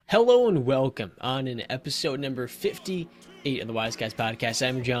Hello and welcome on in episode number 58 of the Wise Guys podcast.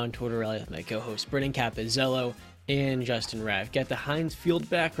 I'm John Tortorelli with my co-hosts Brennan Capizzello and Justin Rav. Got the Heinz Field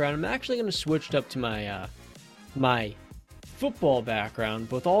background. I'm actually going to switch it up to my football background.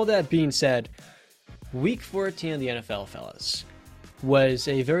 But with all that being said, Week 14 of the NFL, fellas, was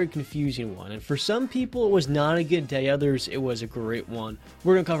a very confusing one. And for some people, it was not a good day. Others, it was a great one.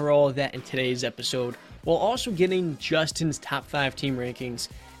 We're going to cover all of that in today's episode, while also getting Justin's top 5 team rankings.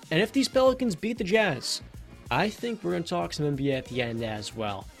 And if these Pelicans beat the Jazz, I think we're going to talk some NBA at the end as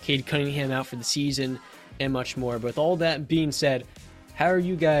well. Cade Cunningham out for the season and much more. But with all that being said, how are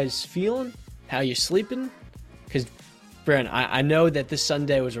you guys feeling? How you sleeping? Because, Brent, I know that this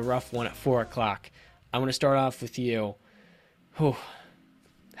Sunday was a rough one at 4 o'clock. I want to start off with you. Whew.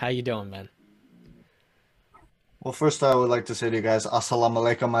 How you doing, man? Well, first I would like to say to you guys, Assalamu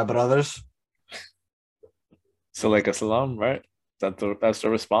alaikum, my brothers. So like a salam, right? That's the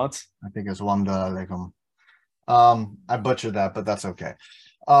response? I think it's Wamda alaikum. I butchered that, but that's okay.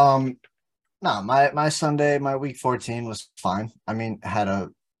 My Sunday, my week 14 was fine. I mean, had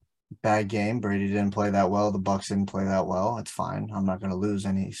a bad game. Brady didn't play that well. The Bucks didn't play that well. It's fine. I'm not going to lose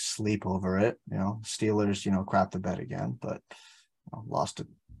any sleep over it. Steelers, crap the bed again, but lost it.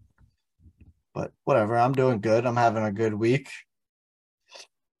 But whatever. I'm doing good. I'm having a good week.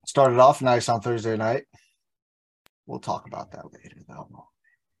 Started off nice on Thursday night. We'll talk about that later, though.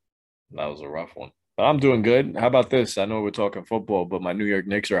 That was a rough one. But I'm doing good. How about this? I know we're talking football, but my New York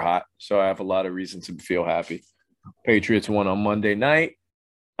Knicks are hot, so I have a lot of reason to feel happy. Patriots won on Monday night.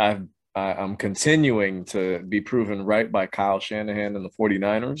 I'm continuing to be proven right by Kyle Shanahan and the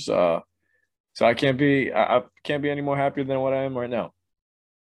 49ers. So I can't be any more happier than what I am right now.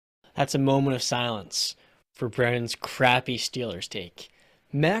 That's a moment of silence for Brennan's crappy Steelers take.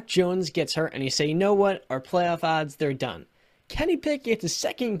 Mac Jones gets hurt, and you say, you know what? Our playoff odds, they're done. Kenny Pickett gets his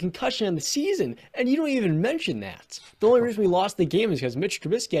second concussion of the season, and you don't even mention that. The only reason we lost the game is because Mitch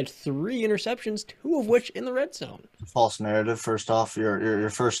Trubisky had 3 interceptions, 2 of which in the red zone. False narrative. First off, your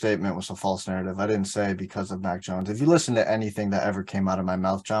first statement was a false narrative. I didn't say because of Mac Jones. If you listen to anything that ever came out of my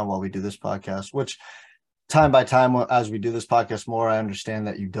mouth, John, while we do this podcast, which time by time as we do this podcast more, I understand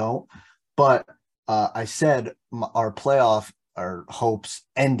that you don't. But I said our hopes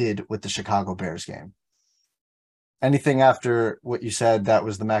ended with the Chicago Bears game. Anything after what you said, that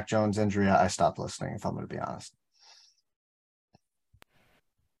was the Mac Jones injury, I stopped listening, if I'm going to be honest.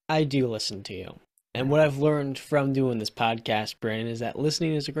 I do listen to you. And what I've learned from doing this podcast, Brandon, is that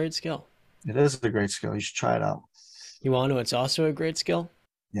listening is a great skill. It is a great skill. You should try it out. You want to know what's also a great skill?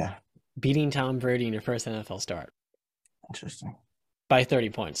 Yeah. Beating Tom Brady in your first NFL start. Interesting. By 30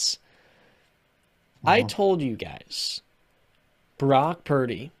 points. Mm-hmm. I told you guys, Brock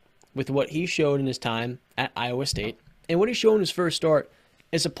Purdy, with what he showed in his time at Iowa State and what he showed in his first start,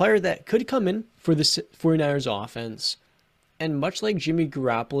 is a player that could come in for the 49ers offense and, much like Jimmy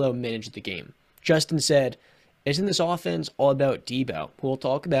Garoppolo, manage the game. Justin said, isn't this offense all about Debo, who we'll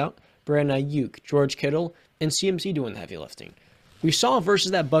talk about, Brandon Ayuk, George Kittle, and CMC doing the heavy lifting? We saw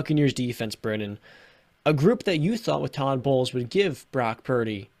versus that Buccaneers defense, Brandon, a group that you thought with Todd Bowles would give Brock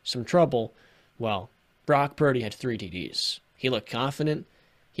Purdy some trouble. Well, Brock Purdy had 3 TDs. He looked confident.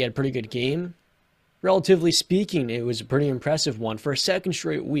 He had a pretty good game. Relatively speaking, it was a pretty impressive one for a second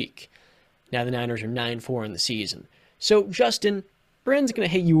straight week. Now the Niners are 9-4 in the season. So, Justin, Brandon's going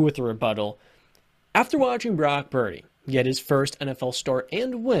to hit you with a rebuttal. After watching Brock Purdy get his first NFL start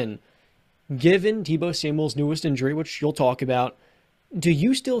and win, given Deebo Samuel's newest injury, which you'll talk about, do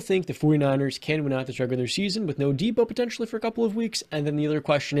you still think the 49ers can win out this regular season with no Deebo potentially for a couple of weeks? And then the other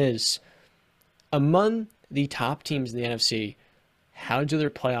question is, among the top teams in the NFC, how do their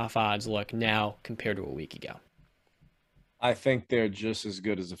playoff odds look now compared to a week ago? I think they're just as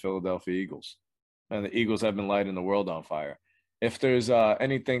good as the Philadelphia Eagles. And the Eagles have been lighting the world on fire. If there's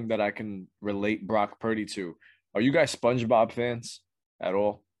anything that I can relate Brock Purdy to, are you guys SpongeBob fans at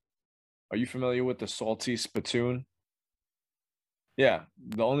all? Are you familiar with the salty spittoon? Yeah,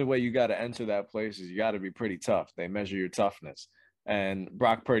 the only way you got to enter that place is you got to be pretty tough. They measure your toughness. And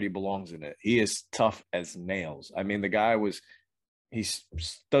Brock Purdy belongs in it. He is tough as nails. I mean, the guy he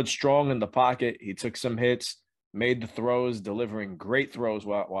stood strong in the pocket. He took some hits, made the throws, delivering great throws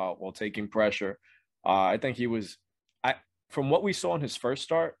while taking pressure. I think from what we saw in his first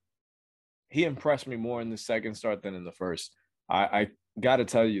start, he impressed me more in the second start than in the first. I got to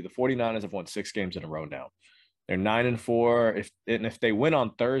tell you, the 49ers have won 6 games in a row now. They're 9-4. If they win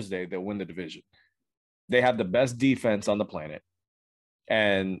on Thursday, they'll win the division. They have the best defense on the planet.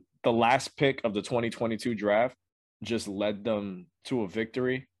 And the last pick of the 2022 draft just led them to a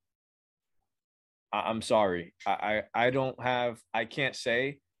victory. I'm sorry. I can't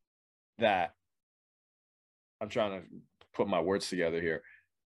say that I'm trying to put my words together here.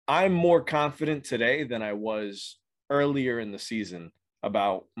 I'm more confident today than I was earlier in the season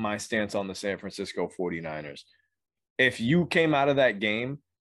about my stance on the San Francisco 49ers. If you came out of that game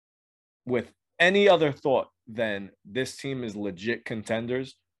with any other thought than this team is legit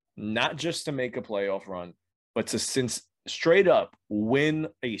contenders, not just to make a playoff run, but to since straight up win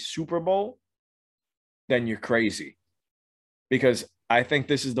a Super Bowl, then you're crazy. Because I think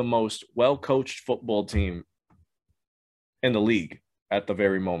this is the most well-coached football team in the league at the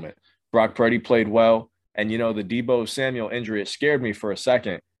very moment. Brock Purdy played well. And, the Deebo Samuel injury, it scared me for a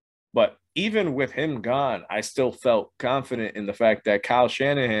second. But even with him gone, I still felt confident in the fact that Kyle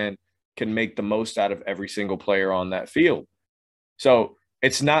Shanahan can make the most out of every single player on that field. So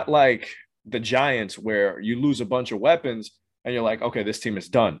it's not like the Giants where you lose a bunch of weapons and you're like, okay, this team is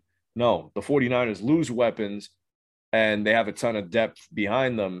done. No, the 49ers lose weapons and they have a ton of depth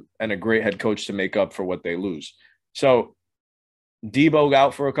behind them and a great head coach to make up for what they lose. So Deebo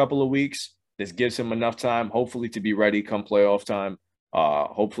out for a couple of weeks. This gives him enough time, hopefully, to be ready come playoff time.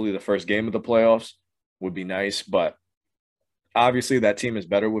 Hopefully the first game of the playoffs would be nice. But obviously that team is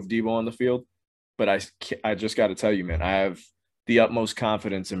better with Deebo on the field. But I just got to tell you, man, I have the utmost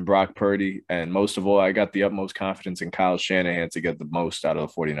confidence in Brock Purdy. And most of all, I got the utmost confidence in Kyle Shanahan to get the most out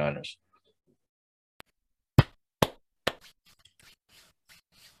of the 49ers.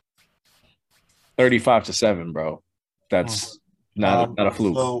 $35-7, bro. That's not a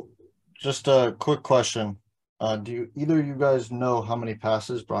fluke. So just a quick question. Do either of you guys know how many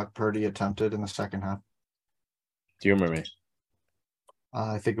passes Brock Purdy attempted in the second half? Do you remember me?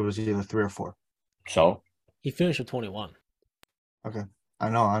 I think it was either 3 or 4. So He finished with 21. Okay. I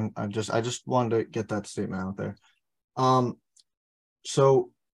know. I just wanted to get that statement out there.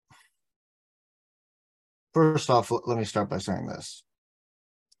 So first off, let me start by saying this.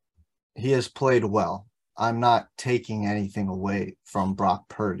 He has played well. I'm not taking anything away from Brock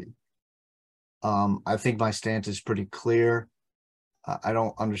Purdy. I think my stance is pretty clear. I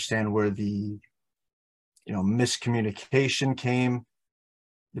don't understand where the miscommunication came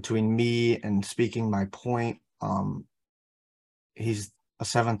between me and speaking my point. He's a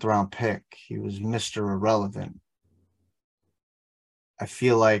 7th round pick. He was Mr. Irrelevant. I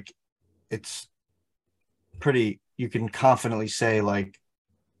feel like it's pretty, you can confidently say, like,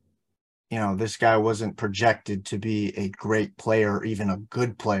 this guy wasn't projected to be a great player or even a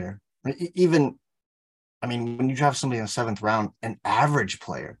good player. Even, when you draft somebody in the 7th round, an average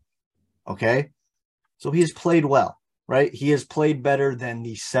player, okay? So he has played well, right? He has played better than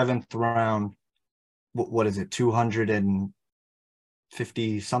the 7th round, what is it,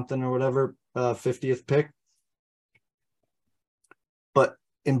 250 something or whatever, 50th pick. But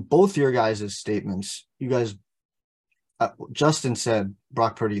in both your guys' statements, you guys, Justin said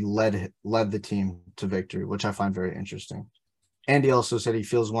Brock Purdy led the team to victory, which I find very interesting. Andy also said he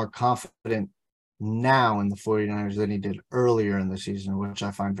feels more confident now in the 49ers than he did earlier in the season, which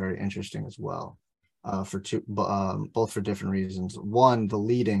I find very interesting as well, both for different reasons. One, the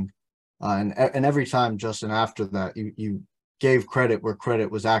leading, and every time, Justin, after that, you gave credit where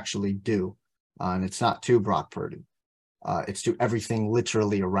credit was actually due, and it's not to Brock Purdy. It's to everything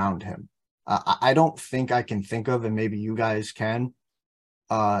literally around him. I don't think I can think of, and maybe you guys can,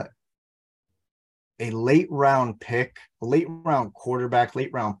 a late round quarterback, late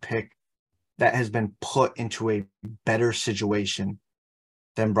round pick that has been put into a better situation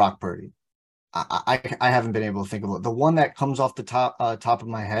than Brock Purdy. I haven't been able to think of it. The one that comes off the top of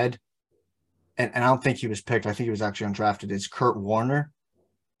my head, and I don't think he was picked, I think he was actually undrafted, is Kurt Warner.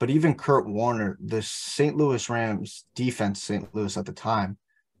 But even Kurt Warner, the St. Louis Rams defense, St. Louis at the time,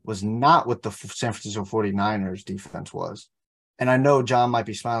 was not what the San Francisco 49ers defense was. And I know John might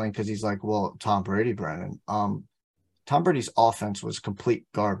be smiling because he's like, well, Tom Brady, Brennan. Tom Brady's offense was complete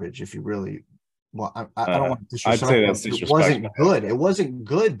garbage, if you really I don't want to disrespect. I'd say that's disrespectful. It wasn't good. It wasn't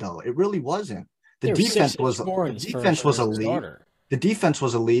good, though. It really wasn't. The defense was elite. The defense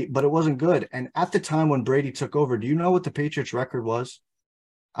was elite, but it wasn't good. And at the time when Brady took over, do you know what the Patriots' record was?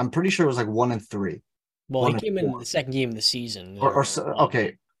 I'm pretty sure it was like 1-3. Well, he came in the second game of the season.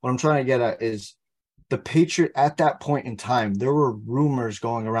 Okay. What I'm trying to get at is the Patriot at that point in time, there were rumors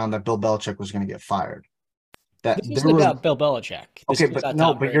going around that Bill Belichick was going to get fired. This isn't about Bill Belichick. Okay, but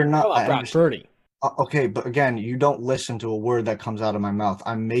no, but you're not. About Brock Purdy. Okay, but again, you don't listen to a word that comes out of my mouth.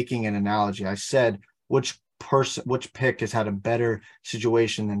 I'm making an analogy. I said which pick has had a better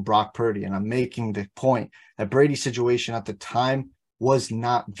situation than Brock Purdy, and I'm making the point that Brady's situation at the time was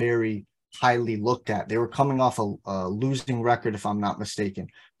not very highly looked at. They were coming off a losing record, if I'm not mistaken.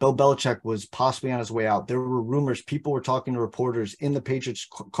 Bill Belichick was possibly on his way out. There were rumors. People were talking to reporters in the Patriots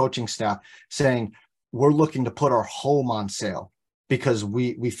coaching staff saying, we're looking to put our home on sale because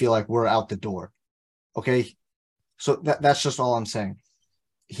we feel like we're out the door. Okay. So that's just all I'm saying.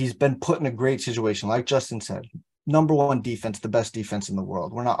 He's been put in a great situation. Like Justin said, number one defense, the best defense in the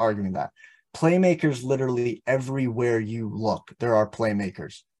world. We're not arguing that. Playmakers literally everywhere you look, there are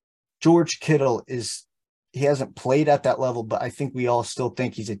playmakers. George Kittle he hasn't played at that level, but I think we all still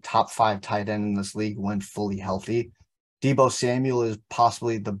think he's a top 5 tight end in this league when fully healthy. Deebo Samuel is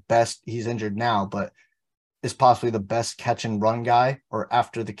possibly the best. He's injured now, but is possibly the best catch and run guy or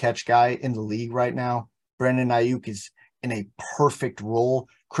after the catch guy in the league right now. Brandon Ayuk is in a perfect role.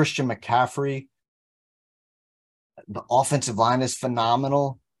 Christian McCaffrey, the offensive line is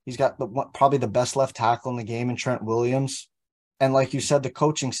phenomenal. He's got probably the best left tackle in the game in Trent Williams. And like you said, the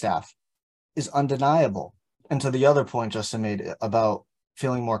coaching staff is undeniable. And to the other point Justin made about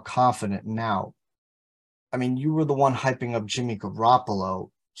feeling more confident now, I mean, you were the one hyping up Jimmy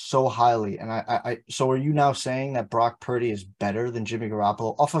Garoppolo so highly. And so are you now saying that Brock Purdy is better than Jimmy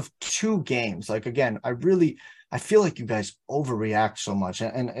Garoppolo off of 2 games? Like, again, I feel like you guys overreact so much.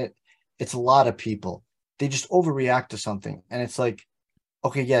 And it's a lot of people. They just overreact to something. And it's like,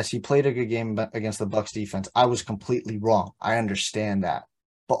 okay, yes, he played a good game against the Bucs defense. I was completely wrong. I understand that.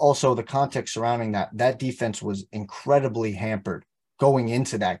 But also the context surrounding that defense was incredibly hampered going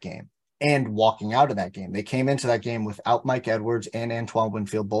into that game and walking out of that game. They came into that game without Mike Edwards and Antoine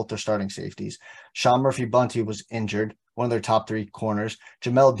Winfield, both their starting safeties. Sean Murphy-Bunty was injured, one of their top 3 corners.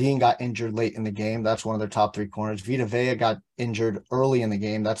 Jamel Dean got injured late in the game. That's one of their top 3 corners. Vita Vea got injured early in the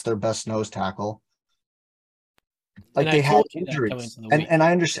game. That's their best nose tackle. Like, they had injuries, and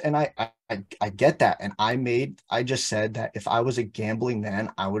I understand, and I get that, and I just said that if I was a gambling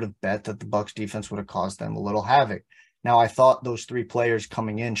man, I would have bet that the Bucs defense would have caused them a little havoc. Now, I thought those 3 players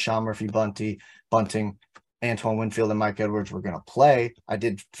coming in, Sean Murphy-Bunting, Antoine Winfield, and Mike Edwards were going to play. I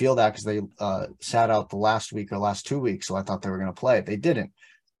did feel that because they sat out the last week or last 2 weeks, so I thought they were going to play. They didn't.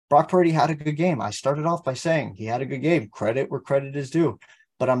 Brock Purdy had a good game. I started off by saying he had a good game. Credit where credit is due.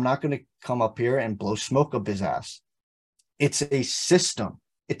 But I'm not going to come up here and blow smoke up his ass. It's a system.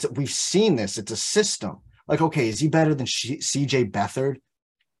 We've seen this. It's a system. Like, okay, is he better than CJ Beathard?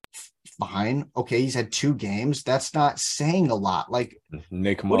 Fine. Okay, he's had 2 games. That's not saying a lot. Like,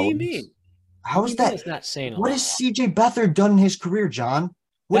 Nick What do you Mullins. mean? How is that? It's not saying a What lot. has CJ Beathard done in his career, John?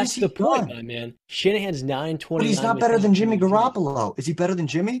 What That's has he the point, done? my man. Shanahan's 9-29. But he's not better than Jimmy Garoppolo. Is he better than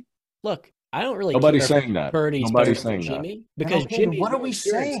Jimmy? Look, I don't really Nobody's care saying that. Purdy's Nobody's better than saying that. Jimmy because Okay, Jimmy. what are we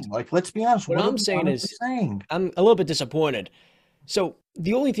saying? Like, let's be honest. What I'm saying is, I'm a little bit disappointed. So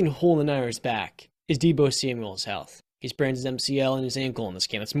the only thing holding the Niners back is Deebo Samuel's health. He sprains his MCL and his ankle in this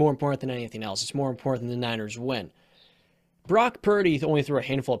game. It's more important than anything else. It's more important than the Niners win. Brock Purdy only threw a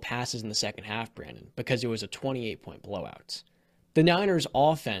handful of passes in the second half, Brandon, because it was a 28-point blowout. The Niners'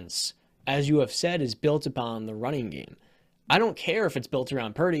 offense, as you have said, is built upon the running game. I don't care if it's built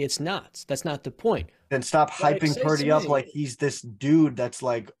around Purdy. It's not. That's not the point. Then stop hyping Purdy up like he's this dude that's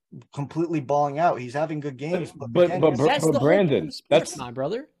like completely balling out. He's having good games, But Brandon, that's my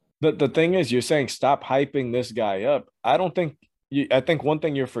brother. The thing is, you're saying stop hyping this guy up. I think one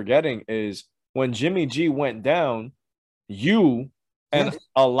thing you're forgetting is when Jimmy G went down, you and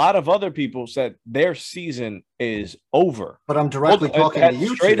a lot of other people said their season is over. But I'm directly talking to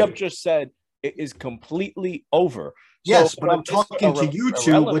you. Straight up just said it is completely over. Yes, but I'm talking to you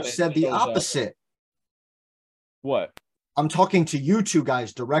two, which said the opposite. What? I'm talking to you 2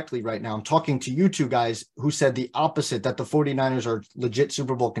 guys directly right now. I'm talking to you 2 guys who said the opposite, that the 49ers are legit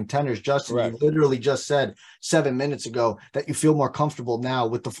Super Bowl contenders. Justin, you literally just said 7 minutes ago that you feel more comfortable now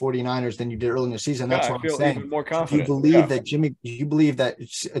with the 49ers than you did early in the season. That's what I'm saying. Even more confident. You believe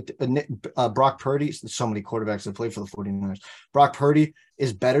that Brock Purdy, so many quarterbacks that play for the 49ers, Brock Purdy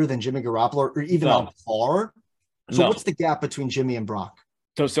is better than Jimmy Garoppolo or even on par? So what's the gap between Jimmy and Brock?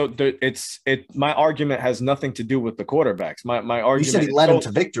 My argument has nothing to do with the quarterbacks. My argument. You said he led him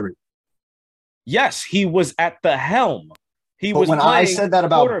to victory. Yes, he was at the helm. When I said that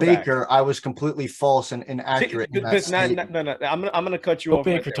about Baker, I was completely false and inaccurate. No. I'm going to cut you off.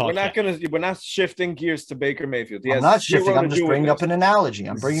 We're not shifting gears to Baker Mayfield. I'm not shifting. I'm just bringing up an analogy.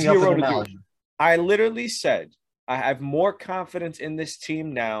 I literally said I have more confidence in this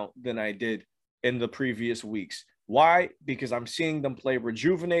team now than I did in the previous weeks. Why? Because I'm seeing them play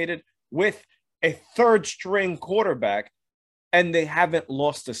rejuvenated with a 3rd-string quarterback, and they haven't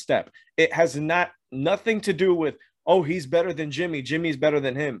lost a step. It has nothing to do with, oh, he's better than Jimmy. Jimmy's better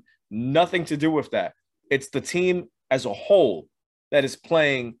than him. Nothing to do with that. It's the team as a whole that is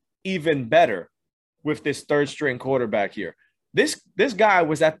playing even better with this third string quarterback here. This guy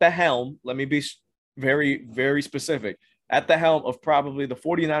was at the helm. Let me be very, very specific. At the helm of probably the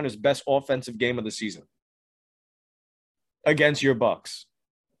 49ers' best offensive game of the season against your Bucks.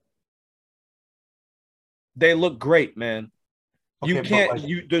 They look great, man. You Okay,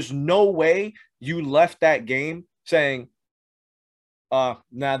 can't, there's no way you left that game saying, nah,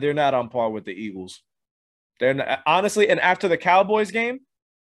 they're not on par with the Eagles. They're not, honestly, and after the Cowboys game,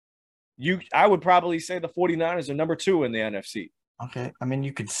 I would probably say the 49ers are number 2 in the NFC. Okay. I mean,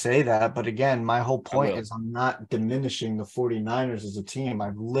 you could say that, but again, my whole point is I'm not diminishing the 49ers as a team.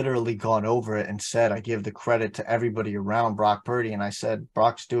 I've literally gone over it and said I give the credit to everybody around Brock Purdy. And I said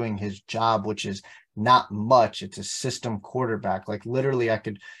Brock's doing his job, which is not much. It's a system quarterback. Like literally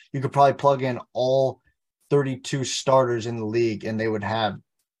you could probably plug in all 32 starters in the league and they would have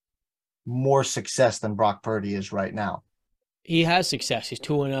more success than Brock Purdy is right now. He has success. He's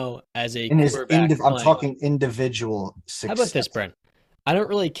 2-0 as a quarterback. I'm talking individual success. How about this, Brent? I don't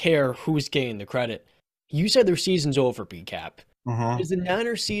really care who's getting the credit. You said their season's over, BCAP. Is the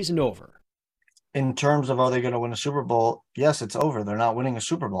Niners season over? In terms of are they going to win a Super Bowl? Yes, it's over. They're not winning a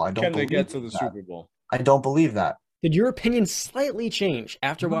Super Bowl. Can they get to the Super Bowl? I don't believe that. Did your opinion slightly change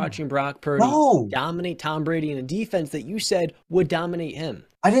after watching Brock Purdy dominate Tom Brady in a defense that you said would dominate him?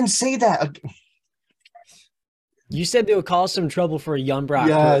 I didn't say that. You said they would cause some trouble for a young Brock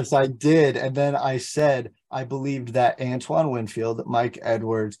Purdy. Yes, I did. And then I said I believed that Antoine Winfield, Mike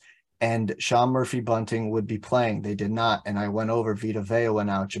Edwards, and Sean Murphy-Bunting would be playing. They did not. And I went over. Vita Vea went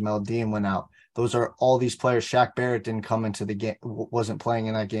out. Jamel Dean went out. Those are all these players. Shaq Barrett didn't come into the game, wasn't playing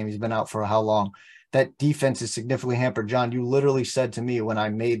in that game. He's been out for how long? That defense is significantly hampered. John, you literally said to me when I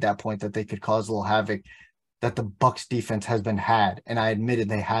made that point that they could cause a little havoc, that the Bucs defense has been had. And I admitted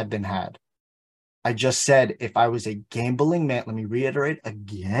they had been had. I just said, if I was a gambling man, let me reiterate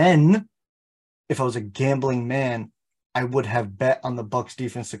again. If I was a gambling man, I would have bet on the Bucs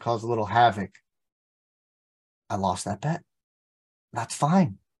defense to cause a little havoc. I lost that bet. That's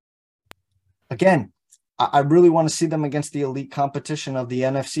fine. Again, I really want to see them against the elite competition of the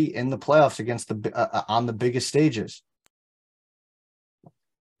NFC in the playoffs against on the biggest stages.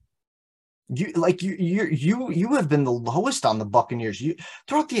 You have been the lowest on the Buccaneers.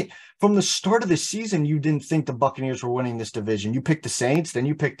 From the start of the season, you didn't think the Buccaneers were winning this division. You picked the Saints, then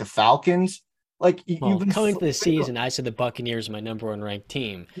you picked the Falcons. Coming to the season, I said the Buccaneers are my number 1 ranked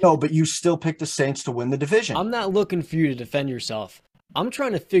team. No, but you still picked the Saints to win the division. I'm not looking for you to defend yourself. I'm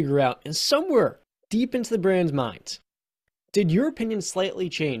trying to figure out, and somewhere deep into the brand's mind, did your opinion slightly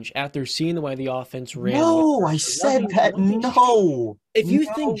change after seeing the way the offense ran? No, I said that. No. If you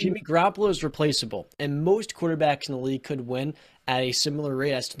think Jimmy Garoppolo is replaceable and most quarterbacks in the league could win at a similar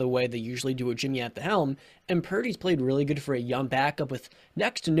rate as to the way they usually do with Jimmy at the helm, and Purdy's played really good for a young backup with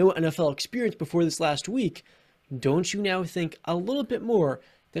next to no NFL experience before this last week, don't you now think a little bit more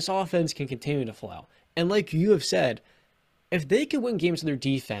this offense can continue to flow? And like you have said, if they can win games with their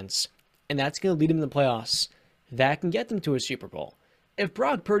defense, and that's going to lead them to the playoffs, that can get them to a Super Bowl. If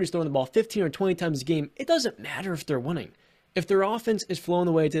Brock Purdy's throwing the ball 15 or 20 times a game, it doesn't matter if they're winning. If their offense is flowing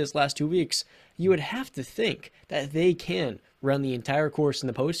the way it did this last 2 weeks, you would have to think that they can run the entire course in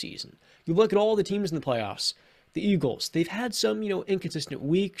the postseason. You look at all the teams in the playoffs. The Eagles, they've had some, inconsistent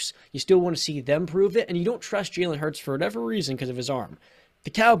weeks. You still want to see them prove it, and you don't trust Jalen Hurts for whatever reason because of his arm.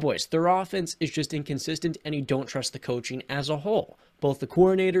 The Cowboys, their offense is just inconsistent, and you don't trust the coaching as a whole, both the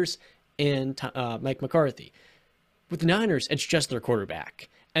coordinators and Mike McCarthy. With the Niners, it's just their quarterback.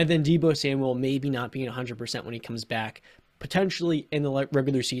 And then Deebo Samuel maybe not being 100% when he comes back, potentially in the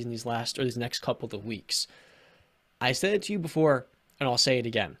regular season these next couple of weeks. I said it to you before, and I'll say it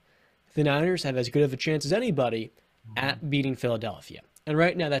again. The Niners have as good of a chance as anybody at beating Philadelphia. And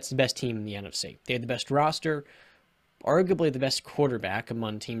right now, that's the best team in the NFC. They have the best roster, arguably the best quarterback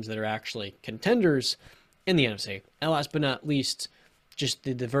among teams that are actually contenders in the NFC. And last but not least, just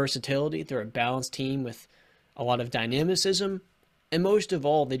the versatility. They're a balanced team with a lot of dynamicism. And most of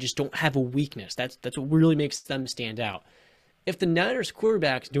all, they just don't have a weakness. That's what really makes them stand out. If the Niners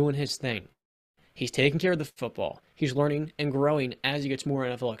quarterback's doing his thing, he's taking care of the football. He's learning and growing as he gets more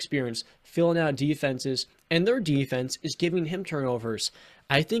NFL experience, filling out defenses, and their defense is giving him turnovers.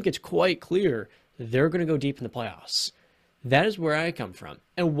 I think it's quite clear they're going to go deep in the playoffs. That is where I come from.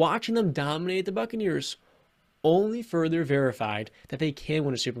 And watching them dominate the Buccaneers only further verified that they can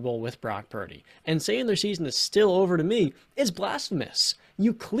win a Super Bowl with Brock Purdy. And saying their season is still over to me is blasphemous.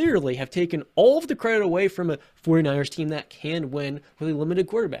 You clearly have taken all of the credit away from a 49ers team that can win with a limited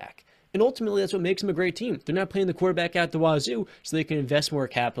quarterback. And ultimately, that's what makes them a great team. They're not playing the quarterback out the wazoo, so they can invest more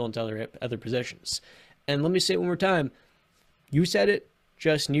capital into other positions. And let me say it one more time. You said it,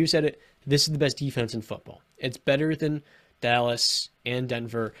 Justin, you said it. This is the best defense in football. It's better than Dallas and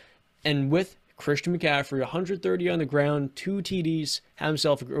Denver. And with Christian McCaffrey, 130 on the ground, 2 TDs, had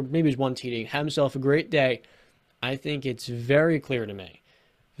himself, or maybe it was 1 TD, had himself a great day. I think it's very clear to me.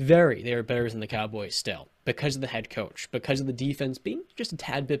 They are better than the Cowboys still because of the head coach, because of the defense being just a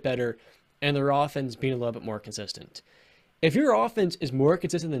tad bit better, and their offense being a little bit more consistent. If your offense is more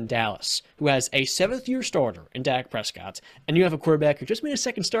consistent than Dallas, who has a 7th-year starter in Dak Prescott, and you have a quarterback who just made a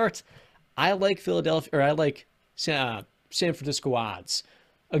second start, I like Philadelphia, or I like San Francisco odds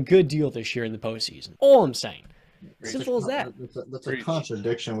a good deal this year in the postseason. All I'm saying. Simple as that. That's a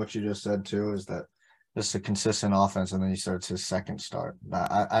contradiction. What you just said too is that this is a consistent offense, and then he starts his second start.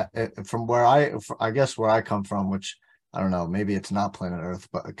 From where I guess where I come from, which I don't know, maybe it's not planet Earth,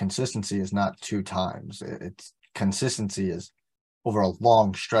 but consistency is not 2 times. It's consistency is over a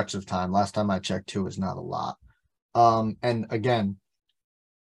long stretch of time. Last time I checked, 2 is not a lot. And again,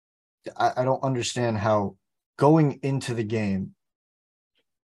 I don't understand how going into the game,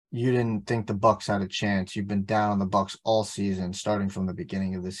 you didn't think the Bucs had a chance. You've been down on the Bucs all season, starting from the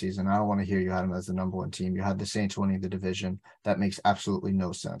beginning of the season. I don't want to hear you had them as the number 1 team. You had the Saints winning the division. That makes absolutely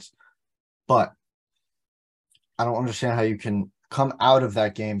no sense. But I don't understand how you can come out of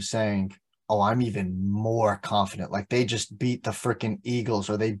that game saying, oh, I'm even more confident. Like they just beat the freaking Eagles,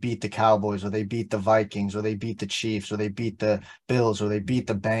 or they beat the Cowboys, or they beat the Vikings, or they beat the Chiefs, or they beat the Bills, or they beat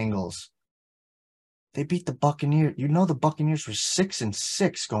the Bengals. They beat the Buccaneers. You know the Buccaneers were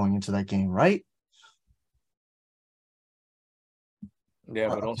 6-6 going into that game, right? Yeah,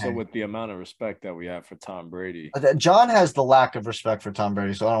 but also with the amount of respect that we have for Tom Brady. John has the lack of respect for Tom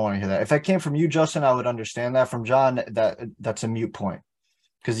Brady, so I don't want to hear that. If that came from you, Justin, I would understand that. From John, that's a mute point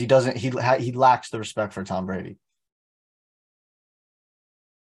because he lacks the respect for Tom Brady.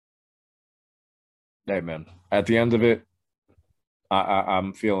 Hey, man, at the end of it,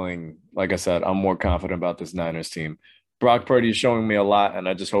 I'm feeling, like I said, I'm more confident about this Niners team. Brock Purdy is showing me a lot, and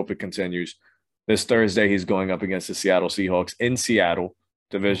I just hope it continues. This Thursday, he's going up against the Seattle Seahawks in Seattle,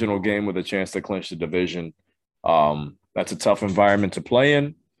 divisional game with a chance to clinch the division. That's a tough environment to play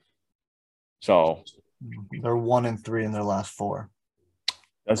in. So they're 1-3 in their last 4.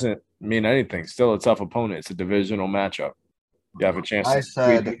 Doesn't mean anything. Still a tough opponent. It's a divisional matchup. You have a chance. I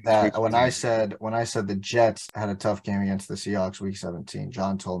said that when I said the Jets had a tough game against the Seahawks week 17,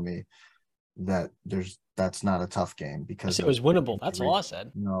 John told me that that's not a tough game because it was winnable. That's all I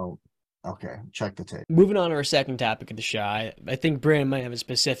said. No. Okay, check the tape. Moving on to our second topic of the show, I think Brandon might have a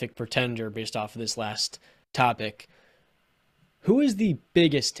specific pretender based off of this last topic. Who is the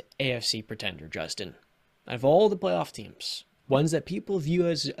biggest AFC pretender, Justin? Out of all the playoff teams, ones that people view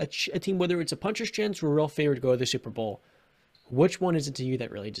as a team, whether it's a puncher's chance or a real favorite to go to the Super Bowl, which one is it to you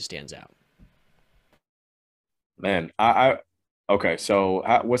that really just stands out? Man, okay. So,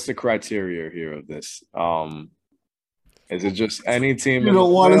 what's the criteria here of this? Is it just any team? You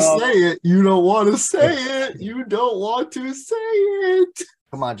don't want to say it. You don't want to say it. You don't want to say it.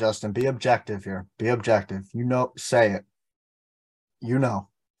 Come on, Justin. Be objective here. Be objective. Say it. You know.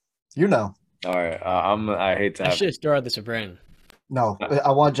 All right. I hate to. I should have started this with Brandon. No,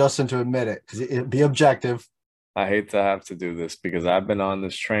 I want Justin to admit it because be objective. I hate to have to do this because I've been on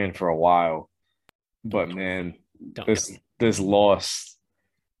this train for a while, but man, this loss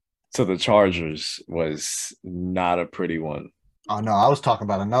to the Chargers was not a pretty one. Oh no, I was talking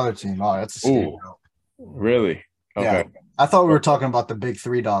about another team. Oh, that's a scapegoat. Really? Okay. Yeah, I thought we were talking about the big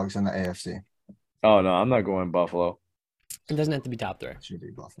 3 dogs in the AFC. Oh no, I'm not going Buffalo. It doesn't have to be top 3. It should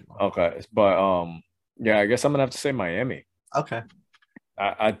be Buffalo. Okay, but yeah, I guess I'm gonna have to say Miami. Okay.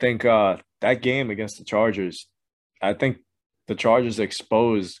 I think that game against the Chargers, I think the Chargers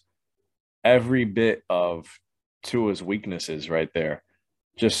exposed every bit of Tua's weaknesses right there.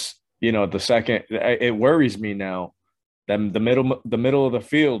 Just, the second, it worries me now that the middle of the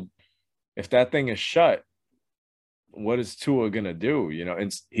field, if that thing is shut, what is Tua gonna do?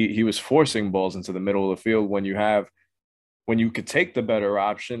 And he was forcing balls into the middle of the field when you could take the better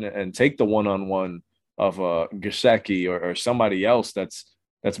option and take the one-on-one of Gesicki or somebody else that's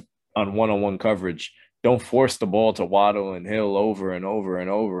on one-on-one coverage. Don't force the ball to Waddle and Hill over and over and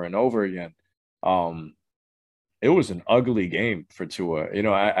over and over again. It was an ugly game for Tua.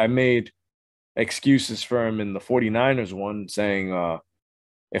 I made excuses for him in the 49ers one, saying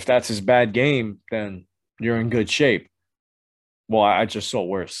if that's his bad game, then you're in good shape. Well, I just saw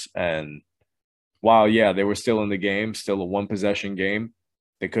worse. And while, yeah, they were still in the game, still a one-possession game,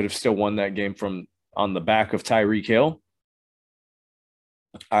 they could have still won that game from on the back of Tyreek Hill.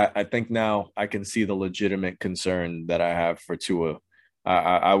 I think now I can see the legitimate concern that I have for Tua.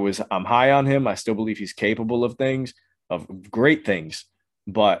 I'm high on him. I still believe he's capable of great things.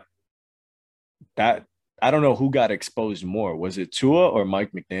 But that I don't know who got exposed more. Was it Tua or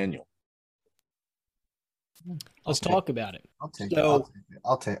Mike McDaniel? I'll Let's take talk about it. I'll take it. So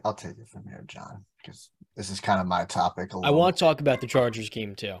I'll take it from here, John, because this is kind of my topic I alone. want to talk about the Chargers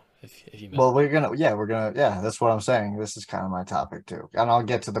game too, if you may. Well, that's what I'm saying. This is kind of my topic too. And I'll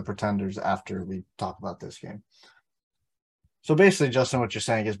get to the pretenders after we talk about this game. So basically, Justin, what you're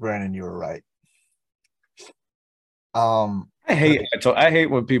saying is, Brandon, you were right. I hate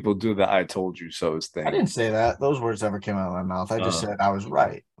when people do the "I told you so"'s thing. I didn't say that. Those words never came out of my mouth. I just said I was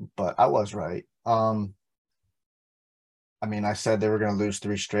right, but I was right. I mean, I said they were going to lose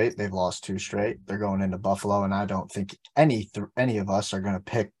 3 straight. They've lost 2 straight. They're going into Buffalo, and I don't think any of us are going to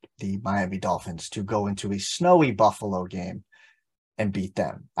pick the Miami Dolphins to go into a snowy Buffalo game and beat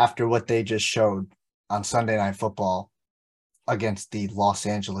them after what they just showed on Sunday Night Football against the Los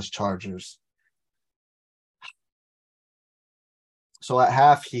Angeles Chargers. So at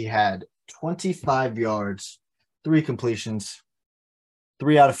half, he had 25 yards, 3 completions,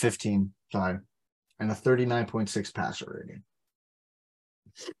 3 out of 15, sorry, and a 39.6 passer rating.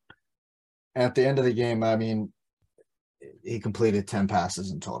 And at the end of the game, I mean, he completed 10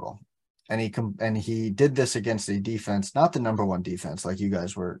 passes in total. And he did this against a defense, not the number 1 defense, like you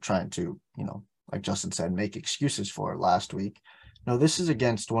guys were trying to, like Justin said, make excuses for last week. No, this is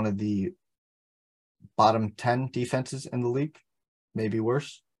against one of the bottom 10 defenses in the league, maybe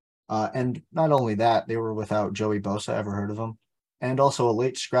worse. And not only that, they were without Joey Bosa, ever heard of him? And also a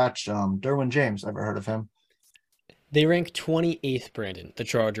late scratch, Derwin James, ever heard of him? They rank 28th, Brandon, the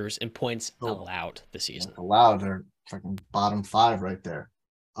Chargers, in points allowed this season. Allowed, they're fucking bottom 5 right there.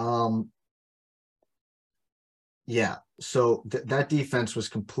 Yeah, so that defense was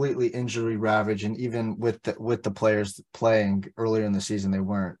completely injury ravaged, and even with the players playing earlier in the season, they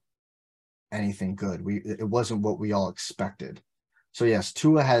weren't anything good. It wasn't what we all expected. So yes,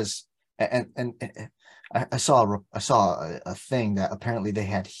 Tua has, and I saw a thing that apparently they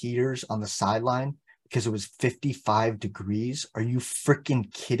had heaters on the sideline because it was 55 degrees. Are you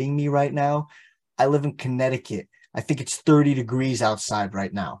freaking kidding me right now? I live in Connecticut. I think it's 30 degrees outside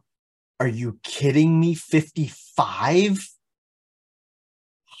right now. Are you kidding me? 55?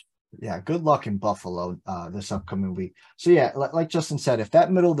 Yeah, good luck in Buffalo this upcoming week. So yeah, like Justin said, if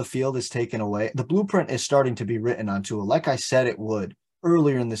that middle of the field is taken away, the blueprint is starting to be written on Tua. Like I said it would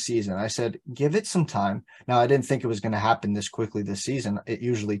earlier in the season. I said, give it some time. Now, I didn't think it was going to happen this quickly this season. It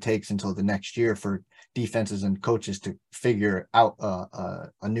usually takes until the next year for defenses and coaches to figure out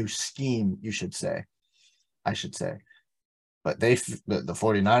a new scheme, I should say. But the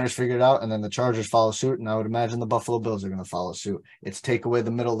 49ers figured it out, and then the Chargers follow suit, and I would imagine the Buffalo Bills are going to follow suit. It's take away the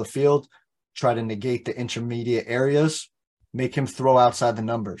middle of the field, try to negate the intermediate areas, make him throw outside the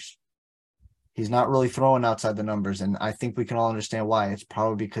numbers. He's not really throwing outside the numbers, and I think we can all understand why. It's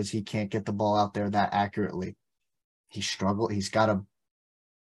probably because he can't get the ball out there that accurately. He struggled. He's got a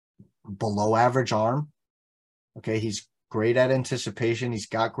below-average arm. Okay, he's great at anticipation. He's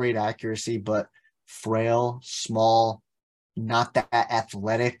got great accuracy, but frail, small, not that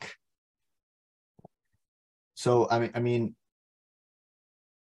athletic. So I mean,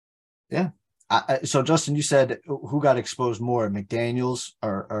 yeah. So Justin, you said who got exposed more, McDaniel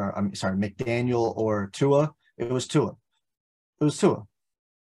or Tua? It was Tua.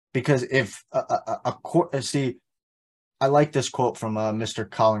 Because if see, I like this quote from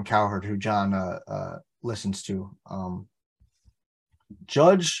Mr. Colin Cowherd, who John listens to.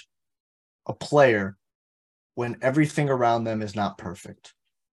 Judge a player when everything around them is not perfect.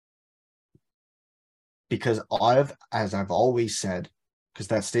 Because as I've always said, because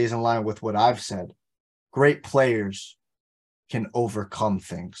that stays in line with what I've said, great players can overcome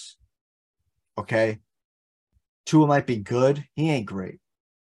things. Okay? Tua might be good. He ain't great.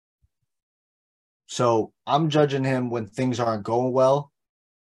 So I'm judging him when things aren't going well.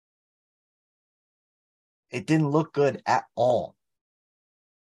 It didn't look good at all.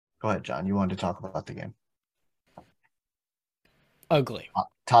 Go ahead, John. You wanted to talk about the game. Ugly.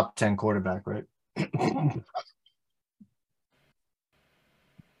 Top 10 quarterback, right?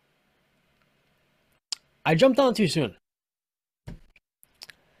 I jumped on too soon.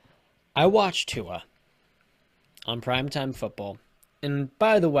 I watched Tua on primetime football. And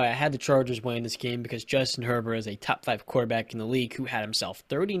by the way, I had the Chargers winning this game because Justin Herbert is a top 5 quarterback in the league who had himself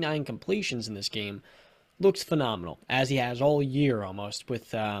 39 completions in this game. Looks phenomenal, as he has all year almost,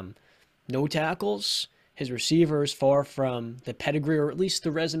 with no tackles. His receivers far from the pedigree, or at least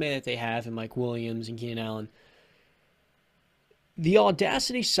the resume that they have in Mike Williams and Keenan Allen. The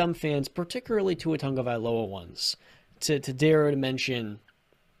audacity some fans, particularly Tua Tagovailoa ones, to dare to mention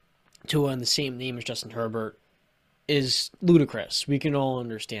Tua in the same name as Justin Herbert, is ludicrous. We can all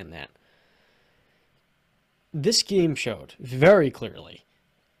understand that. This game showed very clearly,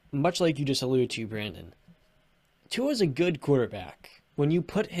 much like you just alluded to, Brandon, Tua's a good quarterback. When you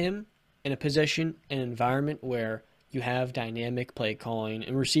put him in a position, an environment where you have dynamic play calling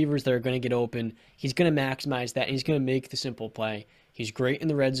and receivers that are going to get open, he's going to maximize that, and he's going to make the simple play. He's great in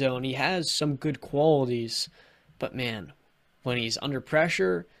the red zone. He has some good qualities, but man, when he's under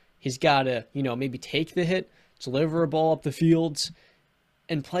pressure, he's got to, maybe take the hit, deliver a ball up the field,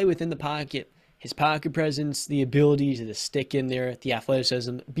 and play within the pocket. His pocket presence, the ability to stick in there, the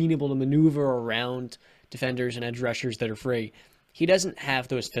athleticism, being able to maneuver around defenders and edge rushers that are free. He doesn't have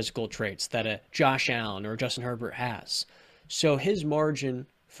those physical traits that a Josh Allen or Justin Herbert has. So his margin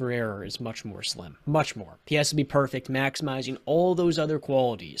for error is much more slim, much more. He has to be perfect, maximizing all those other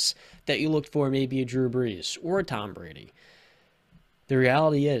qualities that you looked for maybe a Drew Brees or a Tom Brady. The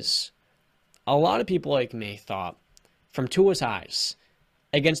reality is, a lot of people like me thought, from Tua's highs,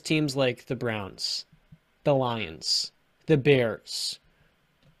 against teams like the Browns, the Lions, the Bears,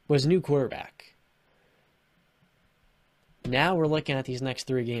 was a new quarterback. Now we're looking at these next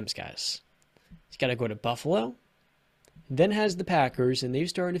 3 games, guys. He's got to go to Buffalo, then has the Packers, and they've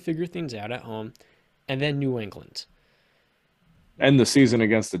started to figure things out at home, and then New England. And the season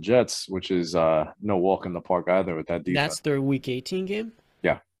against the Jets, which is no walk in the park either with that defense. That's their Week 18 game?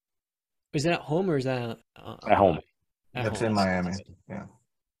 Yeah. Is that at home or is that at home? That's in Miami. Yeah.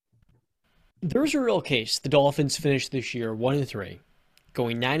 There's a real case. The Dolphins finished this year 1-3,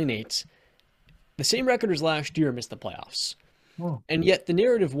 going 9-8. The same record as last year, missed the playoffs. Oh. And yet the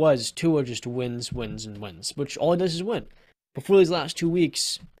narrative was Tua just wins, and wins, which all he does is win. Before these last 2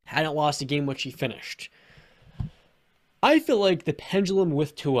 weeks, hadn't lost a game which he finished. I feel like the pendulum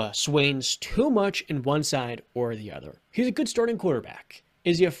with Tua swings too much in one side or the other. He's a good starting quarterback.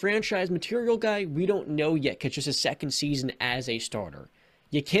 Is he a franchise material guy? We don't know yet, because it's just his second season as a starter.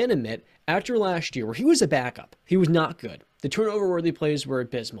 You can admit, after last year, where he was a backup, he was not good. The turnover-worthy plays were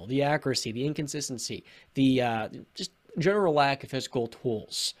abysmal. The accuracy, the inconsistency, the just general lack of physical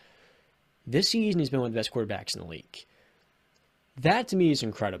tools. This season, he's been one of the best quarterbacks in the league. That, to me, is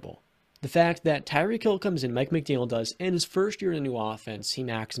incredible. The fact that Tyreek Hill comes in, Mike McDaniel does, and his first year in the new offense, he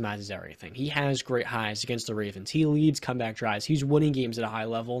maximizes everything. He has great highs against the Ravens. He leads comeback drives. He's winning games at a high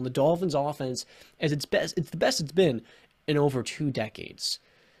level. And the Dolphins' offense, as it's the best it's been in over 2 decades.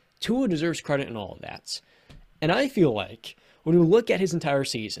 Tua deserves credit in all of that. And I feel like when we look at his entire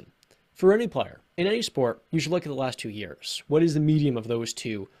season, for any player, in any sport, you should look at the last 2 years. What is the medium of those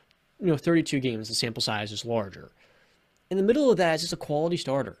two? 32 games, the sample size is larger. In the middle of that is just a quality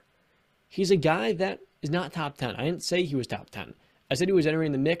starter. He's a guy that is not top 10. I didn't say he was top 10. I said he was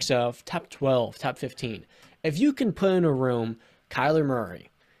entering the mix of top 12, top 15. If you can put in a room Kyler Murray,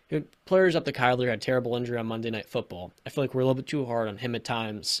 players up to Kyler had a terrible injury on Monday Night Football. I feel like we're a little bit too hard on him at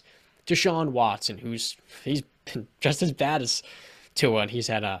times. Deshaun Watson, he's been just as bad as Tua, and he's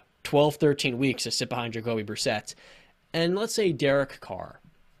had 12, 13 weeks to sit behind Jacoby Brissett. And let's say Derek Carr.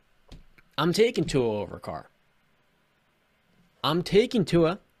 I'm taking Tua over Carr. I'm taking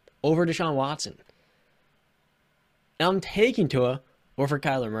Tua over Deshaun Watson. And I'm taking Tua over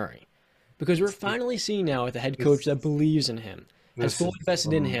Kyler Murray. Because we're finally seeing now with a head coach that believes in him, has fully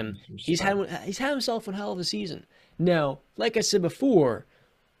invested in him. He's had himself one hell of a season. Now, like I said before,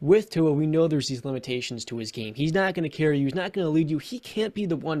 with Tua, we know there's these limitations to his game. He's not going to carry you. He's not going to lead you. He can't be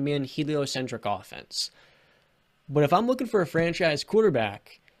the one-man heliocentric offense. But if I'm looking for a franchise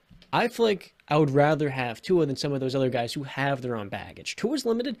quarterback, I feel like I would rather have Tua than some of those other guys who have their own baggage. Tua's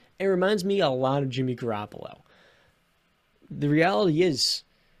limited. It reminds me a lot of Jimmy Garoppolo. The reality is,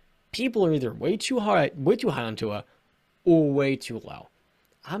 people are either way too high on Tua or way too low.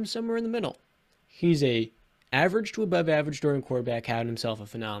 I'm somewhere in the middle. He's a average to above average starting quarterback, having himself a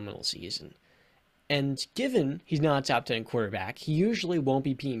phenomenal season. And given he's not a top 10 quarterback, he usually won't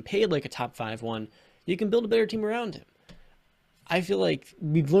be being paid like a top 5 one. You can build a better team around him. I feel like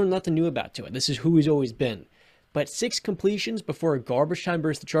we've learned nothing new about Tua. This is who he's always been. But 6 completions before a garbage time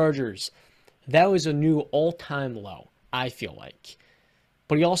versus the Chargers, that was a new all-time low, I feel like.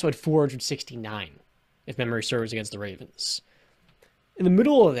 But he also had 469, if memory serves, against the Ravens. In the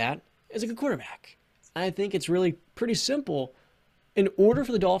middle of that is a good quarterback. I think it's really pretty simple. In order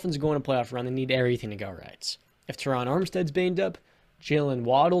for the Dolphins to go on a playoff run, they need everything to go right. If Teron Armstead's banged up, Jalen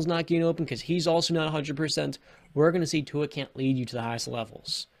Waddle's not getting open because he's also not 100%, we're going to see Tua can't lead you to the highest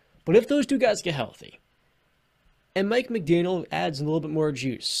levels. But if those two guys get healthy, and Mike McDaniel adds a little bit more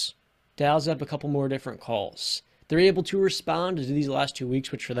juice, dials up a couple more different calls, they're able to respond to these last 2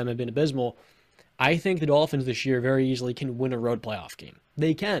 weeks, which for them have been abysmal, I think the Dolphins this year very easily can win a road playoff game.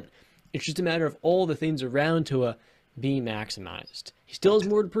 They can. It's just a matter of all the things around Tua being maximized. He still has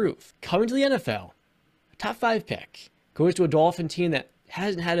more to prove. Coming to the NFL, a top 5 pick, goes to a Dolphin team that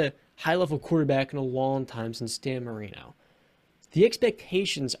hasn't had a high-level quarterback in a long time since Dan Marino. The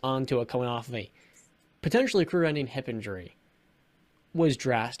expectations on Tua coming off of a potentially career-ending hip injury was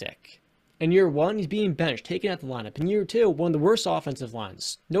drastic. In year 1, he's being benched, taken out the lineup. In year 2, one of the worst offensive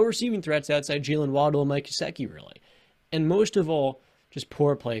lines. No receiving threats outside Jalen Waddle and Mike Gesicki, really. And most of all, just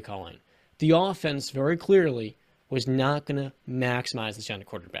poor play calling. The offense, very clearly, was not going to maximize this young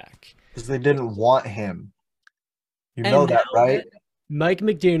quarterback. Because they didn't want him. You know that, right? Mike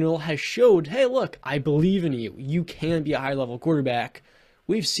McDaniel has showed, hey, look, I believe in you. You can be a high-level quarterback.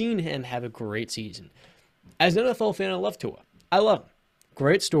 We've seen him have a great season. As an NFL fan, I love Tua. I love him.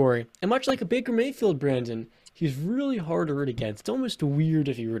 Great story. And much like a Baker Mayfield, Brandon, he's really hard to root against. It's almost weird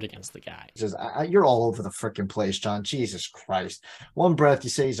if you root against the guy. You're all over the freaking place, John. Jesus Christ. One breath, you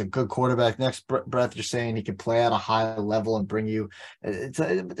say he's a good quarterback. Next breath, you're saying he can play at a high level and bring you.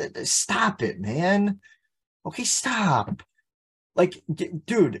 Stop it, man. Okay, stop. Like,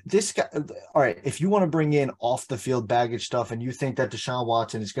 dude, this guy, all right, if you want to bring in off the field baggage stuff and you think that Deshaun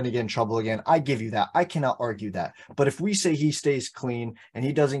Watson is going to get in trouble again, I give you that. I cannot argue that. But if we say he stays clean and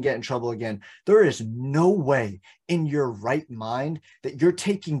he doesn't get in trouble again, there is no way in your right mind that you're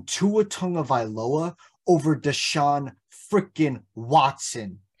taking Tua Tagovailoa over Deshaun freaking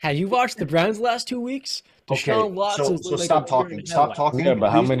Watson. Have you watched the Browns last 2 weeks? Deshaun Watson. So stop talking. Stop talking. Yeah, but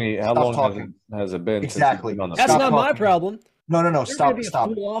how long has it been? Exactly. That's not my problem. No. Stop.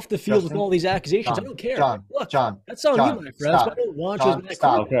 Off the field with all these accusations. I don't care. John. That's on you, my friends. But I don't want you as my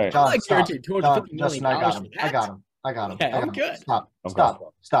stop. Okay. John, Justin, I got him. Okay, I'm good.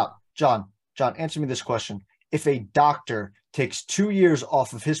 Stop. John, answer me this question. If a doctor takes 2 years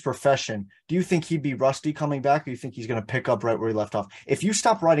off of his profession, do you think he'd be rusty coming back, or do you think he's going to pick up right where he left off? If you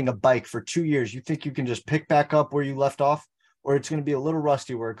stop riding a bike for 2 years, you think you can just pick back up where you left off, or it's going to be a little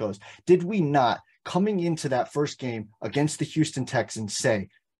rusty where it goes? Did we not, coming into that first game against the Houston Texans, say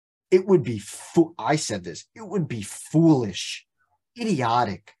it would be I said this, it would be foolish,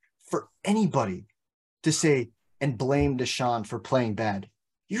 idiotic for anybody to say and blame Deshaun for playing bad?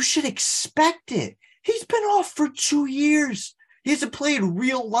 You should expect it. He's been off for 2 years. He hasn't played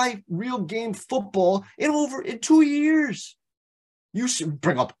real life, real game football in 2 years. You should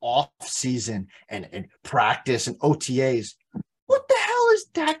bring up off season and practice and OTAs. What the hell is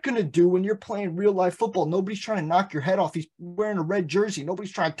that going to do when you're playing real life football? Nobody's trying to knock your head off. He's wearing a red jersey.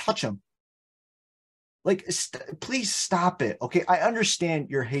 Nobody's trying to touch him. Like, please stop it. Okay, I understand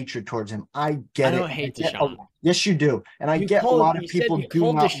your hatred towards him. I get it. I don't hate Deshaun. Yes, you do. And I get a lot of people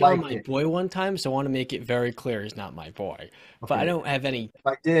do not like my boy one time, so I want to make it very clear he's not my boy. But I don't have any. If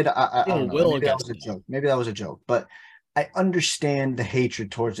I did, I don't know. Maybe that was a joke. Maybe that was a joke. But I understand the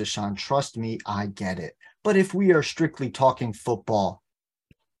hatred towards Deshaun. Trust me, I get it. But if we are strictly talking football,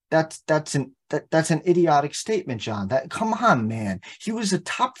 that's an idiotic statement, John. Come on, man. He was a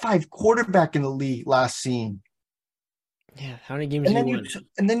top 5 quarterback in the league last season. Yeah, how many games did he win?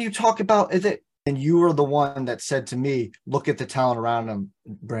 And then you talk about it, and you were the one that said to me, "Look at the talent around him,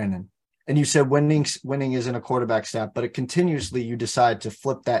 Brandon." And you said winning isn't a quarterback stat, but continuously you decide to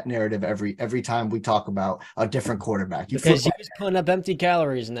flip that narrative every time we talk about a different quarterback. Because he was putting up empty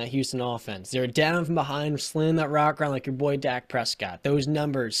calories in that Houston offense. They're down from behind, slamming that rock around like your boy Dak Prescott. Those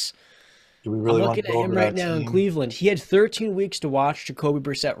numbers. Do we really I'm looking at him right now in Cleveland. He had 13 weeks to watch Jacoby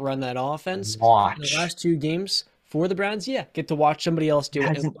Brissett run that offense. In the last 2 games for the Browns, get to watch somebody else do it.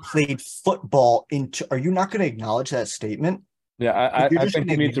 Hasn't played football Are you not going to acknowledge that statement? Yeah, I think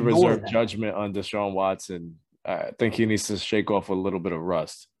we need to reserve judgment on Deshaun Watson. I think he needs to shake off a little bit of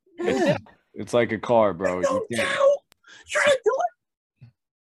rust. It's like a car, bro. You're not doing.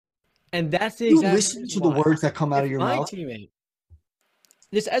 And that's the exact. You listen to the words that come out of your mouth. Teammate,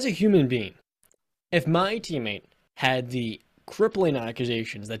 just as a human being, if my teammate had the crippling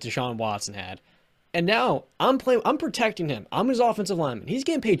accusations that Deshaun Watson had, and now I'm protecting him. I'm his offensive lineman. He's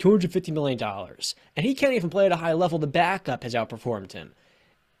getting paid $250 million, and he can't even play at a high level. The backup has outperformed him.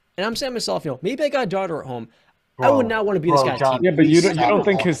 And I'm saying to myself, maybe I got a daughter at home. I would not want to be this guy's teammate. Yeah, but you don't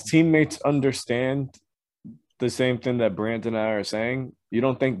think his teammates understand the same thing that Brandon and I are saying? You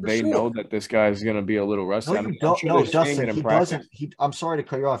don't think they know that this guy's going to be a little rusty? No, you don't. No, Justin, he doesn't. I'm sorry to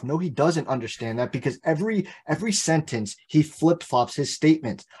cut you off. No, he doesn't understand that, because every sentence he flip-flops his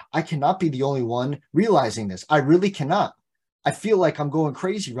statements. I cannot be the only one realizing this. I really cannot. I feel like I'm going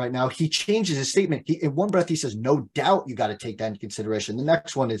crazy right now. He changes his statement. In one breath, he says, "No doubt you got to take that into consideration." The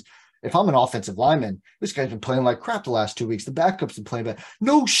next one is, if I'm an offensive lineman, this guy's been playing like crap the last 2 weeks. The backup's been playing better.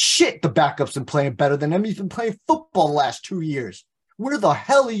 No shit, the backup's been playing better than him. He's been playing football the last 2 years. Where the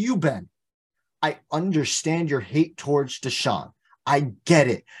hell have you been? I understand your hate towards Deshaun. I get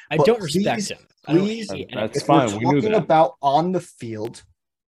it. I But don't respect him. I don't please, hate That's if fine. we're We knew talking that. about on the field,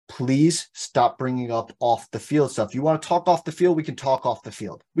 please stop bringing up off the field stuff. You want to talk off the field? We can talk off the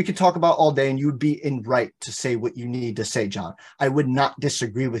field. We can talk about all day, and you'd be in right to say what you need to say, John. I would not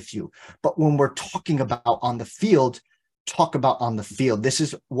disagree with you. But when we're talking about on the field, talk about on the field. This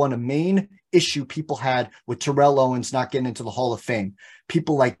is one of the main issue people had with Terrell Owens not getting into the Hall of Fame.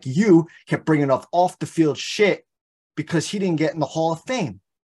 People like you kept bringing up off the field shit because he didn't get in the Hall of Fame.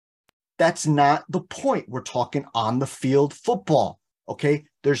 That's not the point. We're talking on the field football. Okay.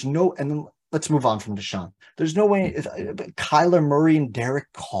 There's no, and then let's move on from Deshaun. There's no way Kyler Murray and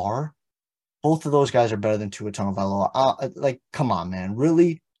Derek Carr, both of those guys are better than Tua Tagovailoa. Like, come on, man.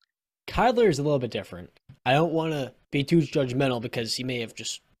 Really? Kyler is a little bit different. I don't want to be too judgmental because he may have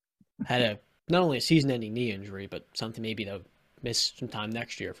just had not only a season-ending knee injury, but something maybe to miss some time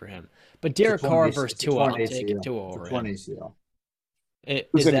next year for him. But Derek Carr versus Tua, I'm taking Tua over him. ACL. Is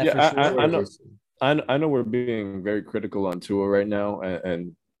Listen, that yeah, for sure? I know we're being very critical on Tua right now,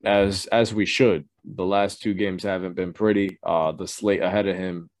 and as we should. The last two games haven't been pretty. The slate ahead of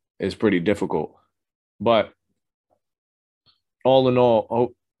him is pretty difficult. But all in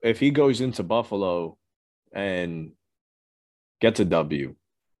all, if he goes into Buffalo and gets a W,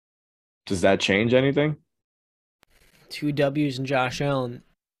 does that change anything? 2 W's and Josh Allen.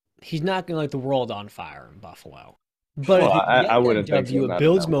 He's not going to light the world on fire in Buffalo. But Well, if he I gets wouldn't that think so, W, not it in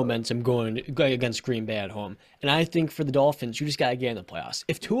builds that way. momentum going against Green Bay at home. And I think for the Dolphins, you just got to get in the playoffs.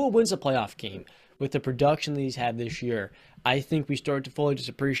 If Tua wins a playoff game with the production that he's had this year, I think we start to fully just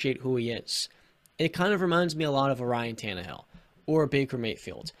appreciate who he is. It kind of reminds me a lot of a Ryan Tannehill or a Baker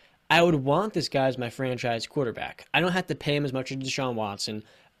Mayfield. I would want this guy as my franchise quarterback. I don't have to pay him as much as Deshaun Watson.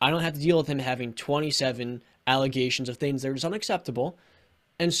 I don't have to deal with him having 27 allegations of things that are just unacceptable.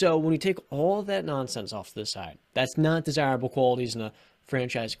 And so when you take all of that nonsense off to the side, that's not desirable qualities in a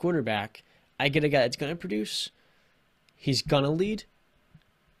franchise quarterback. I get a guy that's going to produce. He's going to lead.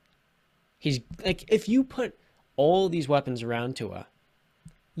 He's like, if you put all these weapons around Tua,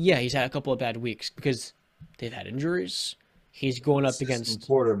 yeah, he's had a couple of bad weeks because they've had injuries. He's going up against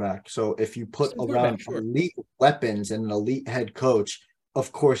quarterback. So if you put System around quarterback, sure. elite weapons and an elite head coach,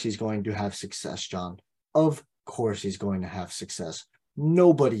 of course he's going to have success, John. Of course he's going to have success.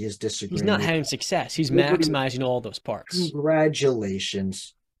 Nobody is disagreeing. He's not with having that. success. He's Nobody- maximizing all those parts.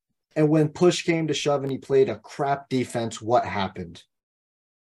 Congratulations. And when push came to shove and he played a crap defense, what happened?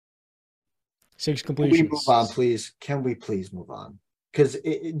 6 Can we completions. move on, please? Can we please move on? Because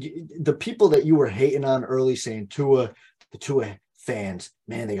the people that you were hating on early, saying the Tua fans,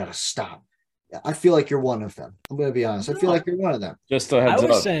 man, they got to stop. I feel like you're one of them. I'm going to be honest. I feel No. like you're one of them. Just a I heads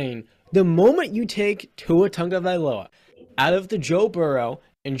was up. saying the moment you take Tua Tagovailoa out of the Joe Burrow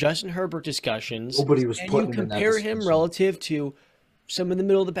and Justin Herbert discussions, Nobody was and you putting him in that compare him discussion. relative to some of the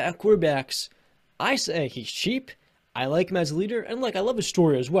middle of the pack quarterbacks, I say he's cheap. I like him as a leader, and I love his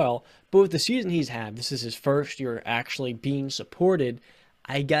story as well. But with the season he's had, this is his first year actually being supported.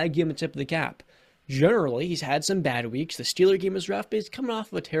 I gotta give him a tip of the cap. Generally, he's had some bad weeks. The Steeler game was rough, but he's coming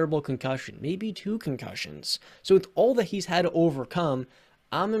off of a terrible concussion, maybe 2 concussions. So with all that he's had to overcome,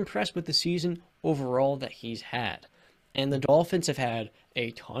 I'm impressed with the season overall that he's had. And the Dolphins have had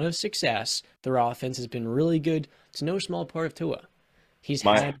a ton of success. Their offense has been really good. It's no small part of Tua. He's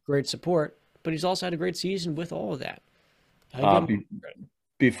had great support, but he's also had a great season with all of that.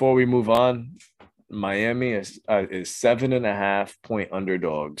 Before we move on, Miami is 7.5-point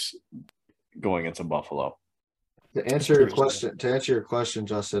underdogs going into Buffalo. To answer your question,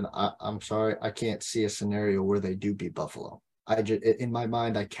 Justin, I'm sorry, I can't see a scenario where they do beat Buffalo. In my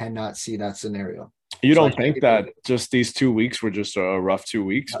mind, I cannot see that scenario. You don't think that just these 2 weeks were just a rough 2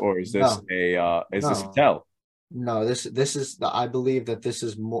 weeks, or is this this a tell? No, this is I believe that this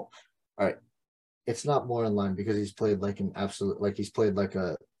is more. All right, it's not more in line because he's played like he's played like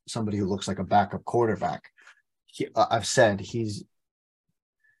somebody who looks like a backup quarterback. I've said he's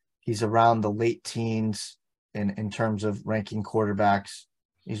around the late teens in terms of ranking quarterbacks.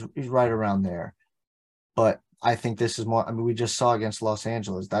 He's right around there, but I think this is more. I mean, we just saw against Los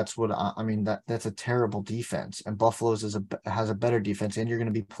Angeles. That's what I mean. That's a terrible defense, and Buffalo's has a better defense, and you're going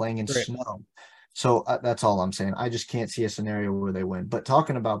to be playing in snow. So that's all I'm saying. I just can't see a scenario where they win. But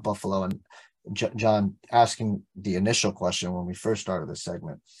talking about Buffalo and John asking the initial question when we first started this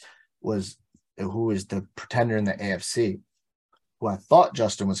segment was who is the pretender in the AFC? Who I thought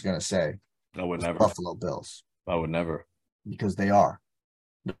Justin was going to say I would never. Buffalo Bills. I would never. Because they are.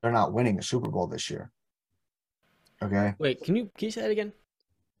 They're not winning the Super Bowl this year. Okay? Wait, can you say that again?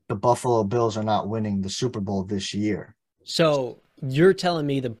 The Buffalo Bills are not winning the Super Bowl this year. So You're telling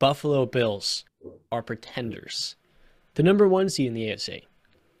me the Buffalo Bills are pretenders, the number one seed in the AFC.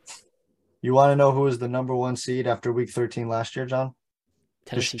 You want to know who was the number one seed after Week 13 last year, John?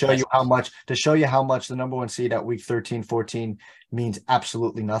 Tennessee Titans. To show you how much the number one seed at Week 13, 14 means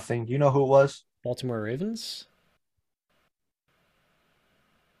absolutely nothing. You know who it was? Baltimore Ravens?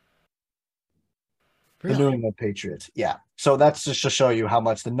 The New England Patriots. Yeah. So that's just to show you how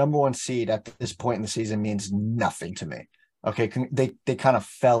much the number one seed at this point in the season means nothing to me. Okay. They kind of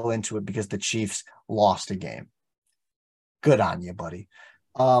fell into it because the Chiefs lost a game. Good on you, buddy.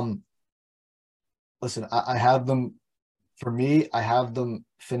 Listen, I have them, for me, I have them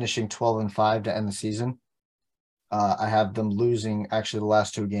finishing 12-5 to end the season. I have them losing actually the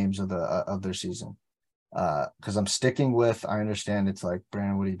last two games of their season. Because I'm sticking with, I understand it's like,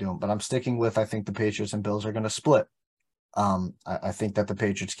 Brandon, what are you doing? But I'm sticking with, I think the Patriots and Bills are going to split. I think that the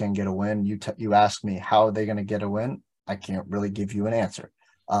Patriots can get a win. You ask me how are they going to get a win? I can't really give you an answer.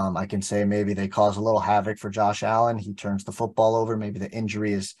 I can say maybe they cause a little havoc for Josh Allen. He turns the football over. Maybe the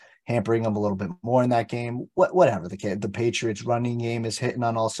injury is hampering him a little bit more in that game. Whatever the Patriots running game is hitting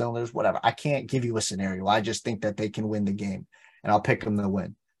on all cylinders. Whatever. I can't give you a scenario. I just think that they can win the game, and I'll pick them to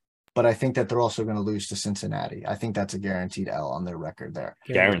win. But I think that they're also going to lose to Cincinnati. I think that's a guaranteed L on their record there.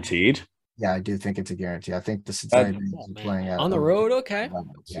 Guaranteed? Yeah, I do think it's a guarantee. I think the Cincinnati Bengals are playing on the road. Okay.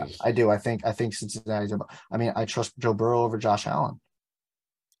 Yeah, I do. I think Cincinnati's. I mean, I trust Joe Burrow over Josh Allen.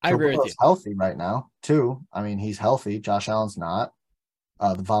 I agree with you. Healthy right now too. I mean, he's healthy. Josh Allen's not.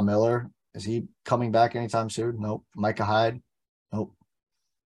 The Von Miller, is he coming back anytime soon? Nope. Micah Hyde, nope.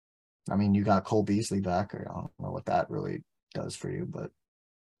 I mean, you got Cole Beasley back. I don't know what that really does for you, but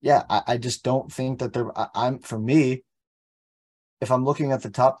yeah, I just don't think that for me, if I'm looking at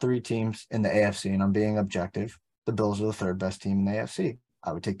the top three teams in the AFC and I'm being objective, the Bills are the third best team in the AFC.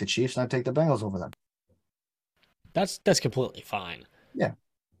 I would take the Chiefs and I'd take the Bengals over them. That's completely fine. Yeah.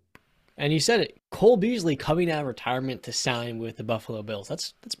 And you said it, Cole Beasley coming out of retirement to sign with the Buffalo Bills.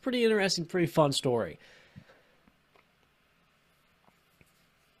 That's pretty interesting, pretty fun story.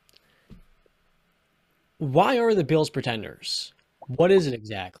 Why are the Bills pretenders? What is it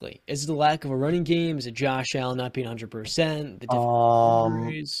exactly? Is it the lack of a running game? Is it Josh Allen not being 100%? The different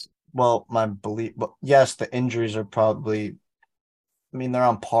injuries? Well, yes, the injuries are probably, I mean, they're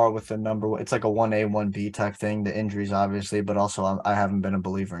on par with the number one. It's like a 1A, 1B type thing, the injuries, obviously, but also I haven't been a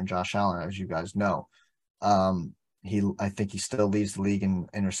believer in Josh Allen, as you guys know. I think he still leads the league in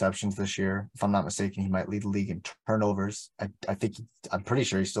interceptions this year. If I'm not mistaken, he might lead the league in turnovers. I'm pretty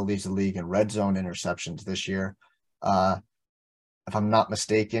sure he still leads the league in red zone interceptions this year. If I'm not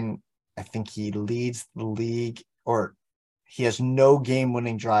mistaken, I think he leads the league, or he has no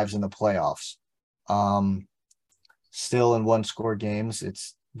game-winning drives in the playoffs. Still in one-score games,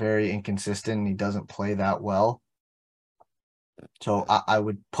 it's very inconsistent. He doesn't play that well. So I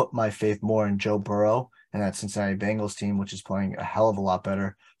would put my faith more in Joe Burrow and that Cincinnati Bengals team, which is playing a hell of a lot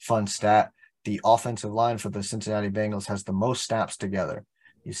better. Fun stat, the offensive line for the Cincinnati Bengals has the most snaps together.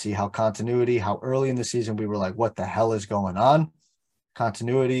 You see how early in the season we were like, what the hell is going on?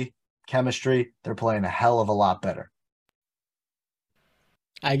 Continuity, chemistry, they're playing a hell of a lot better.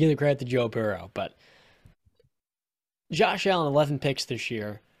 I give the credit to Joe Burrow, but Josh Allen, 11 picks this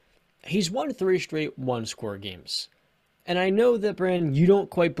year. He's won 3 straight one-score games. And I know that, Brandon, you don't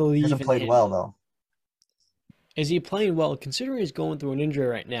quite believe in him. He hasn't played well, though. Is he playing well, considering he's going through an injury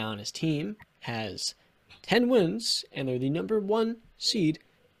right now, and his team has 10 wins, and they're the number one seed,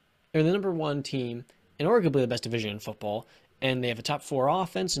 they're the number one team, and arguably the best division in football, and they have a top 4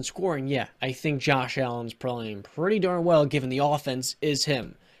 offense and scoring. Yeah, I think Josh Allen's playing pretty darn well, given the offense is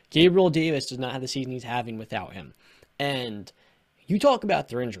him. Gabriel Davis does not have the season he's having without him. And you talk about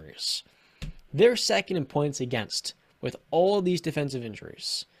their injuries. They're second in points against with all of these defensive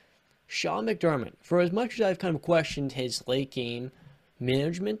injuries. Sean McDermott, for as much as I've kind of questioned his late game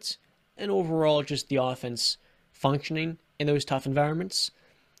management and overall just the offense functioning in those tough environments,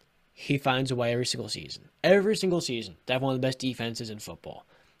 he finds a way every single season to have one of the best defenses in football.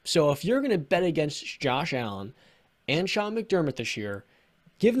 So if you're going to bet against Josh Allen and Sean McDermott this year,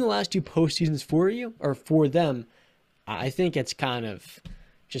 given the last 2 postseasons for you, or for them, I think it's kind of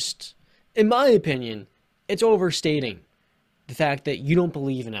just, in my opinion, it's overstating the fact that you don't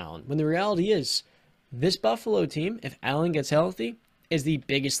believe in Allen. When the reality is, this Buffalo team, if Allen gets healthy, is the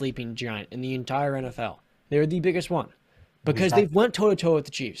biggest sleeping giant in the entire NFL. They're the biggest one. Because they've went toe-to-toe with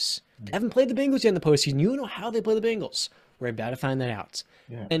the Chiefs. They haven't played the Bengals yet in the postseason. You don't know how they play the Bengals. We're about to find that out.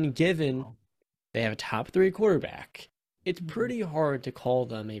 Yeah. And given they have a top 3 quarterback, it's pretty hard to call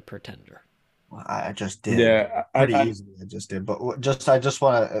them a pretender. I just did. Yeah, pretty easily. I just did. But I just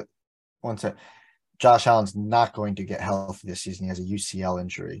want to one sec. Josh Allen's not going to get healthy this season. He has a UCL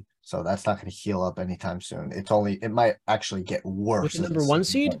injury, so that's not going to heal up anytime soon. It might actually get worse. With the as number one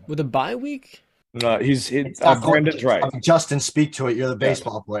seed with a bye week. It's not going. Brandon's right. I mean, Justin, speak to it. You're the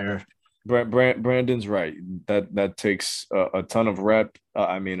baseball player. Brandon's right. That takes a ton of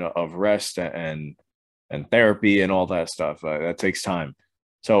of rest and therapy and all that stuff. That takes time.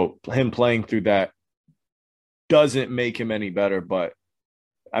 So him playing through that doesn't make him any better. But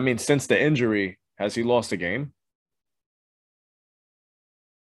I mean, since the injury, has he lost a game?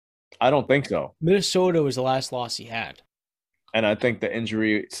 I don't think so. Minnesota was the last loss he had. And I think the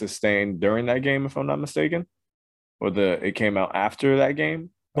injury sustained during that game, if I'm not mistaken, or it came out after that game.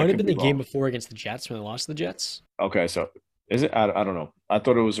 Might have been the game before against the Jets when they lost to the Jets. Okay, so is it? I don't know. I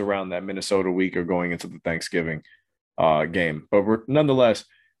thought it was around that Minnesota week or going into the Thanksgiving game. But nonetheless,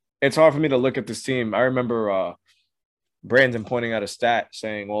 it's hard for me to look at this team. I remember Brandon pointing out a stat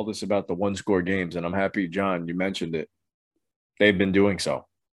saying all this about the one-score games, and I'm happy, John, you mentioned it. They've been doing so.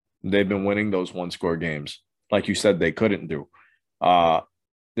 They've been winning those one-score games, like you said they couldn't do.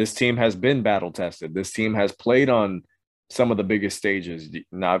 This team has been battle-tested. This team has played on some of the biggest stages,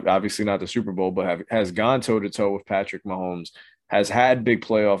 obviously not the Super Bowl, but has gone toe-to-toe with Patrick Mahomes, has had big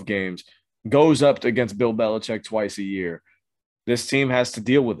playoff games, goes up against Bill Belichick twice a year. This team has to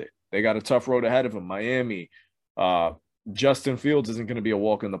deal with it. They got a tough road ahead of them. Miami, Justin Fields isn't going to be a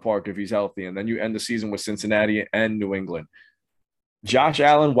walk in the park if he's healthy. And then you end the season with Cincinnati and New England. Josh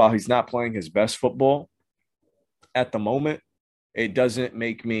Allen, while he's not playing his best football at the moment, it doesn't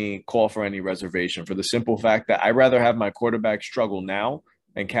make me call for any reservation for the simple fact that I'd rather have my quarterback struggle now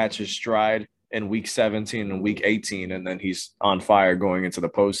and catch his stride in week 17 and week 18, and then he's on fire going into the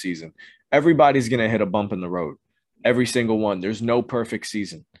postseason. Everybody's going to hit a bump in the road. Every single one. There's no perfect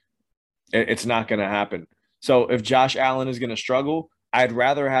season. It's not going to happen. So if Josh Allen is going to struggle, I'd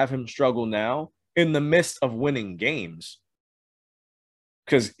rather have him struggle now in the midst of winning games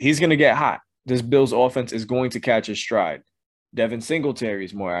because he's going to get hot. This Bills offense is going to catch his stride. Devin Singletary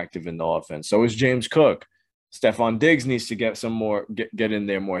is more active in the offense. So is James Cook. Stephon Diggs needs to get some more, get in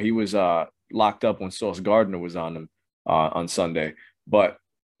there more. He was locked up when Sauce Gardner was on him on Sunday. But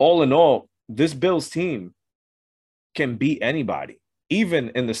all in all, this Bills team can beat anybody, even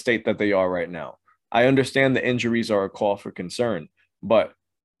in the state that they are right now. I understand the injuries are a call for concern, but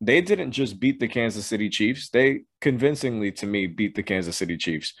they didn't just beat the Kansas City Chiefs. They convincingly, to me, beat the Kansas City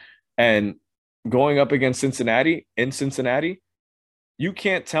Chiefs. And going up against Cincinnati, you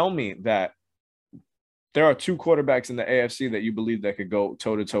can't tell me that there are two quarterbacks in the AFC that you believe that could go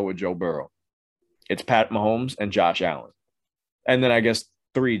toe-to-toe with Joe Burrow. It's Pat Mahomes and Josh Allen. And then I guess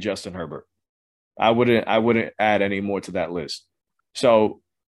 3, Justin Herbert. I wouldn't add any more to that list. So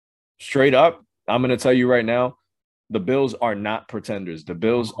straight up, I'm going to tell you right now, the Bills are not pretenders. The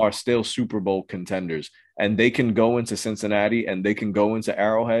Bills are still Super Bowl contenders, and they can go into Cincinnati and they can go into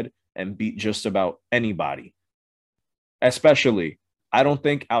Arrowhead and beat just about anybody. Especially, I don't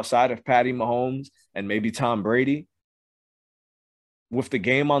think outside of Patty Mahomes and maybe Tom Brady, with the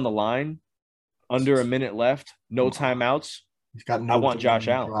game on the line, under a minute left, no timeouts, He's got no I want Josh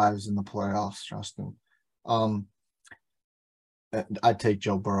Allen. drives in the playoffs, Justin. I'd take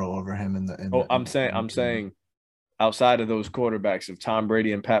Joe Burrow over him I'm saying outside of those quarterbacks of Tom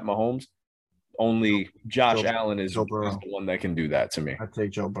Brady and Pat Mahomes, only Josh Allen is the one that can do that to me. I'd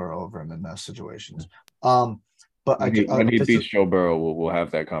take Joe Burrow over him in those situations. But when he beats Joe Burrow, we'll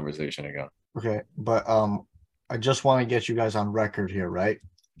have that conversation again. Okay, but I just want to get you guys on record here, right?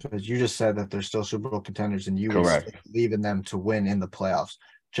 Because you just said that they're still Super Bowl contenders and you believe in them to win in the playoffs.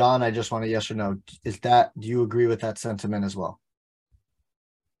 John, I just want a yes or no. Do you agree with that sentiment as well?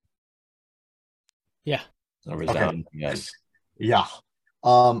 Yeah. Okay. Yes. Yeah.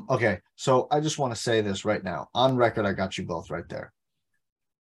 Okay. So I just want to say this right now. On record, I got you both right there.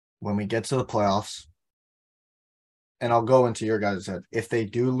 When we get to the playoffs, and I'll go into your guys' head, if they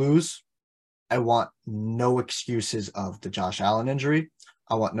do lose, I want no excuses of the Josh Allen injury.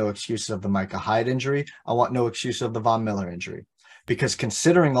 I want no excuses of the Micah Hyde injury. I want no excuse of the Von Miller injury. Because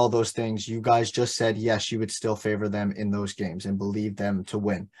considering all those things, you guys just said, yes, you would still favor them in those games and believe them to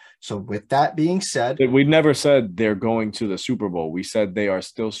win. So with that being said, we never said they're going to the Super Bowl. We said they are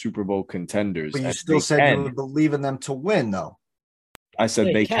still Super Bowl contenders. But you still said you would believe in them to win, though. I said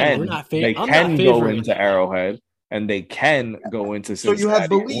they can. They can go into Arrowhead and they can go into Cincinnati. So you have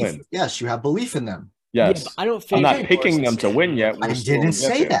belief. Yes, you have belief in them. Yes. Yeah, I'm not picking them to win yet. I didn't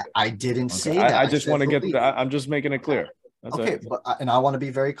say that. I didn't say that. I just want to get I'm just making it clear. That's okay, and I want to be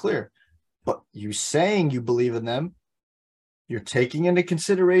very clear. But you saying you believe in them, you're taking into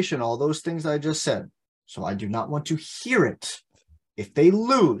consideration all those things I just said. So I do not want to hear it. If they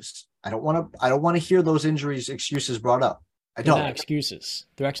lose, I don't want to hear those excuses brought up. I They're don't. not excuses.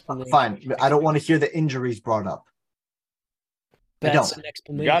 They're explanations. Fine. I don't want to hear the injuries brought up. That's don't.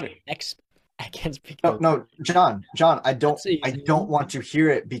 an You got explanation. it. I can't speak. No, John, I Let's see. don't want to hear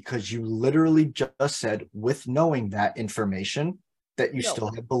it because you literally just said, with knowing that information, that you No,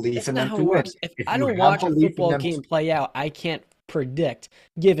 still have belief That's in not them how to it win. works. If I you don't have watch a belief in football them game play out, I can't predict,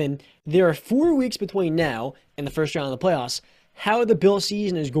 given there are 4 weeks between now and the first round of the playoffs, how the Bill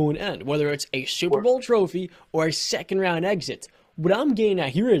season is going to end, whether it's a Super Bowl trophy or a second round exit. What I'm getting at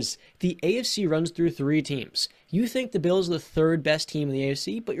here is the AFC runs through 3 teams. You think the Bills are the 3rd best team in the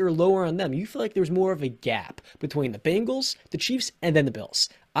AFC, but you're lower on them. You feel like there's more of a gap between the Bengals, the Chiefs, and then the Bills.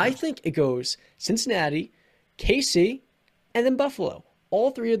 I think it goes Cincinnati, KC, and then Buffalo.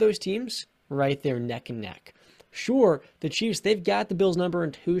 All 3 of those teams right there neck and neck. Sure, the Chiefs, they've got the Bills number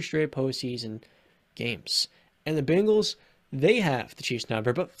in 2 straight postseason games. And the Bengals, they have the Chiefs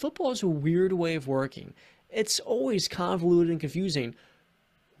number, but football is a weird way of working. It's always convoluted and confusing.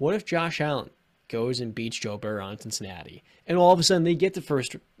 What if Josh Allen goes and beats Joe Burrow in Cincinnati, and all of a sudden they get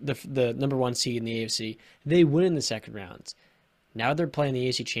the number 1 seed in the AFC, they win in the second round. Now they're playing the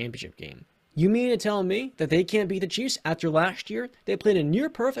AFC Championship game. You mean to tell me that they can't beat the Chiefs after last year? They played a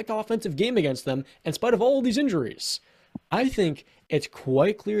near-perfect offensive game against them in spite of all these injuries. I think it's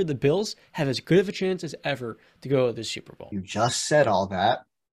quite clear the Bills have as good of a chance as ever to go to the Super Bowl. You just said all that,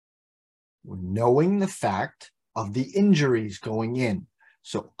 knowing the fact of the injuries going in.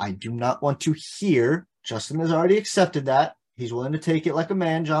 So I do not want to hear, Justin has already accepted that. He's willing to take it like a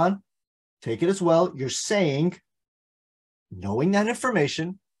man, John. Take it as well. You're saying, knowing that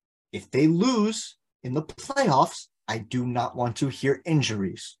information, if they lose in the playoffs, I do not want to hear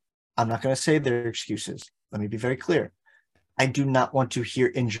injuries. I'm not going to say their excuses. Let me be very clear. I do not want to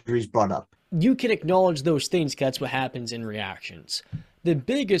hear injuries brought up. You can acknowledge those things because that's what happens in reactions. The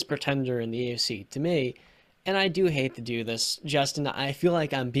biggest pretender in the AFC, to me, and I do hate to do this, Justin, I feel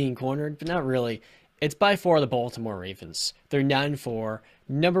like I'm being cornered, but not really. It's by far the Baltimore Ravens. They're 9-4,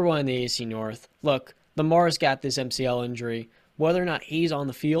 number 1 in the AFC North. Look, Lamar's got this MCL injury. Whether or not he's on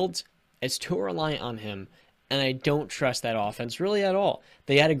the field, it's too reliant on him, and I don't trust that offense really at all.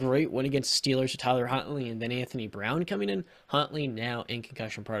 They had a great win against the Steelers with Tyler Huntley and then Anthony Brown coming in. Huntley now in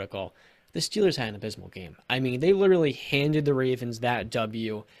concussion protocol. The Steelers had an abysmal game. I mean, they literally handed the Ravens that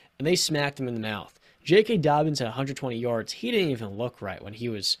W, and they smacked them in the mouth. J.K. Dobbins had 120 yards. He didn't even look right when he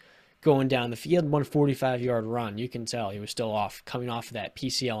was going down the field. He had one 45-yard run. You can tell he was still coming off of that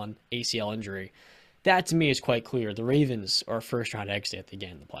PCL and ACL injury. That, to me, is quite clear. The Ravens are a first-round exit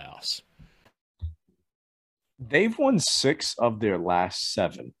again in the playoffs. They've won 6 of their last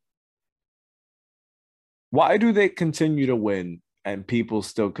 7. Why do they continue to win and people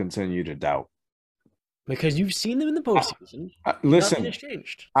still continue to doubt? Because you've seen them in the postseason. Listen, nothing has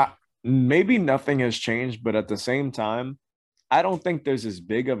changed. Maybe nothing has changed, but at the same time, I don't think there's as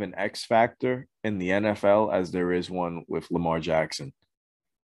big of an X factor in the NFL as there is one with Lamar Jackson.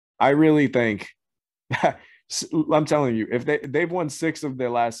 I really think I'm telling you, if they've won 6 of their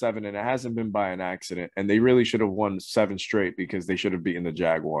last 7, and it hasn't been by an accident, and they really should have won 7 straight because they should have beaten the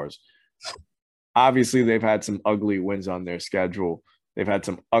Jaguars. Obviously, they've had some ugly wins on their schedule. They've had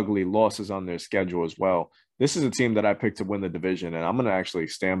some ugly losses on their schedule as well. This is a team that I picked to win the division, and I'm going to actually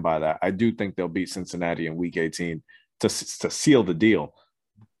stand by that. I do think they'll beat Cincinnati in Week 18 to seal the deal.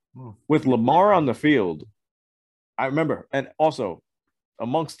 With Lamar on the field, I remember, and also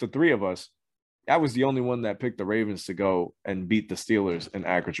amongst the 3 of us, I was the only one that picked the Ravens to go and beat the Steelers in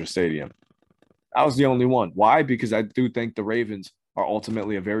Acrisure Stadium. I was the only one. Why? Because I do think the Ravens are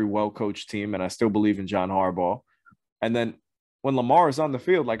ultimately a very well-coached team, and I still believe in John Harbaugh. And then when Lamar is on the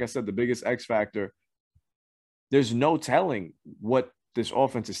field, like I said, the biggest X factor, there's no telling what this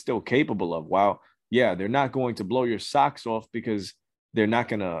offense is still capable of. While, yeah, they're not going to blow your socks off because they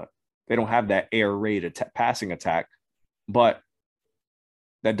don't have that air raid passing attack, but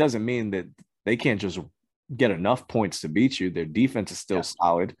that doesn't mean that they can't just get enough points to beat you. Their defense is still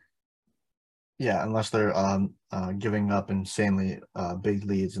solid. Yeah, unless they're giving up insanely big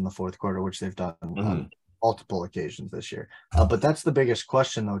leads in the fourth quarter, which they've done on multiple occasions this year. But that's the biggest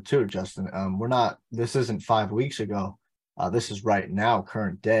question, though, too, Justin. This isn't 5 weeks ago. This is right now,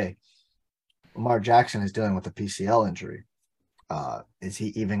 current day. Lamar Jackson is dealing with a PCL injury. Is he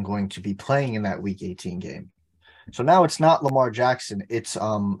even going to be playing in that Week 18 game? So now it's not Lamar Jackson. It's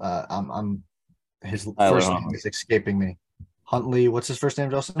his first name is escaping me. Huntley. What's his first name,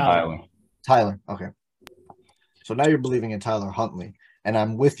 Justin? Tyler. Okay. So now you're believing in Tyler Huntley, and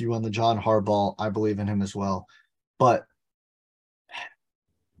I'm with you on the John Harbaugh. I believe in him as well. But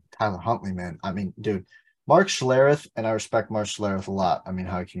Tyler Huntley, man. I mean, dude, Mark Schlereth, and I respect Mark Schlereth a lot. I mean,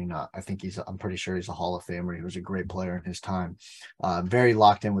 how can you not? I'm pretty sure he's a Hall of Famer. He was a great player in his time. Very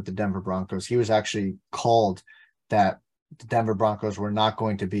locked in with the Denver Broncos. He was actually called that the Denver Broncos were not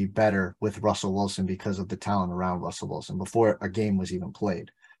going to be better with Russell Wilson because of the talent around Russell Wilson before a game was even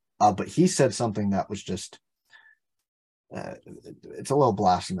played. But he said something that was just, it's a little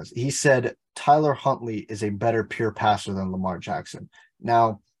blasphemous. He said Tyler Huntley is a better pure passer than Lamar Jackson.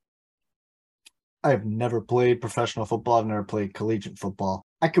 Now, I have never played professional football. I've never played collegiate football.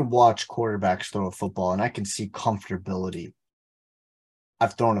 I can watch quarterbacks throw a football and I can see comfortability.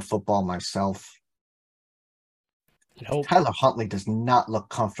 I've thrown a football myself. Tyler Huntley does not look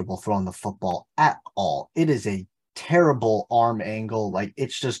comfortable throwing the football at all. It is a terrible arm angle. Like,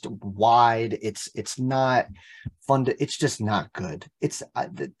 it's just wide. It's not fun to, it's just not good.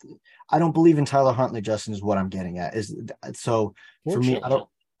 I don't believe in Tyler Huntley, Justin, is what I'm getting at. So for me,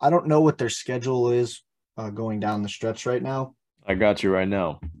 I don't know what their schedule is going down the stretch right now. I got you right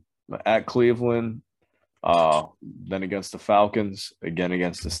now. At Cleveland, then against the Falcons, again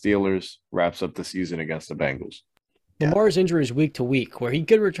against the Steelers, wraps up the season against the Bengals. Lamar's injury is week to week, where he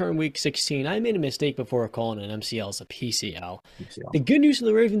could return week 16. I made a mistake before calling an MCL as a PCL. The good news for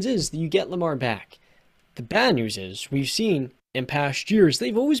the Ravens is that you get Lamar back. The bad news is we've seen in past years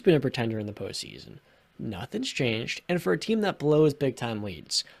they've always been a pretender in the postseason. Nothing's changed, and for a team that blows big-time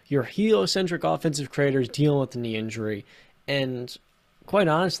leads, your heliocentric offensive creators dealing with the knee injury, and quite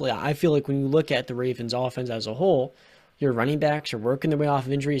honestly, I feel like when you look at the Ravens' offense as a whole, your running backs are working their way off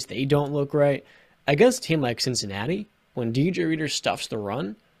of injuries. They don't look right. Against a team like Cincinnati, when DJ Reader stuffs the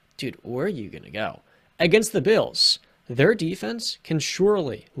run, dude, where are you going to go? Against the Bills, their defense can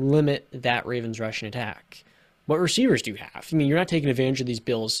surely limit that Ravens rushing attack. What receivers do you have? I mean, you're not taking advantage of these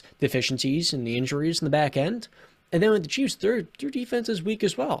Bills' deficiencies and the injuries in the back end. And then with the Chiefs, their defense is weak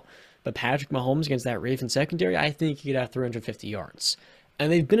as well. But Patrick Mahomes against that Ravens secondary, I think he could have 350 yards.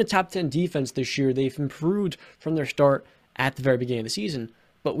 And they've been a top 10 defense this year. They've improved from their start at the very beginning of the season.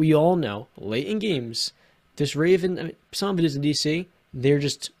 But we all know, late in games, this Raven, I mean, some of it is in DC, they're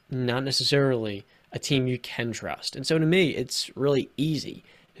just not necessarily a team you can trust. And so to me, it's really easy.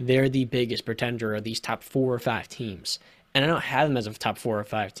 They're the biggest pretender of these top 4 or 5 teams. And I don't have them as a top 4 or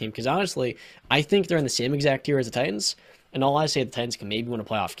 5 team because honestly, I think they're in the same exact tier as the Titans. And all I say, the Titans can maybe win a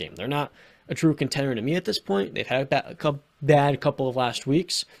playoff game. They're not a true contender to me at this point. They've had a bad couple of last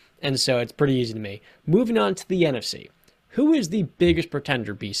weeks. And so it's pretty easy to me. Moving on to the NFC. Who is the biggest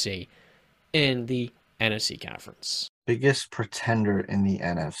pretender, BC, in the NFC conference? Biggest pretender in the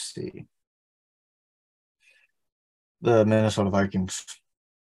NFC. The Minnesota Vikings.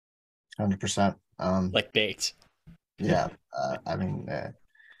 100%. Like Bates. Yeah. I mean,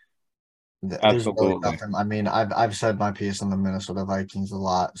 there's Absolutely. really nothing. I mean, I've said my piece on the Minnesota Vikings a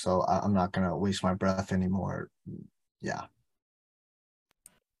lot, so I'm not going to waste my breath anymore. Yeah.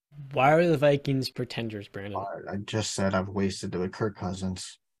 Why are the Vikings pretenders, Brandon? I just said I've wasted it with Kirk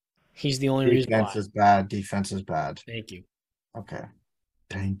Cousins. He's the only reason why. Defense is bad. Defense is bad. Thank you. Okay.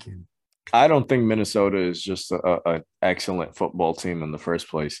 Thank you. I don't think Minnesota is just a excellent football team in the first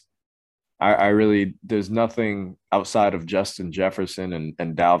place. I really, there's nothing outside of Justin Jefferson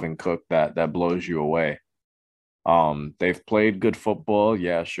and Dalvin Cook that blows you away. They've played good football,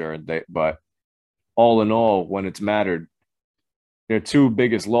 yeah, sure. But all in all, when it's mattered, their 2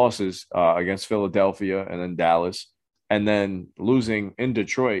 biggest losses against Philadelphia and then Dallas, and then losing in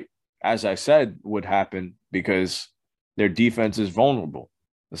Detroit, as I said, would happen because their defense is vulnerable.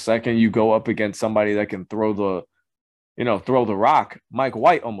 The second you go up against somebody that can throw the rock, Mike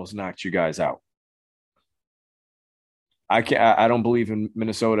White almost knocked you guys out. I don't believe in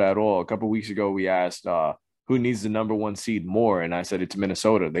Minnesota at all. A couple of weeks ago, we asked who needs the number 1 seed more, and I said it's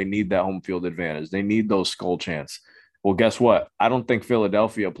Minnesota. They need that home field advantage. They need those skull chants. Well, guess what? I don't think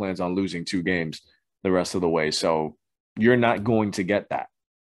Philadelphia plans on losing 2 games the rest of the way. So you're not going to get that.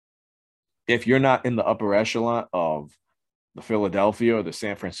 If you're not in the upper echelon of the Philadelphia or the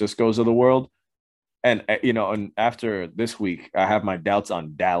San Franciscos of the world, and after this week, I have my doubts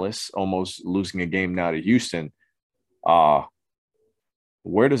on Dallas almost losing a game now to Houston.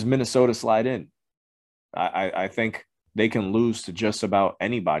 Where does Minnesota slide in? I think they can lose to just about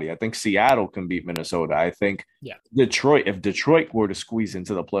anybody. I think Seattle can beat Minnesota. I think Detroit, if Detroit were to squeeze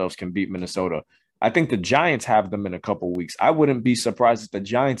into the playoffs, can beat Minnesota. I think the Giants have them in a couple weeks. I wouldn't be surprised if the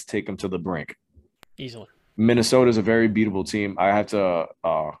Giants take them to the brink. Easily. Minnesota is a very beatable team. I have to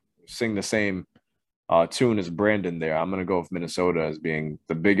sing the same tune as Brandon there. I'm going to go with Minnesota as being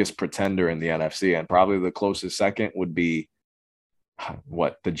the biggest pretender in the NFC, and probably the closest second would be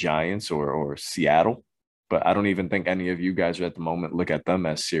the Giants or Seattle. But I don't even think any of you guys at the moment look at them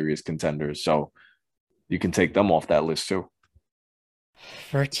as serious contenders. So, you can take them off that list too.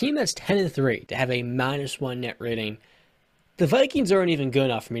 For a team that's 10-3 to have a -1 net rating, the Vikings aren't even good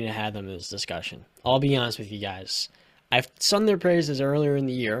enough for me to have them in this discussion. I'll be honest with you guys. I've sung their praises earlier in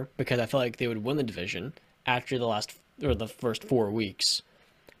the year because I felt like they would win the division after the first 4 weeks.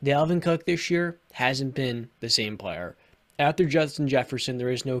 Dalvin Cook this year hasn't been the same player. After Justin Jefferson,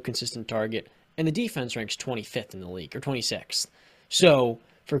 there is no consistent target, and the defense ranks 25th in the league, or 26th. So,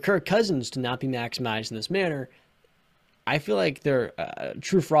 for Kirk Cousins to not be maximized in this manner, I feel like they're a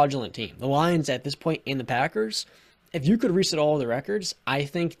true fraudulent team. The Lions, at this point, and the Packers, if you could reset all of the records, I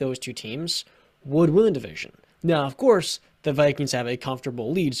think those two teams would win the division. Now, of course, the Vikings have a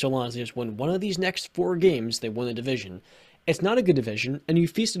comfortable lead so long as they just win one of these next 4 games, they win the division. It's not a good division, and you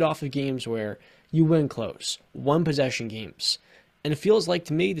feasted off of games where you win close, one-possession games. And it feels like,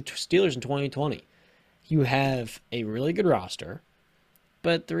 to me, the Steelers in 2020, you have a really good roster,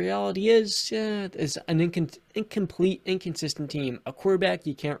 but the reality is, it's an incomplete, inconsistent team, a quarterback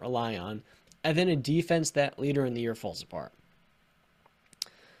you can't rely on, and then a defense that later in the year falls apart.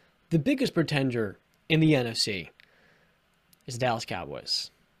 The biggest pretender in the NFC is the Dallas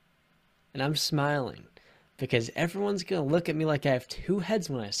Cowboys. And I'm smiling because everyone's going to look at me like I have two heads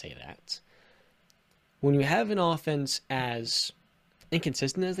when I say that. When you have an offense as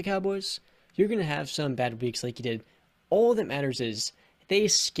inconsistent as the Cowboys, you're going to have some bad weeks like you did. All that matters is they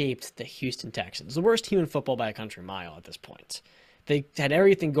escaped the Houston Texans, the worst team in football by a country mile at this point. They had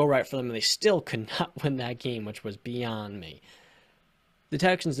everything go right for them, and they still could not win that game, which was beyond me. The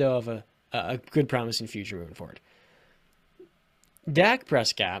Texans, though, have a good promising future moving forward. Dak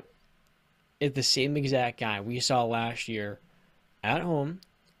Prescott is the same exact guy we saw last year at home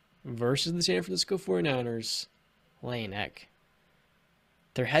versus the San Francisco 49ers laying egg.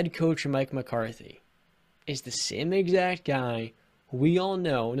 Their head coach, Mike McCarthy, is the same exact guy we all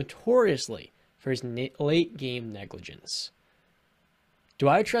know notoriously for his late game negligence. Do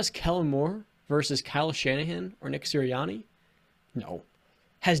I trust Kellen Moore versus Kyle Shanahan or Nick Sirianni? No.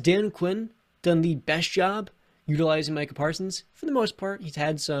 Has Dan Quinn done the best job utilizing Micah Parsons? For the most part, he's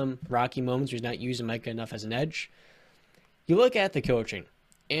had some rocky moments where he's not using Micah enough as an edge. You look at the coaching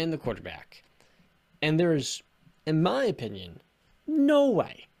and the quarterback, and there's, in my opinion, no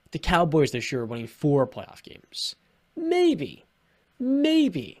way the Cowboys this year are winning 4 playoff games. Maybe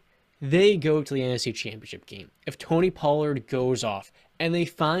they go to the NFC Championship game if Tony Pollard goes off and they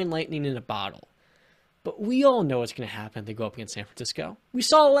find lightning in a bottle. But we all know what's going to happen if they go up against San Francisco. We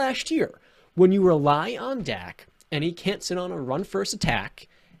saw last year. When you rely on Dak and he can't sit on a run-first attack,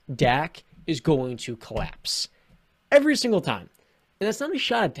 Dak is going to collapse. Every single time. And that's not a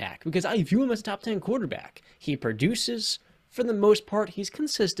shot at Dak because I view him as a top 10 quarterback. He produces. For the most part, he's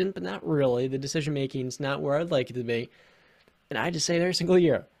consistent, but not really. The decision-making is not where I'd like it to be. And I just say every single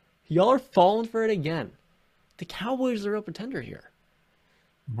year, y'all are falling for it again. The Cowboys are a real pretender here.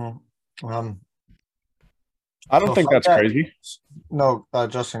 Mm-hmm. I don't think that's crazy. No,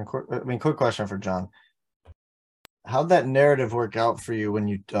 Justin, quick question for John. How'd that narrative work out for you when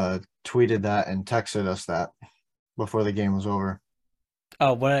you tweeted that and texted us that before the game was over?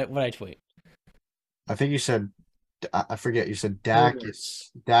 Oh, what I tweet? I think you said, I forget, you said Dak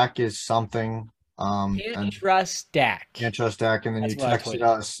is something. Can't trust Dak. Can't trust Dak, and then That's you what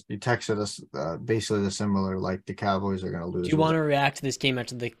I texted us basically the similar, like the Cowboys are going to lose. Do you want to react to this game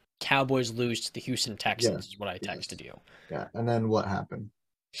after the Cowboys lose to the Houston Texans? Is what I texted you. Yeah, and then what happened?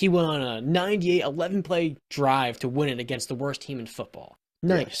 He went on a 98 11-play drive to win it against the worst team in football.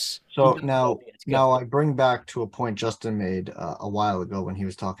 Nice. So now I bring back to a point Justin made a while ago when he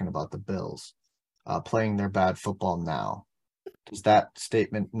was talking about the Bills playing their bad football now. Does that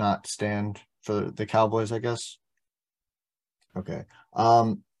statement not stand for the Cowboys, I guess? Okay.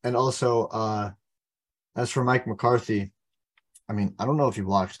 And also, as for Mike McCarthy, I mean, I don't know if you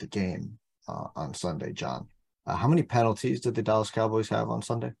watched the game on Sunday, John. How many penalties did the Dallas Cowboys have on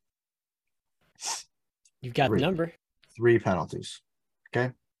Sunday? You've got the number. 3 penalties.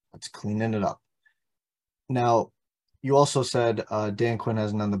 Okay? That's cleaning it up. Now, you also said Dan Quinn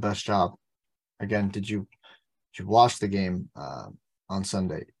hasn't done the best job. Again, did you watch the game on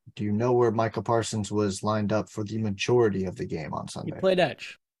Sunday? Do you know where Micah Parsons was lined up for the majority of the game on Sunday? He played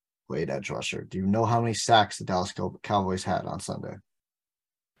edge. Played edge rusher. Do you know how many sacks the Dallas Cowboys had on Sunday?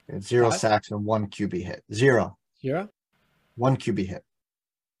 They had 0 sacks and 1 QB hit. 0. 1 QB hit.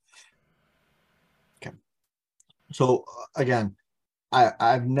 Okay. So, again,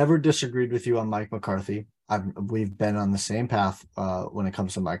 I've never disagreed with you on Mike McCarthy. We've been on the same path when it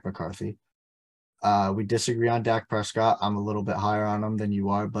comes to Mike McCarthy. We disagree on Dak Prescott. I'm a little bit higher on him than you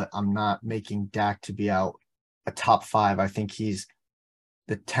are, but I'm not making Dak to be out a top 5. I think he's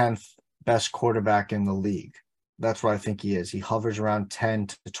the 10th best quarterback in the league. That's where I think he is. He hovers around 10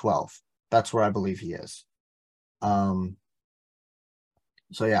 to 12. That's where I believe he is. So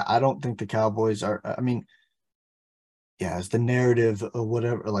yeah, I don't think the Cowboys are, I mean, yeah, it's the narrative of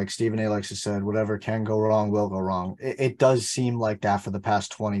whatever, like Stephen A. likes to said, whatever can go wrong will go wrong. It does seem like that for the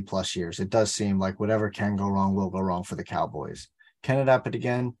past 20 plus years. It does seem like whatever can go wrong will go wrong for the Cowboys. Can it happen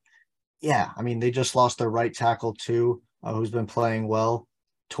again? Yeah. I mean, they just lost their right tackle too, who's been playing well,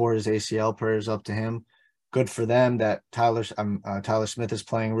 tore his ACL, prayers up to him. Good for them that Tyler Smith is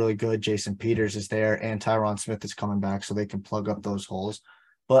playing really good. Jason Peters is there and Tyron Smith is coming back so they can plug up those holes.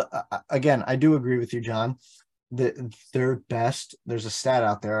 But again, I do agree with you, John. Their best, there's a stat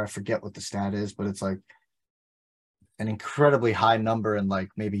out there, I forget what the stat is, but it's like an incredibly high number in like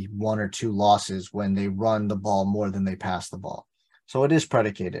maybe 1 or 2 losses when they run the ball more than they pass the ball. So it is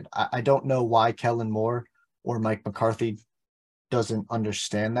predicated. I don't know why Kellen Moore or Mike McCarthy doesn't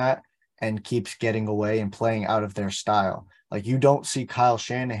understand that and keeps getting away and playing out of their style. Like you don't see Kyle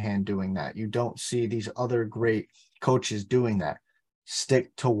Shanahan doing that. You don't see these other great coaches doing that.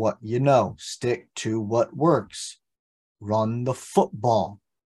 Stick to what you know. Stick to what works. Run the football.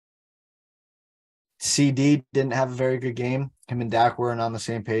 CD didn't have a very good game. Him and Dak weren't on the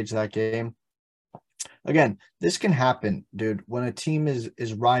same page that game. Again, this can happen, dude. When a team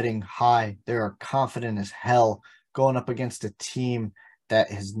is riding high, they are confident as hell going up against a team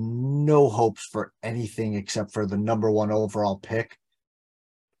that has no hopes for anything except for the number 1 overall pick.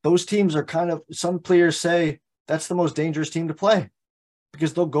 Those teams are kind of, some players say that's the most dangerous team to play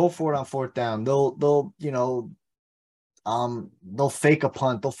because they'll go for it on 4th down. They'll fake a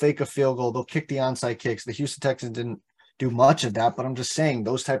punt, they'll fake a field goal, they'll kick the onside kicks. The Houston Texans didn't do much of that, but I'm just saying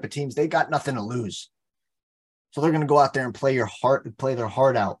those type of teams, they got nothing to lose. So they're going to go out there and play their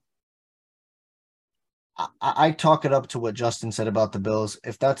heart out. I talk it up to what Justin said about the Bills.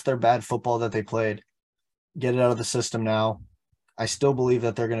 If that's their bad football that they played, get it out of the system now. I still believe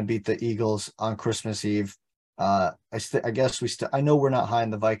that they're going to beat the Eagles on Christmas Eve. I know we're not high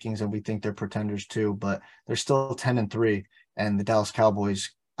in the Vikings and we think they're pretenders too, but they're still 10-3 and the Dallas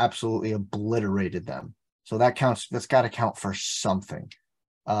Cowboys absolutely obliterated them. So that counts. That's got to count for something.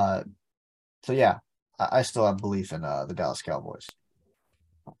 So yeah, I still have belief in the Dallas Cowboys.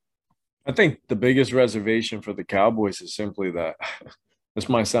 I think the biggest reservation for the Cowboys is simply that this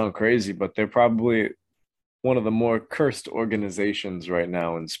might sound crazy, but they're probably one of the more cursed organizations right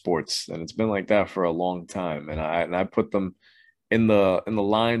now in sports, and it's been like that for a long time. And I put them in the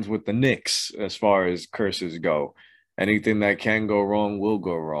lines with the Knicks as far as curses go. Anything that can go wrong will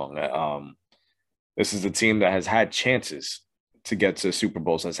go wrong. This is a team that has had chances to get to Super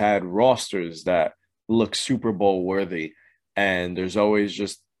Bowls, has had rosters that look Super Bowl worthy, and there's always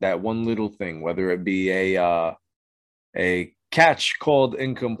just that one little thing, whether it be a catch called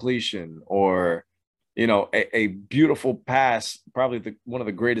incompletion or a beautiful pass, probably one of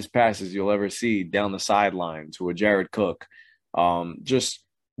the greatest passes you'll ever see down the sideline to a Jared Cook. Just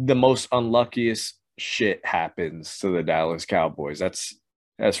the most unluckiest shit happens to the Dallas Cowboys. That's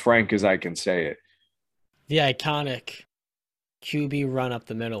as frank as I can say it. The iconic QB run up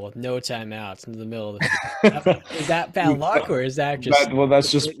the middle with no timeouts into the middle of the field. Is that bad luck or is that just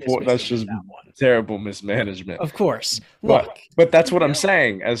that's just terrible mismanagement? Of course. Look, but that's what I'm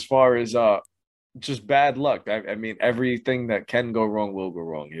saying as far as just bad luck. I mean, everything that can go wrong will go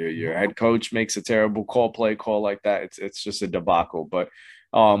wrong. Your head coach makes a terrible play call like that. It's just a debacle. But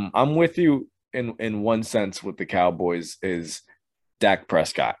I'm with you in one sense with the Cowboys is Dak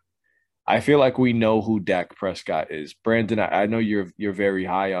Prescott. I feel like we know who Dak Prescott is. Brandon, I know you're very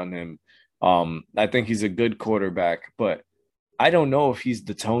high on him. I think he's a good quarterback, but I don't know if he's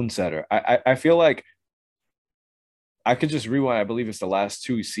the tone setter. I feel like I could just rewind. I believe it's the last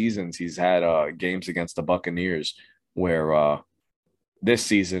 2 seasons he's had games against the Buccaneers where this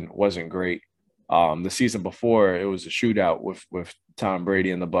season wasn't great. The season before it was a shootout with Tom Brady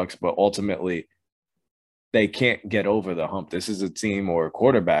and the Bucs, but ultimately they can't get over the hump. This is a team or a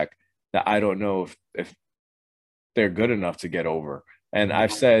quarterback that I don't know if they're good enough to get over. And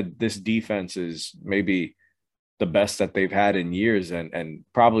I've said this defense is maybe the best that they've had in years and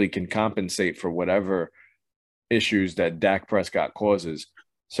probably can compensate for whatever issues that Dak Prescott causes.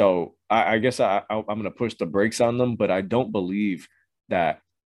 So I guess I'm going to push the brakes on them, but I don't believe that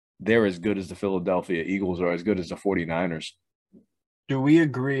they're as good as the Philadelphia Eagles or as good as the 49ers. Do we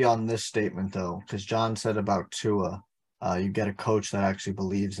agree on this statement, though? Because John said about Tua, you get a coach that actually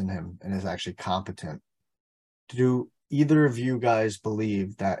believes in him and is actually competent. Do either of you guys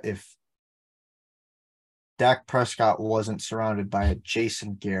believe that if Dak Prescott wasn't surrounded by a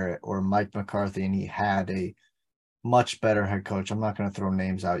Jason Garrett or Mike McCarthy and he had a much better head coach. I'm not going to throw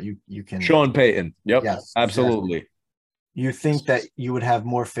names out. You can. Sean Payton. Yep, Yes, exactly. absolutely. You think that you would have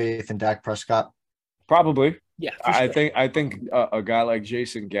more faith in Dak Prescott? Probably. Yeah, for I sure. think a guy like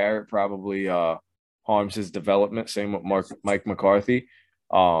Jason Garrett probably harms his development. Same with Mike McCarthy.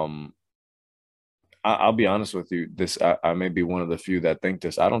 Um, I'll be honest with you. I may be one of the few that think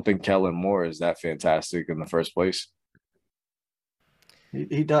this. I don't think Kellen Moore is that fantastic in the first place.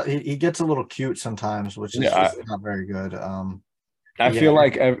 He does. He gets a little cute sometimes, which is Yeah, not very good. I Yeah. feel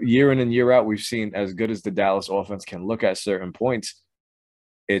like year in and year out, we've seen as good as the Dallas offense can look at certain points,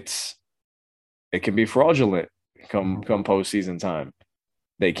 it can be fraudulent come postseason time.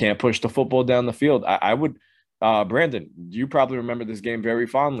 They can't push the football down the field. I would, Brandon, you probably remember this game very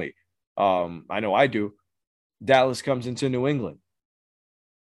fondly. I know I do. Dallas comes into New England.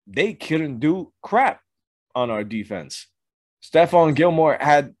 They couldn't do crap on our defense. Stephon Gilmore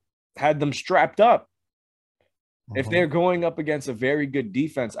had them strapped up. If they're going up against a very good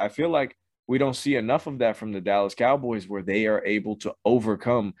defense, I feel like we don't see enough of that from the Dallas Cowboys where they are able to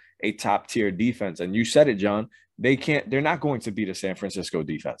overcome a top tier defense. And you said it, John. They're not going to beat a San Francisco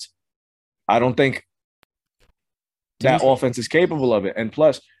defense. I don't think that offense is capable of it. And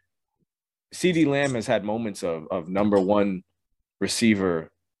plus, CeeDee Lamb has had moments of number one receiver,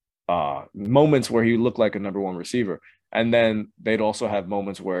 moments where he looked like a number one receiver. And then they'd also have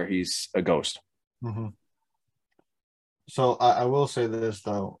moments where he's a ghost. Mm-hmm. So I will say this,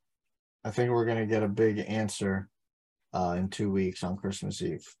 though. I think we're going to get a big answer in 2 weeks on Christmas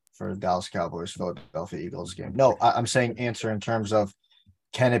Eve for the Dallas Cowboys Philadelphia Eagles game. No, I'm saying answer in terms of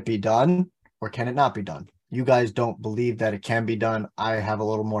can it be done or can it not be done? You guys don't believe that it can be done. I have a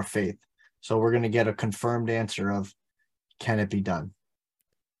little more faith. So we're going to get a confirmed answer of can it be done?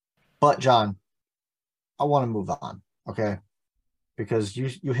 But, John, I want to move on, okay? Because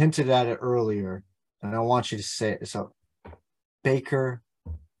you hinted at it earlier, and I want you to say it. So, Baker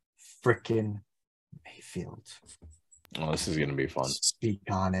freaking Mayfield. Oh, this is going to be fun. Speak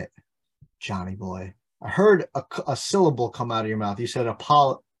on it, Johnny boy. I heard a syllable come out of your mouth. You said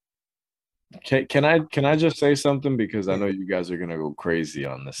Apollo. Can I just say something because I know you guys are going to go crazy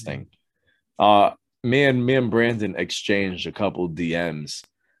on this thing. Me and Brandon exchanged a couple DMs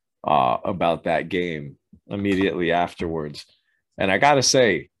about that game immediately afterwards. And I got to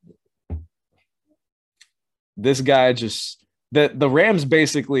say, this guy the Rams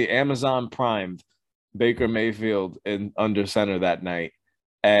basically Amazon primed Baker Mayfield in under center that night.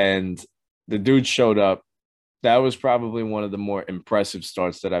 And the dude showed up. That was probably one of the more impressive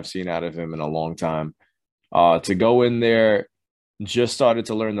starts that I've seen out of him in a long time. To go in there, just started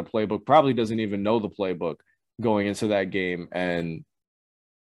to learn the playbook, probably doesn't even know the playbook going into that game. And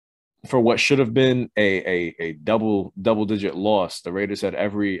for what should have been a double digit loss, the Raiders had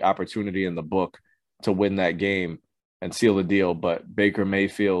every opportunity in the book to win that game and seal the deal. But Baker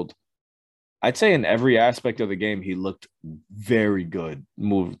Mayfield, I'd say in every aspect of the game, he looked very good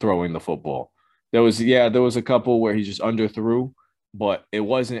throwing the football. There was a couple where he just underthrew, but it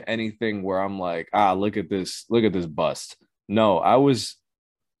wasn't anything where I'm like, look at this bust. No,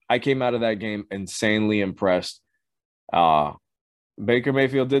 I came out of that game insanely impressed. Baker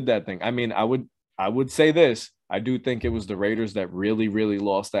Mayfield did that thing. I mean, I would say this. I do think it was the Raiders that really, really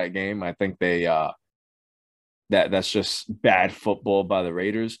lost that game. I think they that's just bad football by the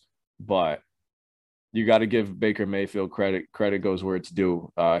Raiders, but you got to give Baker Mayfield credit. Credit goes where it's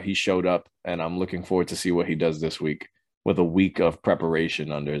due. He showed up, and I'm looking forward to see what he does this week with a week of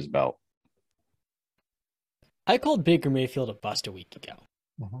preparation under his belt. I called Baker Mayfield a bust a week ago.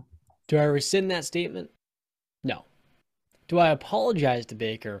 Mm-hmm. Do I rescind that statement? No. Do I apologize to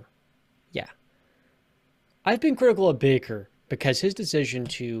Baker? Yeah. I've been critical of Baker because his decision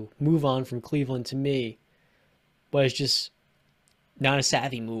to move on from Cleveland to me was just not a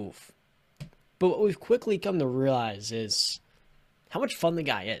savvy move. But what we've quickly come to realize is how much fun the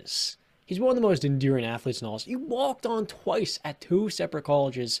guy is. He's one of the most endearing athletes in all. He walked on twice at 2 separate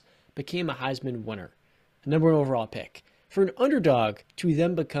colleges, became a Heisman winner, a #1 overall pick. For an underdog to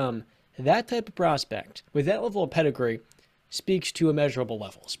then become that type of prospect with that level of pedigree speaks to immeasurable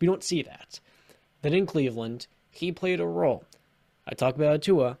levels. We don't see that. Then in Cleveland, he played a role. I talk about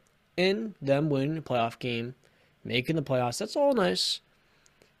Tua in them winning a playoff game, making the playoffs. That's all nice.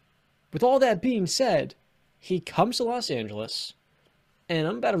 With all that being said, he comes to Los Angeles, and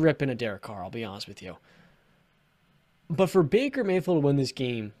I'm about to rip in a Derek Carr, I'll be honest with you. But for Baker Mayfield to win this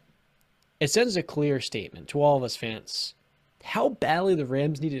game, it sends a clear statement to all of us fans how badly the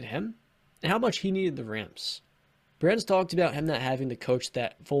Rams needed him and how much he needed the Rams. Brand's talked about him not having the coach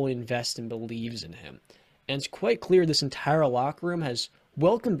that fully invests and believes in him. And it's quite clear this entire locker room has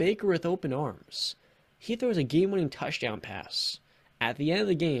welcomed Baker with open arms. he throws a game-winning touchdown pass at the end of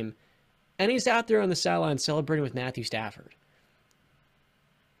the game, and he's out there on the sideline celebrating with Matthew Stafford.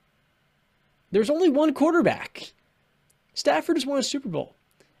 There's only one quarterback. Stafford has won a Super Bowl.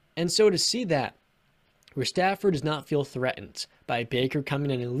 And so to see that, where Stafford does not feel threatened by Baker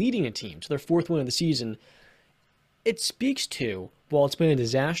coming in and leading a team to their 4th win of the season, it speaks to, while it's been a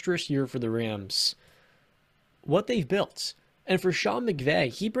disastrous year for the Rams, what they've built. And for Sean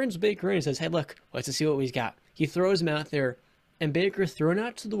McVay, he brings Baker in and says, hey, look, let's see what we've got. He throws him out there, and Baker, thrown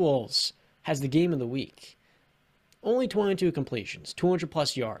out to the wolves, has the game of the week. Only 22 completions,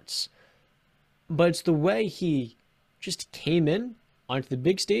 200-plus yards. But it's the way he just came in onto the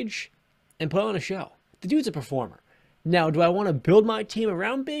big stage and put on a show. The dude's a performer. Now, do I want to build my team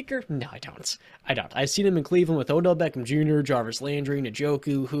around Baker? No, I don't. I've seen him in Cleveland with Odell Beckham Jr., Jarvis Landry,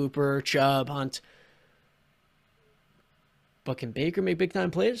 Njoku, Hooper, Chubb, Hunt. But can Baker make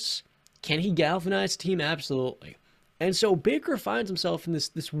big-time plays? Can he galvanize the team? Absolutely. And so Baker finds himself in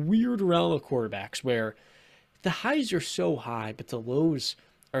this weird realm of quarterbacks where the highs are so high, but the lows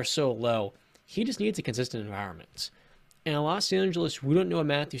are so low. He just needs a consistent environment. And in Los Angeles, we don't know what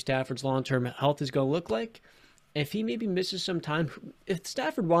Matthew Stafford's long-term health is going to look like. If he maybe misses some time, if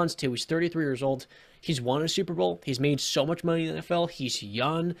Stafford wants to, he's 33 years old. He's won a Super Bowl. He's made so much money in the NFL. He's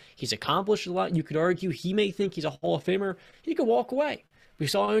young. He's accomplished a lot. You could argue he may think he's a Hall of Famer. He could walk away. We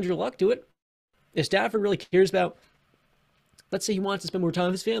saw Andrew Luck do it. If Stafford really cares about, let's say he wants to spend more time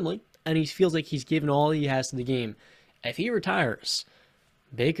with his family, and he feels like he's given all he has to the game, if he retires,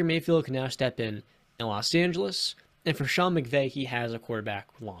 Baker Mayfield can now step in Los Angeles, and for Sean McVay, he has a quarterback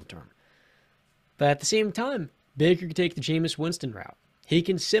long-term. But at the same time, Baker can take the Jameis Winston route. He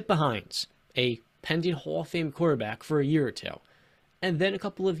can sit behind a pending Hall of Fame quarterback for a year or two. And then a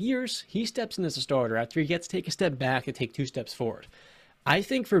couple of years, he steps in as a starter after he gets to take a step back and take 2 steps forward. I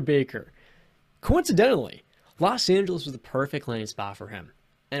think for Baker, coincidentally, Los Angeles was the perfect landing spot for him.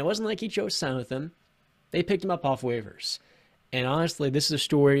 And it wasn't like he chose to sign with them. They picked him up off waivers. And honestly, this is a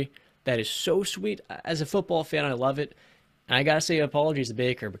story that is so sweet. As a football fan, I love it. And I got to say apologies to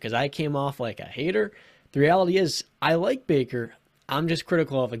Baker because I came off like a hater. The reality is, I like Baker. I'm just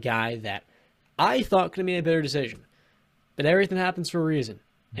critical of a guy that I thought could have made a better decision. But everything happens for a reason.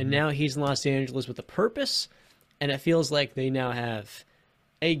 And now he's in Los Angeles with a purpose. And it feels like they now have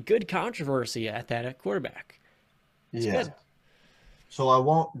a good controversy at that quarterback. It's good. So I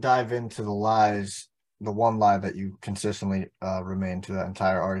won't dive into the lies, the one lie that you consistently remain to that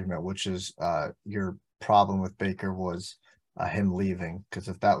entire argument, which is your problem with Baker was him leaving. Because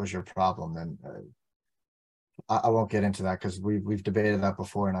if that was your problem, then I won't get into that because we've debated that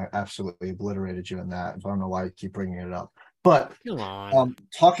before, and I absolutely obliterated you in that. I don't know why you keep bringing it up. But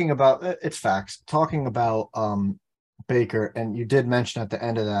talking about it's facts. Talking about Baker, and you did mention at the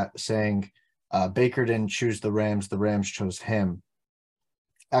end of that saying Baker didn't choose the Rams chose him.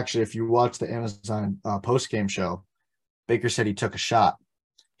 Actually, if you watch the Amazon post-game show, Baker said he took a shot.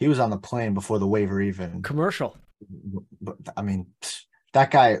 He was on the plane before the waiver even. Commercial. But I mean, that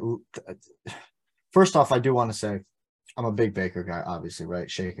guy, first off, I do want to say I'm a big Baker guy, obviously,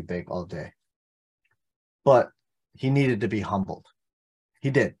 right? Shake and bake all day. But he needed to be humbled.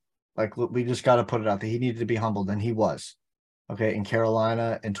 He did. Like, we just got to put it out there. He needed to be humbled, and he was. Okay, in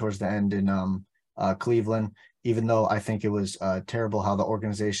Carolina and towards the end in Cleveland, even though I think it was terrible how the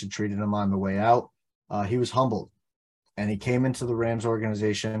organization treated him on the way out, he was humbled. And he came into the Rams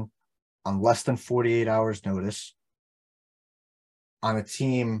organization on less than 48 hours notice on a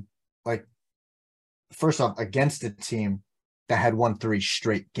team, like, first off, against a team that had won 3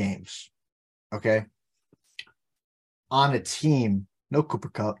 straight games. Okay? On a team, no Cooper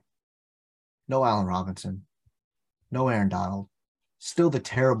Kupp, no Allen Robinson, no Aaron Donald, still the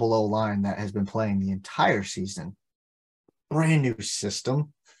terrible O-line that has been playing the entire season. Brand new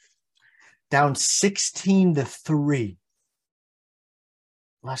system. Down 16-3.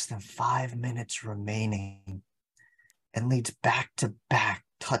 Less than 5 minutes remaining. And leads back-to-back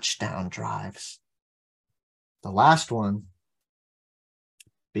touchdown drives. The last one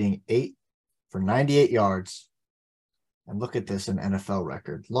being 8 for 98 yards. And look at this, an NFL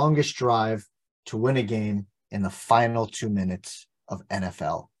record. Longest drive to win a game in the final 2 minutes of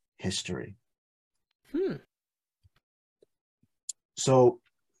NFL history. So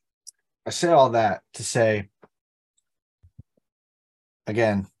I say all that to say,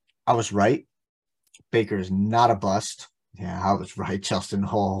 again, I was right. Baker is not a bust. Yeah, I was right, Justin.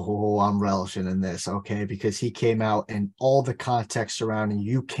 I'm relishing in this, okay? Because he came out and all the context surrounding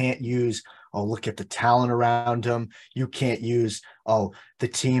you can't use oh, look at the talent around him. You can't use, oh, the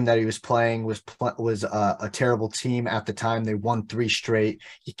team that he was playing was a terrible team at the time. They won 3 straight.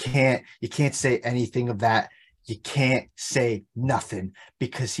 You can't say anything of that. You can't say nothing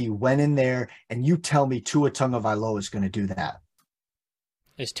because he went in there, and you tell me Tua Tagovailoa is going to do that.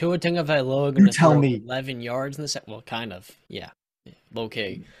 Is Tua Tagovailoa going to tell throw me. 11 yards in the second? Well, kind of. Yeah.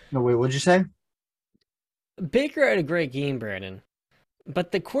 Okay. No, wait, what'd you say? Baker had a great game, Brandon,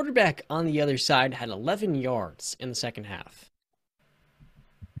 but the quarterback on the other side had 11 yards in the second half.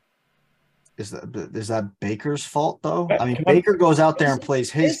 Is that Baker's fault, though? Can I mean, I- Baker goes out there and plays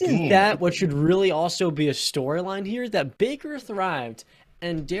his Isn't game. that what should really also be a storyline here? That Baker thrived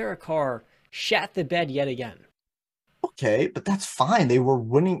and Derek Carr shat the bed yet again. Okay, but that's fine. They were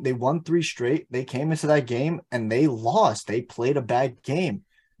winning. They won 3 straight. They came into that game and they lost. They played a bad game.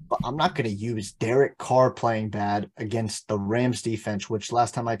 But I'm not going to use Derek Carr playing bad against the Rams defense, which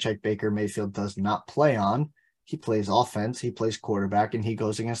last time I checked, Baker Mayfield does not play on. He plays offense, he plays quarterback, and he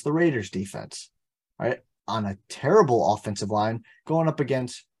goes against the Raiders defense. All right, on a terrible offensive line, going up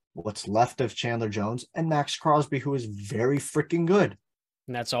against what's left of Chandler Jones and Max Crosby, who is very freaking good.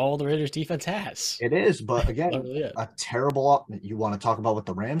 And that's all the Raiders defense has. It is, but again, Literally it. a terrible. You want to talk about what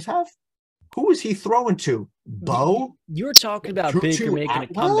the Rams have? Who is he throwing to? Bo? You were talking about Tutu Baker making a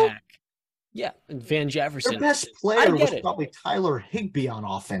Atwell? comeback. Yeah, and Van Jefferson. Their best I player get was it. probably Tyler Higbee on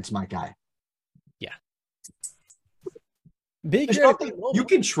offense, my guy. Baker There's had a nothing great moment. you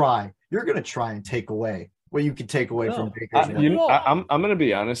can try. You're going to try and take away what you can take away No. from Baker's I- game. I'm gonna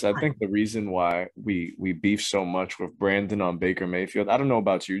be honest. I think the reason why we beef so much with Brandon on Baker Mayfield, I don't know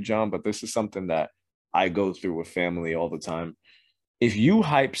about you, John, but this is something that I go through with family all the time. If you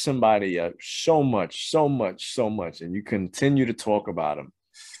hype somebody up so much, and you continue to talk about them,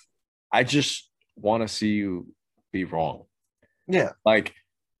 I just want to see you be wrong. Yeah.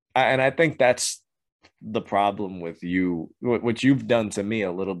 And I think that's the problem with you, what you've done to me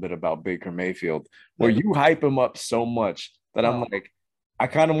a little bit about Baker Mayfield, where you hype him up so much that I'm like, I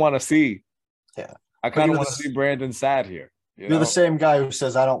kind of want to see. Yeah. I kind of want to see Brandon sad here. You're the same guy who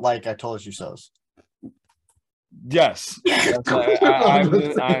says, I don't like I told you so's. Yes.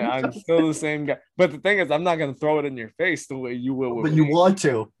 I'm still the same guy. But the thing is, I'm not going to throw it in your face the way you will. But you want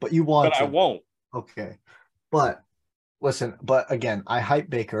to. But I won't. Okay. But listen, again, I hype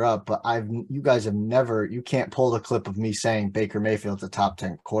Baker up, but you guys have never, you can't pull the clip of me saying Baker Mayfield's a top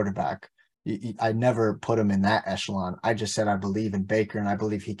 10 quarterback. I never put him in that echelon. I just said I believe in Baker and I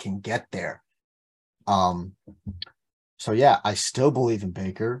believe he can get there. So yeah, I still believe in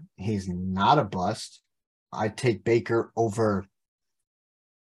Baker. He's not a bust. I take Baker over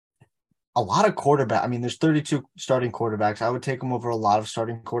a lot of quarterback. I mean, there's 32 starting quarterbacks. I would take him over a lot of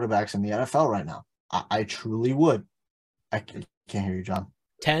starting quarterbacks in the NFL right now. I truly would. I can't hear you, John.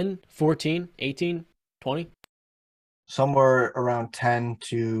 10, 14, 18, 20? Somewhere around 10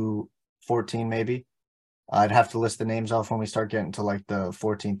 to 14, maybe. I'd have to list the names off when we start getting to like the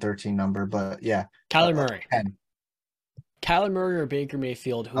 14, 13 number. But yeah. Kyler Murray. 10. Kyler Murray or Baker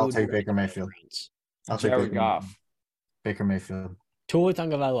Mayfield? Who I'll would take you Baker rank Mayfield. preference? I'll take Jared Goff. Baker Mayfield. Tua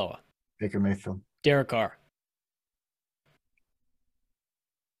Tagovailoa. Baker Mayfield. Derek Carr.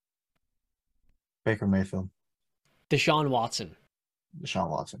 Baker Mayfield. Deshaun Watson.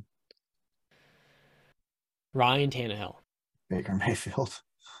 Deshaun Watson. Ryan Tannehill. Baker Mayfield.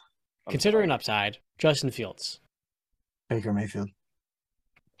 Considering upside, Justin Fields. Baker Mayfield.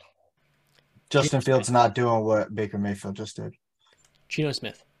 Justin Fields not doing what Baker Mayfield just did. Geno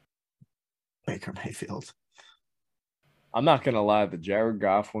Smith. Baker Mayfield. I'm not gonna lie, the Jared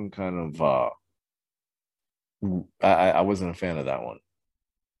Goff one kind of I wasn't a fan of that one.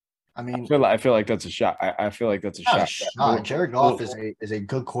 I mean, I feel like that's a shot. I feel like that's a not shot. a shot. Jared Goff is a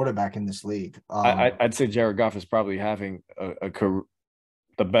good quarterback in this league. I'd say Jared Goff is probably having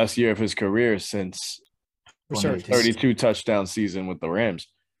the best year of his career since Research. 32 touchdown season with the Rams.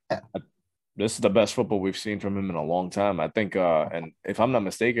 Yeah. This is the best football we've seen from him in a long time. I think, and if I'm not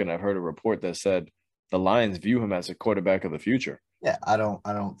mistaken, I've heard a report that said the Lions view him as a quarterback of the future. Yeah, I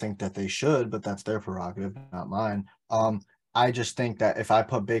don't think that they should, but that's their prerogative, not mine. I just think that if I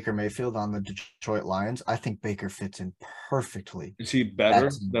put Baker Mayfield on the Detroit Lions, I think Baker fits in perfectly. Is he better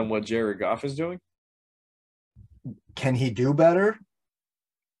than what Jared Goff is doing? Can he do better?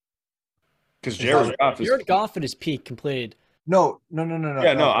 Because Jared Goff at his peak completed. No.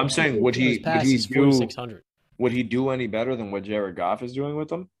 Yeah, no. I'm saying would he do any better than what Jared Goff is doing with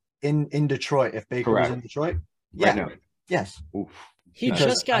them in Detroit? If Baker was in Detroit, yeah, right now. Yes. Oof. He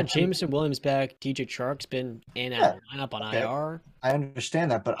just got Jameson Williams back. DJ Chark's been in and out of lineup on IR. I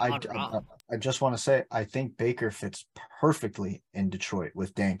understand that, but I just want to say I think Baker fits perfectly in Detroit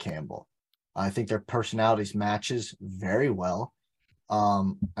with Dan Campbell. I think their personalities matches very well.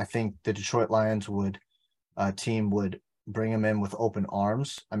 I think the Detroit Lions team would bring him in with open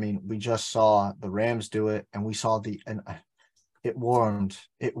arms. I mean, we just saw the Rams do it, and we saw it warmed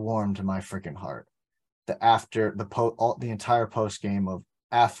my freaking heart. The entire post game of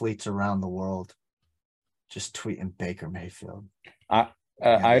athletes around the world just tweeting Baker Mayfield. I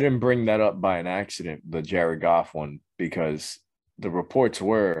didn't bring that up by an accident, the Jared Goff one, because the reports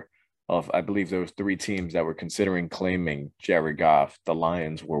were of, I believe there was 3 teams that were considering claiming Jared Goff. The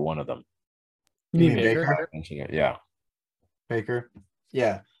Lions were one of them. You mean Baker? Yeah. Baker.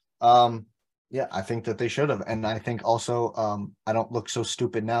 Yeah. Yeah, I think that they should have. And I think also I don't look so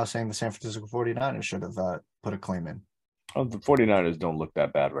stupid now saying the San Francisco 49ers should have put a claim in. Oh, the 49ers don't look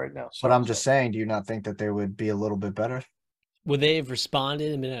that bad right now. But I'm just saying, do you not think that they would be a little bit better? Would they have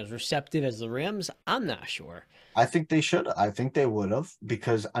responded and been as receptive as the Rams? I'm not sure. I think they should. I think they would have,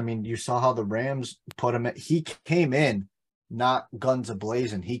 because I mean, you saw how the Rams put him in. He came in not guns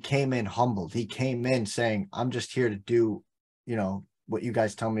a-blazing. He came in humbled. He came in saying, I'm just here to do, what you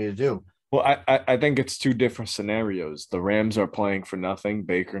guys tell me to do. Well, I think it's 2 different scenarios. The Rams are playing for nothing.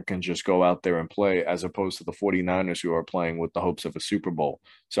 Baker can just go out there and play, as opposed to the 49ers who are playing with the hopes of a Super Bowl.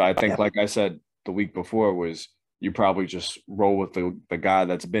 So I think, like I said the week before, was you probably just roll with the guy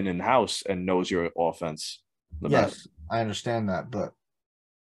that's been in-house and knows your offense the best. I understand that. But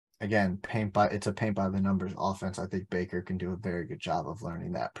again, it's a paint by the numbers offense. I think Baker can do a very good job of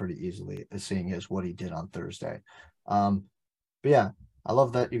learning that pretty easily, seeing as what he did on Thursday. But yeah, I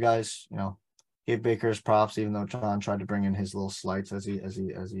love that you guys, gave Baker his props, even though John tried to bring in his little slights as he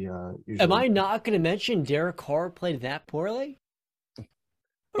usually. Am I not going to mention Derek Carr played that poorly? What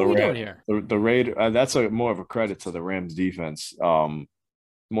The are we Ra- doing here? The Raiders, that's more of a credit to the Rams defense.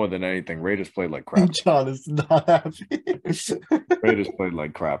 More than anything, Raiders played like crap. John is not happy. Raiders played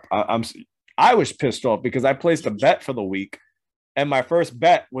like crap. I was pissed off because I placed a bet for the week, and my first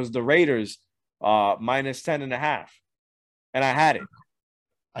bet was the Raiders minus 10.5, and I had it.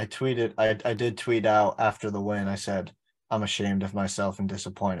 I did tweet out after the win. I said, I'm ashamed of myself and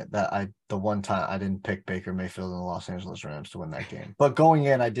disappointed that the one time I didn't pick Baker Mayfield and the Los Angeles Rams to win that game. But going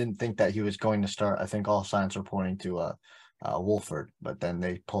in, I didn't think that he was going to start. I think all signs were pointing to Wolford, but then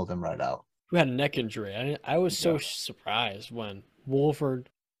they pulled him right out. We had a neck injury. I was so surprised when Wolford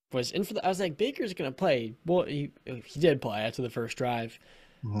was in for I was like, Baker's going to play. Well, he did play after the first drive.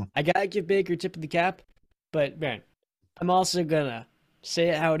 Mm-hmm. I got to give Baker tip of the cap, but man, I'm also going to say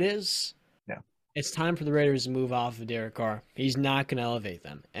it how it is. Yeah. It's time for the Raiders to move off of Derek Carr. He's not going to elevate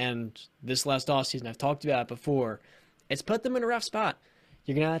them. And this last offseason, I've talked about it before, it's put them in a rough spot.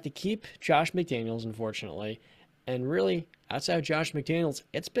 You're going to have to keep Josh McDaniels, unfortunately. And really, outside of Josh McDaniels,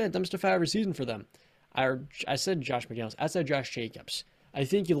 it's been a dumpster fire season for them. I said Josh McDaniels. I said Josh Jacobs. I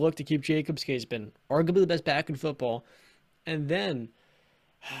think you look to keep Jacobs because he's been arguably the best back in football. And then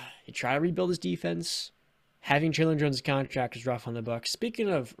you try to rebuild his defense. Having Chandler Jones' contract is rough on the Bucs. Speaking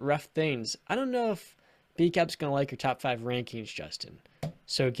of rough things, I don't know if B-Cap's going to like your top 5 rankings, Justin.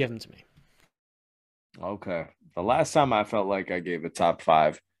 So give them to me. Okay. The last time I felt like I gave a top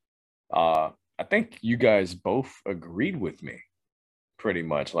 5, I think you guys both agreed with me pretty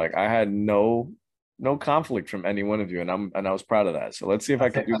much. Like I had no conflict from any one of you, and I was proud of that. So let's see if I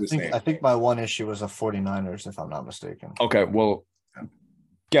can do the same. I think my one issue was the 49ers, if I'm not mistaken. Okay, well,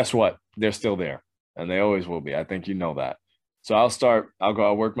 guess what? They're still there, and they always will be. I think you know that. So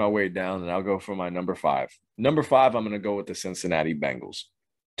I'll work my way down, and I'll go for my number 5. Number 5, I'm going to go with the Cincinnati Bengals.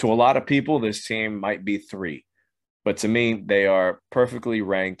 To a lot of people, this team might be 3. But to me, they are perfectly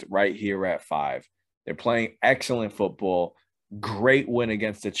ranked right here at 5. They're playing excellent football. Great win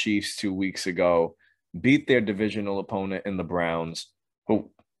against the Chiefs 2 weeks ago. Beat their divisional opponent in the Browns,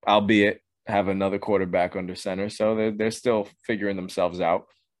 who, albeit, have another quarterback under center. So they're still figuring themselves out.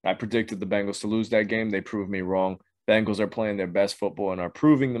 I predicted the Bengals to lose that game. They proved me wrong. Bengals are playing their best football and are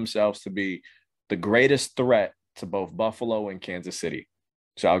proving themselves to be the greatest threat to both Buffalo and Kansas City.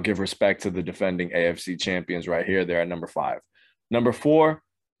 So I'll give respect to the defending AFC champions right here. They're at number 5. Number 4,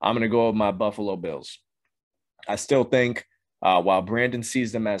 I'm going to go with my Buffalo Bills. I still think while Brandon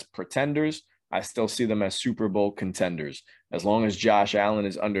sees them as pretenders, I still see them as Super Bowl contenders. As long as Josh Allen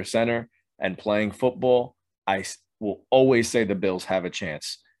is under center and playing football, I will always say the Bills have a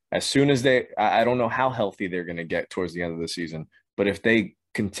chance. As soon as I don't know how healthy they're going to get towards the end of the season, but if they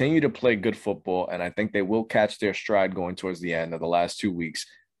continue to play good football, and I think they will catch their stride going towards the end of the last 2 weeks,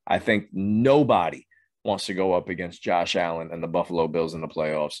 I think nobody wants to go up against Josh Allen and the Buffalo Bills in the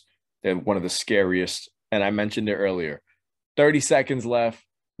playoffs. They're one of the scariest, and I mentioned it earlier. 30 seconds left,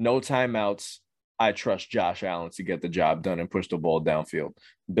 no timeouts. I trust Josh Allen to get the job done and push the ball downfield.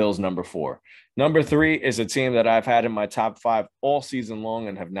 Bills number 4. Number 3 is a team that I've had in my top 5 all season long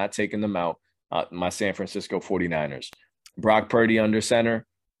and have not taken them out, my San Francisco 49ers. Brock Purdy under center.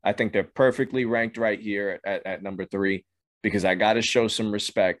 I think they're perfectly ranked right here at number 3 because I got to show some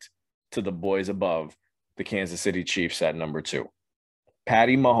respect to the boys above, the Kansas City Chiefs at number 2.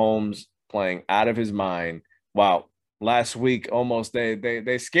 Patty Mahomes playing out of his mind. Wow. Last week, almost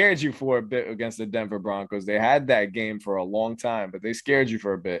they scared you for a bit against the Denver Broncos. They had that game for a long time, but they scared you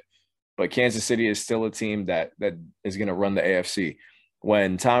for a bit. But Kansas City is still a team that is going to run the AFC.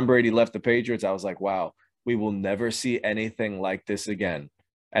 When Tom Brady left the Patriots, I was like, wow, we will never see anything like this again.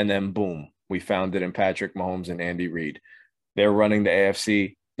 And then, boom, we found it in Patrick Mahomes and Andy Reid. They're running the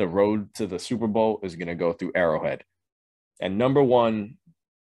AFC. The road to the Super Bowl is going to go through Arrowhead. And number 1,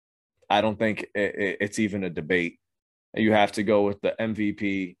 I don't think it's even a debate. You have to go with the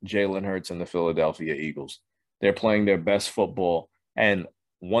MVP, Jalen Hurts, and the Philadelphia Eagles. They're playing their best football. And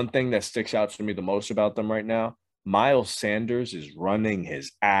one thing that sticks out to me the most about them right now, Miles Sanders is running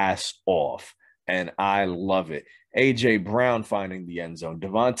his ass off, and I love it. A.J. Brown finding the end zone.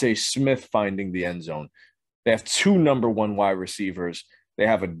 Devontae Smith finding the end zone. They have 2 number 1 wide receivers. They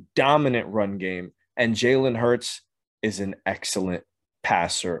have a dominant run game, and Jalen Hurts is an excellent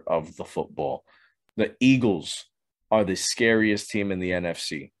passer of the football. The Eagles are the scariest team in the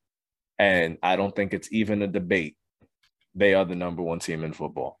NFC, and I don't think it's even a debate. They are the number 1 team in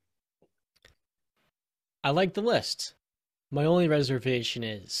football. I like the list. My only reservation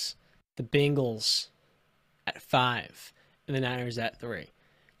is the Bengals at 5 and the Niners at 3.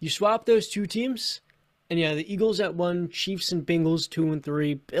 You swap those 2 teams, and yeah, the Eagles at 1, Chiefs and Bengals 2 and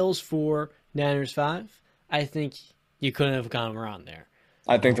 3, Bills 4, Niners 5. I think you couldn't have gone around there.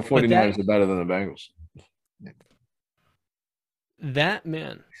 I think the 49ers are better than the Bengals. That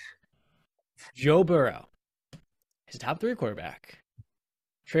man, Joe Burrow, his top 3 quarterback.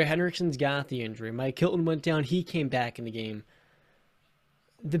 Trey Hendrickson's got the injury. Mike Hilton went down. He came back in the game.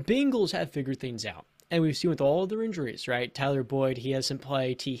 The Bengals have figured things out. And we've seen with all of their injuries, right? Tyler Boyd, he hasn't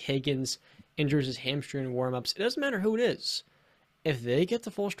played. T. Higgins injures his hamstring in warm-ups. It doesn't matter who it is. If they get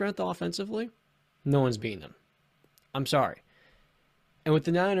to full strength offensively, no one's beating them. I'm sorry. And with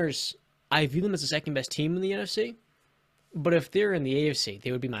the Niners, I view them as the second best team in the NFC. But if they're in the AFC,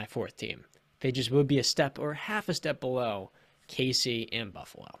 they would be my 4th team. They just would be a step or half a step below KC and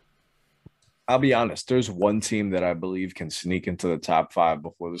Buffalo. I'll be honest. There's one team that I believe can sneak into the top 5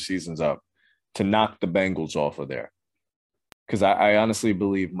 before the season's up to knock the Bengals off of there. Because I honestly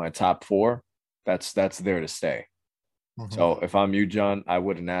believe my top 4, that's there to stay. Mm-hmm. So if I'm you, John, I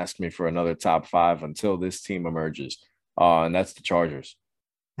wouldn't ask me for another top 5 until this team emerges. And that's the Chargers.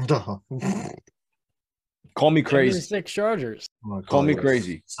 Call me crazy. 6 Chargers. Call me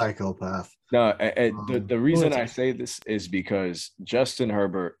crazy. Psychopath. No, the reason I say this is because Justin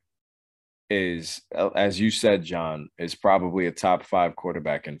Herbert is, as you said, John, is probably a top 5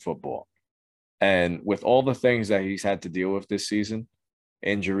 quarterback in football. And with all the things that he's had to deal with this season,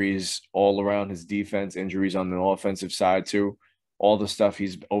 injuries all around his defense, injuries on the offensive side too, all the stuff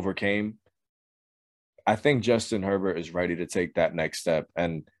he's overcame, I think Justin Herbert is ready to take that next step.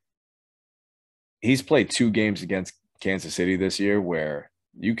 And he's played 2 games against Kansas City this year where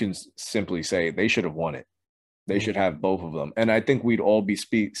you can simply say they should have won it. They should have both of them. And I think we'd all be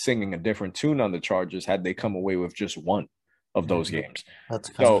singing a different tune on the Chargers had they come away with just one of those games.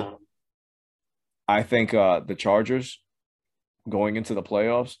 So I think the Chargers going into the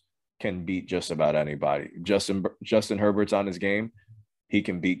playoffs can beat just about anybody. Justin Herbert's on his game. He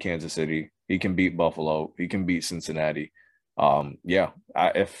can beat Kansas City. He can beat Buffalo. He can beat Cincinnati.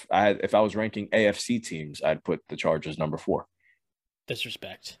 If I was ranking AFC teams, I'd put the Chargers number 4.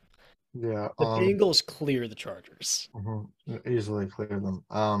 Disrespect. Yeah, the Bengals clear the Chargers. Easily clear them.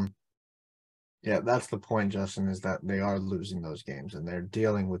 Yeah, that's the point, Justin, is that they are losing those games and they're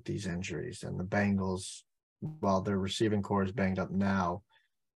dealing with these injuries. And the Bengals, while their receiving core is banged up now,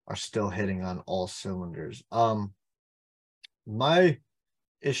 are still hitting on all cylinders. My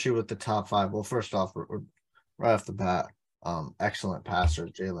issue with the top 5, well, first off, we're right off the bat, excellent passer,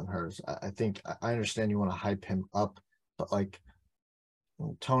 Jalen Hurts. I think I understand you want to hype him up, but like,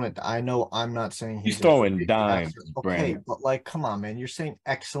 tone it. I know I'm not saying he's throwing dimes. Okay, Brandon. But like, come on, man. You're saying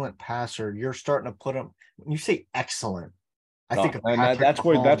excellent passer. You're starting to put him. When you say excellent, I think that's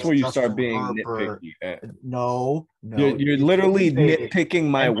where you start being nitpicky. No. You're literally nitpicking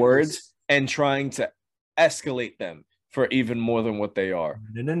my words and trying to escalate them for even more than what they are.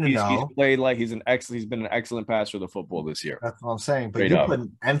 No. He's played like he's been an excellent passer of the football this year. That's what I'm saying. But you put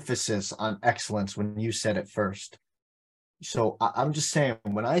an emphasis on excellence when you said it first. So I'm just saying,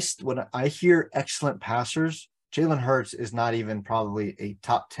 when I hear excellent passers, Jalen Hurts is not even probably a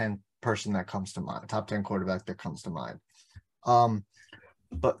top 10 person that comes to mind, top 10 quarterback that comes to mind.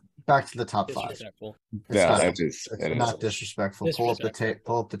 But back to the top five. Disrespectful. It's It not is. disrespectful. Pull up the tape.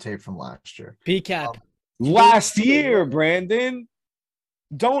 Pull up the tape from last year. P-Cap. Last year, Brandon.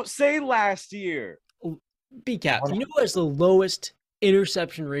 Don't say last year. P-Cap. You know who has the lowest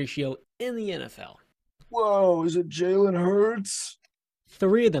interception ratio in the NFL? Whoa, is it Jalen Hurts?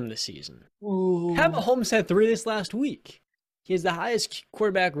 3 of them this season. Ooh. Pat Mahomes had 3 this last week. He has the highest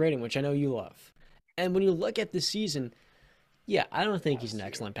quarterback rating, which I know you love. And when you look at this season, yeah, I don't think he's an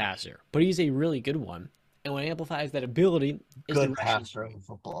excellent passer, but he's a really good one. And what amplifies that ability is Good the passer in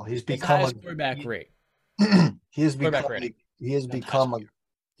football. He's the become highest quarterback rate. He has Quarterback become. rating. He has become a.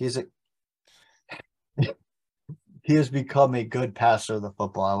 He's a. He has become a good passer of the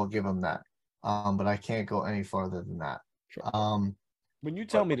football. I will give him that. But I can't go any farther than that. Sure. When you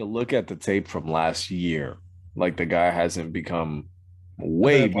tell me to look at the tape from last year, like the guy hasn't become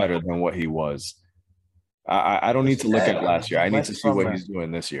way better than what he was. I don't need to look at last year. I need to see what he's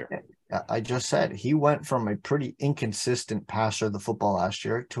doing this year. I just said he went from a pretty inconsistent passer of the football last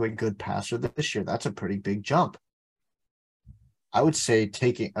year to a good passer this year. That's a pretty big jump. I would say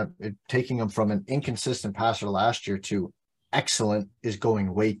taking him from an inconsistent passer last year to excellent is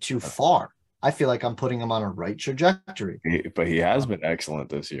going way too far. I feel like I'm putting him on a right trajectory. But he has been excellent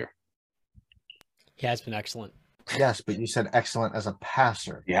this year. He has been excellent. Yes, but you said excellent as a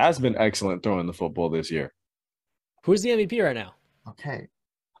passer. He has been excellent throwing the football this year. Who's the MVP right now? Okay.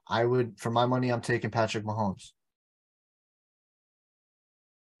 I would, for my money, I'm taking Patrick Mahomes.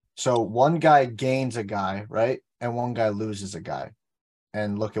 So one guy gains a guy, right? And one guy loses a guy.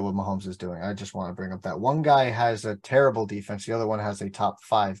 And look at what Mahomes is doing. I just want to bring up that one guy has a terrible defense. The other one has a top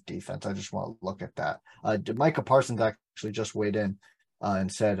 5 defense. I just want to look at that. Micah Parsons actually just weighed in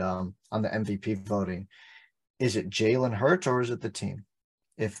and said on the MVP voting, is it Jalen Hurts or is it the team?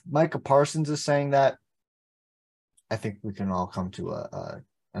 If Micah Parsons is saying that, I think we can all come to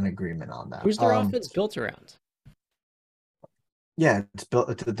an agreement on that. Who's their offense built around? Yeah, it's built.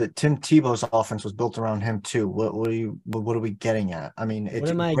 The Tim Tebow's offense was built around him too. What are we getting at? I mean, what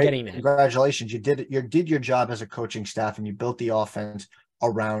am I getting at? Congratulations, you did your job as a coaching staff, and you built the offense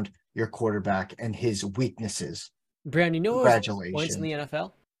around your quarterback and his weaknesses. Brandon, you know what points in the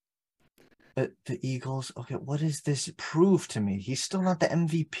NFL? The Eagles. Okay, what does this prove to me? He's still not the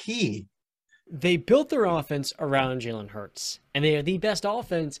MVP. They built their offense around Jalen Hurts, and they are the best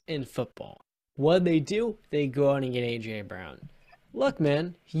offense in football. What do? They go out and get A.J. Brown. Look,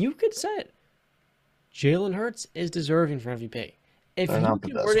 man, you could say it. Jalen Hurts is deserving for MVP. If you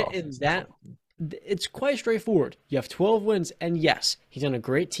convert it in that, it's quite straightforward. You have 12 wins, and yes, he's on a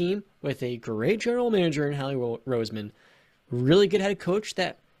great team with a great general manager in Howie Roseman. Really good head coach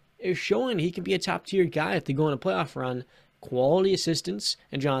that is showing he can be a top-tier guy if they go on a playoff run. Quality assistants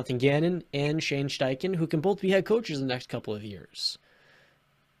and Jonathan Gannon and Shane Steichen, who can both be head coaches in the next couple of years.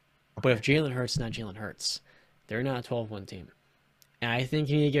 But if Jalen Hurts is not Jalen Hurts, they're not a 12-1 team. And I think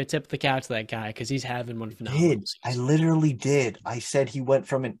you need to give a tip of the cap to that guy because he's having one phenomenal season. I literally did. I said he went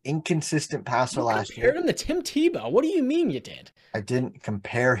from an inconsistent passer last year. You compared him to Tim Tebow. What do you mean you did? I didn't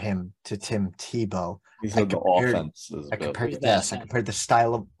compare him to Tim Tebow. He said the offense. I compared the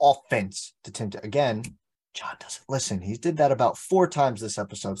style of offense to Tim. Again, John doesn't listen. He did that about 4 times this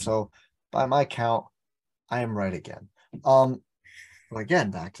episode. So by my count, I am right again.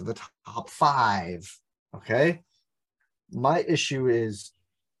 Again, back to the top 5. Okay. My issue is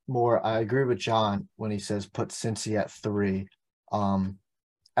more, I agree with John when he says put Cincy at 3.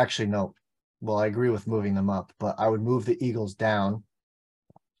 Actually, no. Well, I agree with moving them up, but I would move the Eagles down.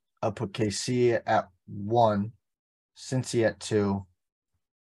 I'll put KC at 1, Cincy at 2.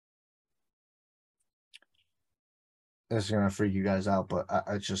 This is going to freak you guys out, but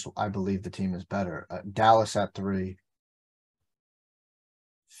I believe the team is better. Dallas at 3.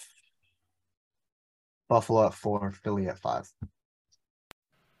 Buffalo at 4, Philly at 5.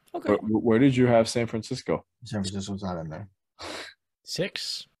 Okay. Where did you have San Francisco? San Francisco's not in there.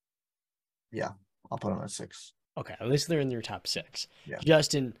 6? Yeah, I'll put them at 6. Okay, at least they're in your top 6. Yeah.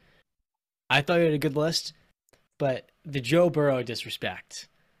 Justin, I thought you had a good list, but the Joe Burrow disrespect.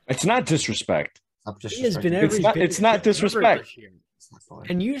 It's not disrespect. It's not disrespect.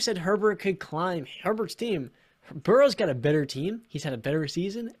 And you said Herbert could climb Herbert's team. Burrow's got a better team. He's had a better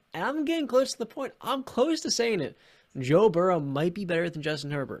season. And I'm getting close to the point. I'm close to saying it. Joe Burrow might be better than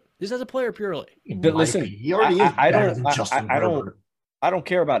Justin Herbert. This is a player purely. Listen, he already is better than Justin Herbert. I don't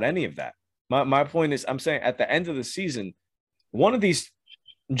care about any of that. My point is, I'm saying at the end of the season, one of these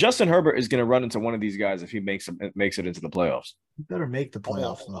Justin Herbert is going to run into one of these guys if he makes it into the playoffs. You better make the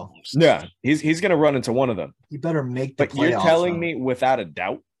playoffs, though. Yeah, he's going to run into one of them. You better make the But playoffs. you're telling me without a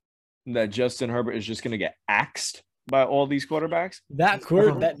doubt that Justin Herbert is just going to get axed by all these quarterbacks?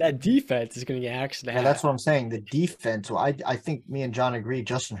 That defense is going to get axed. Yeah, that's what I'm saying. The defense. So I think me and John agree.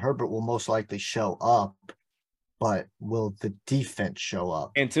 Justin Herbert will most likely show up, but will the defense show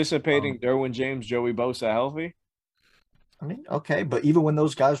up? Anticipating Derwin James, Joey Bosa healthy? I mean, okay, but even when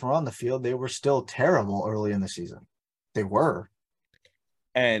those guys were on the field, they were still terrible early in the season. They were.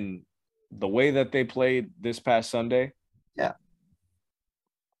 And the way that they played this past Sunday, yeah,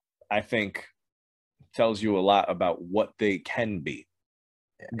 I think tells you a lot about what they can be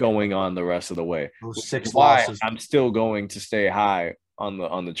going on the rest of the way. Those 6 why losses. I'm still going to stay high on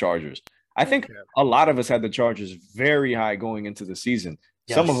the Chargers. I think a lot of us had the Chargers very high going into the season.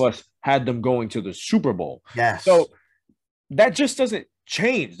 Yes. Some of us had them going to the Super Bowl. Yes. So that just doesn't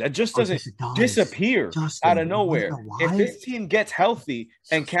change. That just doesn't disappear out of nowhere. If this team gets healthy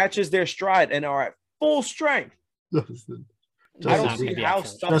and catches their stride and are at full strength, I don't see how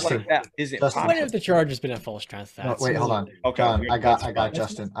stuff like that isn't possible. What if the Chargers been at full strength? No, wait, hold on. Okay, John, I got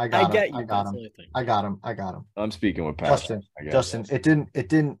Justin. I got him. I'm speaking with Pat. Justin, it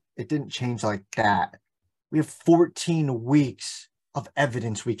didn't change like that. We have 14 weeks of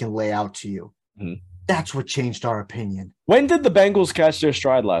evidence we can lay out to you. Mm-hmm. That's what changed our opinion. When did the Bengals catch their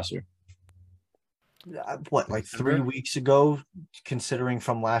stride last year? What, like 3 weeks ago? Considering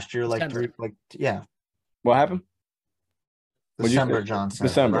from last year, like December. Yeah. What happened? December, John said.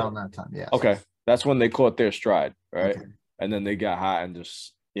 December. Around that time, yeah. Okay. That's when they caught their stride, right? Okay. And then they got hot and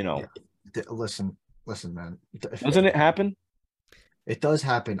just, Yeah. Listen, man. Doesn't it happen? It does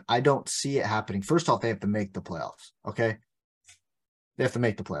happen. I don't see it happening. First off, they have to make the playoffs, okay? They have to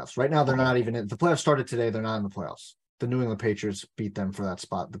make the playoffs. Right now, they're not even in. The playoffs started today. They're not in the playoffs. The New England Patriots beat them for that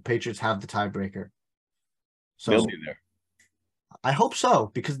spot. The Patriots have the tiebreaker. So they'll be there. I hope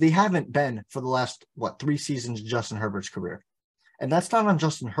so, because they haven't been for the last, 3 seasons of Justin Herbert's career. And that's not on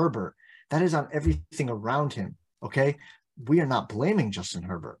Justin Herbert. That is on everything around him, okay? We are not blaming Justin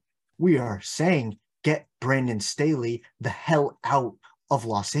Herbert. We are saying get Brandon Staley the hell out of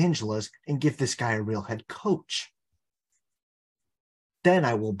Los Angeles and give this guy a real head coach. Then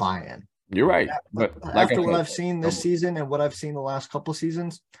I will buy in. You're right. But after what I've seen this season and what I've seen the last couple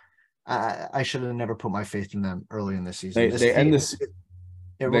seasons, I should have never put my faith in them early in this season.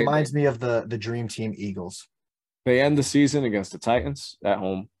 It reminds me of the Dream Team Eagles. They end the season against the Titans at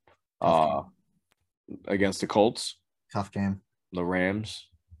home, against the Colts. Tough game. The Rams,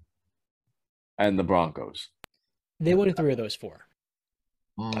 and the Broncos. They won 3 of those 4.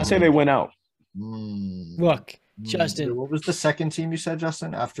 I say they win out. Look, Justin. What was the second team you said,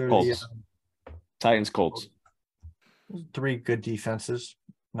 Justin? After Colts. Titans, Colts. 3 good defenses,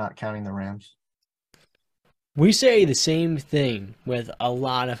 not counting the Rams. We say the same thing with a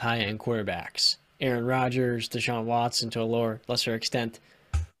lot of high-end quarterbacks. Aaron Rodgers, Deshaun Watson to a lesser extent.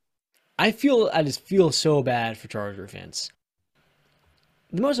 I just feel so bad for Charger fans.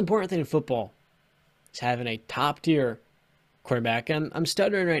 The most important thing in football is having a top-tier quarterback. I'm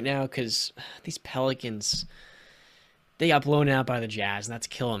stuttering right now because these Pelicans, they got blown out by the Jazz, and that's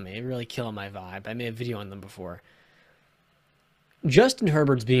killing me. It's really killing my vibe. I made a video on them before. Justin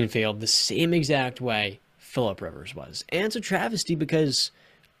Herbert's being failed the same exact way Phillip Rivers was. And it's a travesty because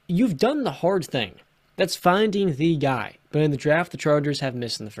you've done the hard thing. That's finding the guy. But in the draft, the Chargers have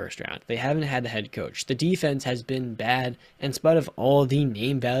missed in the first round. They haven't had the head coach. The defense has been bad in spite of all the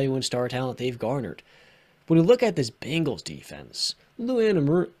name value and star talent they've garnered. When you look at this Bengals defense, Lou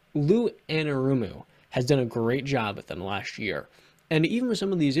Anarumo has done a great job with them last year. And even with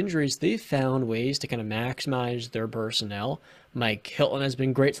some of these injuries, they've found ways to kind of maximize their personnel. Mike Hilton has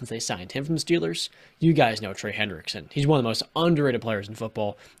been great since they signed him from the Steelers. You guys know Trey Hendrickson. He's one of the most underrated players in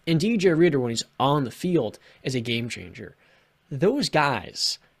football. And DJ Reader, when he's on the field, is a game changer. Those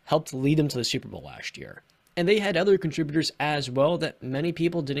guys helped lead them to the Super Bowl last year. And they had other contributors as well that many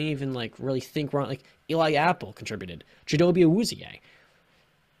people didn't even really think were on. Like Eli Apple contributed. Chidobe Awuzie.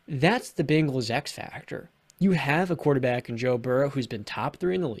 That's the Bengals X factor. You have a quarterback in Joe Burrow who's been top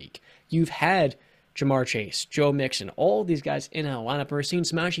 3 in the league. You've had Jamar Chase, Joe Mixon, all these guys in a lineup. We're seeing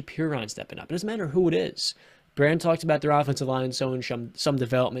Samaje Perine stepping up. It doesn't matter who it is. Brand talked about their offensive line showing some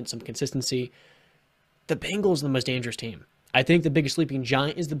development, some consistency. The Bengals are the most dangerous team. I think the biggest sleeping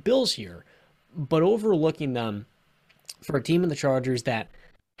giant is the Bills here. But overlooking them for a team in the Chargers that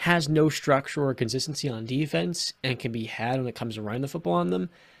has no structure or consistency on defense and can be had when it comes to running the football on them,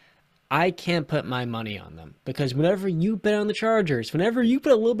 I can't put my money on them. Because whenever you bet on the Chargers, whenever you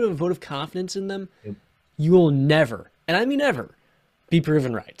put a little bit of a vote of confidence in them, you will never, and I mean never, be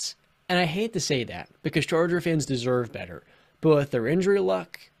proven right. And I hate to say that because Charger fans deserve better. But with their injury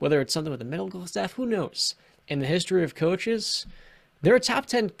luck, whether it's something with the medical staff, who knows? In the history of coaches, they're a top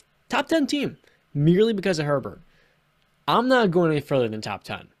 10 team merely because of Herbert. I'm not going any further than top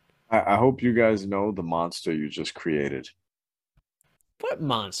 10. I hope you guys know the monster you just created. What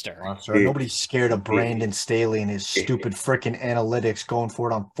monster? Nobody's scared of Brandon Staley and his stupid freaking analytics going for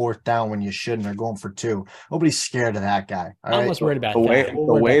it on 4th down when you shouldn't, or going for 2. Nobody's scared of that guy. I'm less worried about that.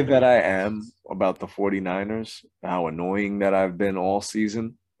 The way that I am about the 49ers, how annoying that I've been all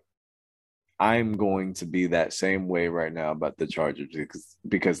season, I'm going to be that same way right now about the Chargers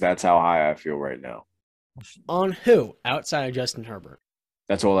because that's how high I feel right now. On who? Outside of Justin Herbert.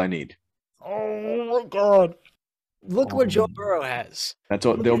 That's all I need. Oh, my God. Look what Joe Burrow has. That's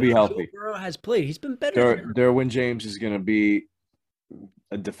all. They'll be healthy. Joe Burrow has played. He's been better. Derwin James is going to be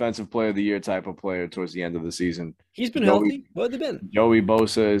a defensive player of the year type of player towards the end of the season. He's been healthy. What have they been? Joey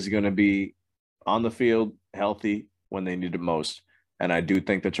Bosa is going to be on the field healthy when they need it most. And I do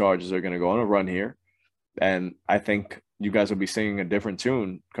think the Chargers are going to go on a run here. And I think you guys will be singing a different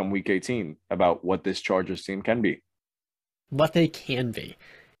tune come week 18 about what this Chargers team can be. What they can be.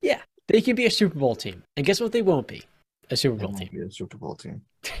 Yeah, they can be a Super Bowl team. And guess what they won't be? A Super Bowl team. Be a Super Bowl team.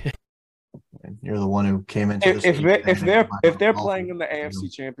 You're the one who came into this. If they're playing in the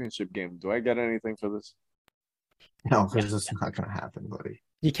AFC Championship game, do I get anything for this? No, because it's not going to happen, buddy.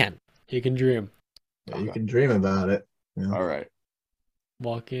 You can. You can dream. Yeah, you can dream about it. All right.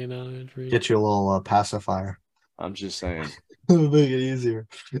 Walking on a dream. Get you a little pacifier. I'm just saying. Make it easier.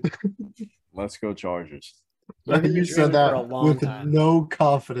 Let's go Chargers. You said that with no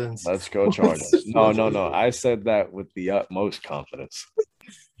confidence. Let's go Chargers. No. I said that with the utmost confidence.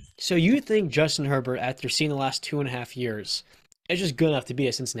 So you think Justin Herbert, after seeing the last 2.5 years, is just good enough to be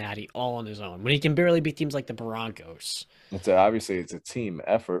a Cincinnati all on his own when he can barely beat teams like the Broncos? Obviously, it's a team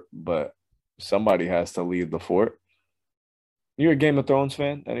effort, but somebody has to lead the fort. You're a Game of Thrones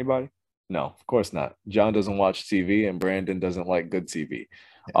fan? Anybody? No, of course not. John doesn't watch TV, and Brandon doesn't like good TV.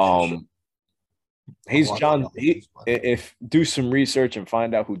 He's John. If do some research and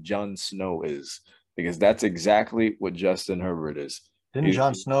find out who Jon Snow is, because that's exactly what Justin Herbert is. Didn't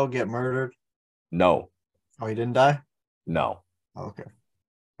Jon Snow get murdered? No. Oh, he didn't die? No. Oh, okay.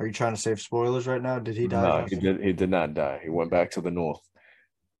 Are you trying to save spoilers right now? Did he die? No, he did not die. He went back to the north.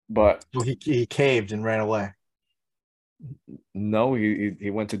 But well, he caved and ran away. No, he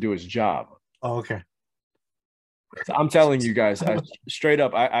went to do his job. Oh, okay. So I'm telling you guys, straight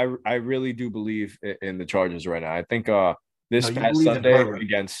up, I really do believe in the Chargers right now. I think this past Sunday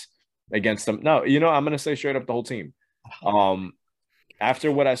against them. No, I'm gonna say straight up the whole team.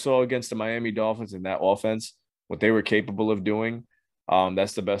 After what I saw against the Miami Dolphins in that offense, what they were capable of doing,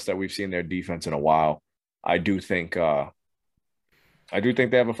 that's the best that we've seen their defense in a while. I do think they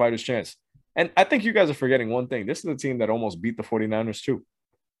have a fighter's chance. And I think you guys are forgetting one thing. This is a team that almost beat the 49ers too.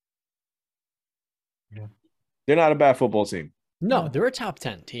 Yeah. They're not a bad football team. No, they're a top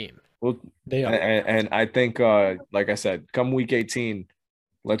 10 team. Well, they are. And I think, like I said, come week 18,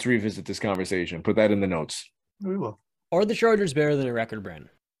 let's revisit this conversation. Put that in the notes. We will. Are the Chargers better than a record, Brand?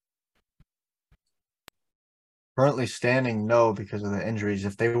 Currently standing, no, because of the injuries.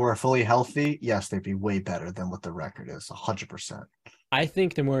 If they were fully healthy, yes, they'd be way better than what the record is, 100%. I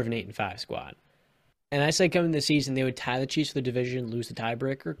think they're more of an 8-5 squad. And I said coming this season, they would tie the Chiefs for the division, lose the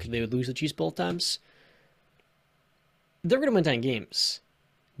tiebreaker, because they would lose the Chiefs both times. They're going to win 10 games.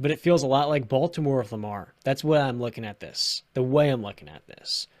 But it feels a lot like Baltimore with Lamar. That's what I'm looking at this. The way I'm looking at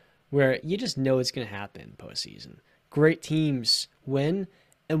this. Where you just know it's going to happen postseason. Great teams win.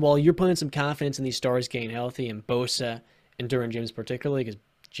 And while you're putting some confidence in these stars getting healthy, and Bosa and Derwin James particularly, because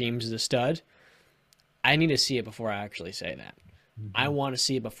James is a stud, I need to see it before I actually say that. I want to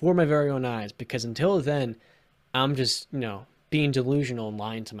see it before my very own eyes, because until then, I'm just, being delusional and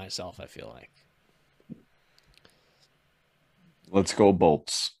lying to myself, I feel like. Let's go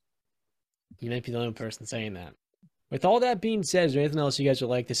Bolts. You might be the only person saying that. With all that being said, is there anything else you guys would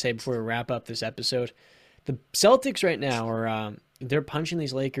like to say before we wrap up this episode? The Celtics right now are they're punching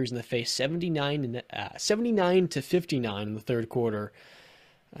these Lakers in the face 79 to 59 in the third quarter.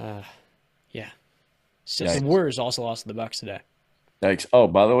 Yeah. So the Warriors also lost to the Bucks today. Thanks. Oh,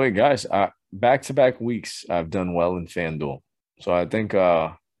 by the way, guys, back-to-back weeks I've done well in FanDuel. So I think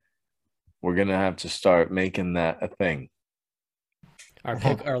we're going to have to start making that a thing.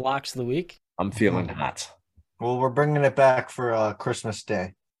 Our locks of the week? I'm feeling hot. Well, we're bringing it back for Christmas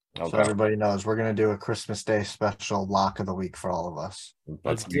Day. Okay. So everybody knows we're going to do a Christmas Day special lock of the week for all of us.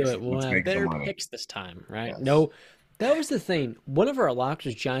 Let's do it. We'll have better picks this time, right? Yes. No, that was the thing. One of our locks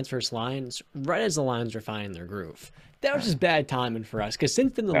was Giants versus Lions, right as the Lions were finding their groove. That was just bad timing for us because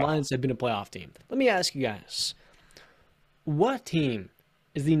since then the Yeah. Lions have been a playoff team. Let me ask you guys, what team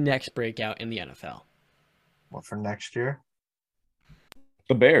is the next breakout in the NFL? What, for next year?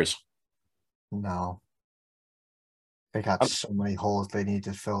 The Bears. No. They got so many holes they need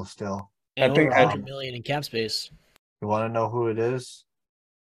to fill still. And I think over $100 million in cap space. You want to know who it is?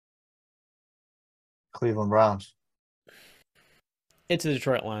 Cleveland Browns. It's the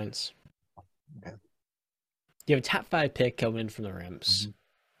Detroit Lions. Okay. You have a top 5 pick coming in from the Rams.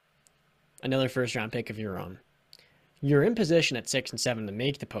 Another first-round pick if you're on. You're in position at 6 and 7 to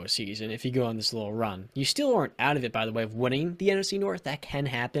make the postseason if you go on this little run. You still aren't out of it, by the way, of winning the NFC North. That can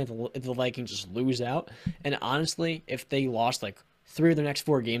happen if the Vikings just lose out. And honestly, if they lost like 3 of their next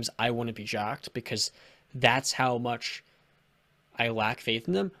 4 games, I wouldn't be shocked because that's how much I lack faith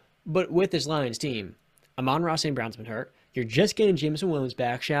in them. But with this Lions team, Amon-Ra St. Brown's been hurt. You're just getting Jameson Williams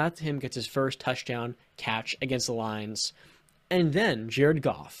back. Shout out to him, gets his first touchdown catch against the Lions. And then Jared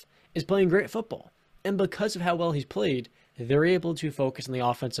Goff is playing great football. And because of how well he's played, they're able to focus on the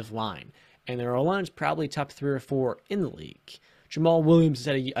offensive line. And their O-line is probably top 3 or 4 in the league. Jamal Williams has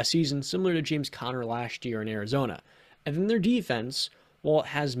had a season similar to James Conner last year in Arizona. And then their defense, while it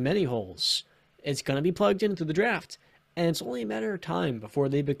has many holes, it's going to be plugged into the draft. And it's only a matter of time before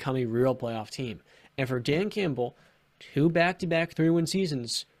they become a real playoff team. And for Dan Campbell, 2 back-to-back 3-win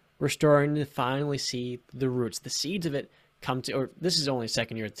seasons, we're starting to finally see the roots, the seeds of it come to, or this is only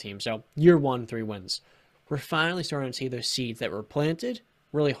second year of the team, so year 1, 3 wins. We're finally starting to see those seeds that were planted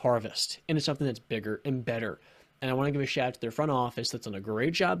really harvest into something that's bigger and better. And I want to give a shout out to their front office that's done a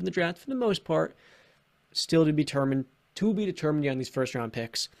great job in the draft for the most part. Still to be determined on these first-round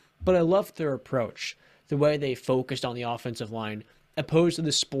picks. But I love their approach, the way they focused on the offensive line, opposed to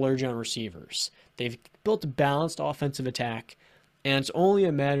the splurge on receivers. They've built a balanced offensive attack, and it's only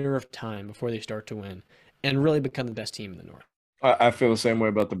a matter of time before they start to win and really become the best team in the North. I feel the same way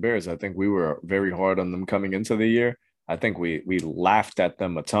about the Bears. I think we were very hard on them coming into the year. I think we laughed at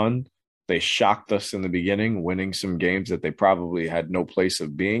them a ton. They shocked us in the beginning, winning some games that they probably had no place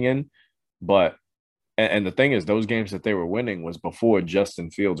of being in. But and the thing is, those games that they were winning was before Justin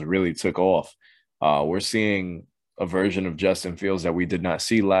Fields really took off. We're seeing a version of Justin Fields that we did not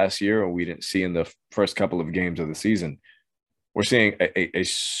see last year, or we didn't see in the first couple of games of the season. We're seeing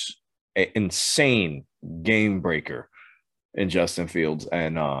a insane game breaker in Justin Fields,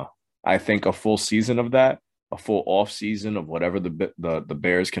 and I think a full season of that, a full off season of whatever the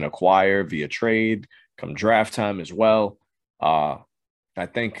Bears can acquire via trade, come draft time as well. I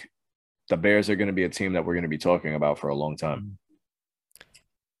think the Bears are going to be a team that we're going to be talking about for a long time.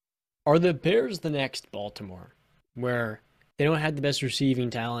 Are the Bears the next Baltimore, where they don't have the best receiving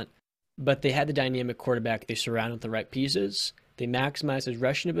talent, but they had the dynamic quarterback they surround with the right pieces? They maximize his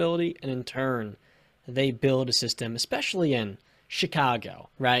rushing ability, and in turn, they build a system, especially in Chicago,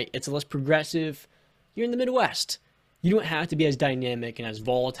 right? It's a less progressive. You're in the Midwest. You don't have to be as dynamic and as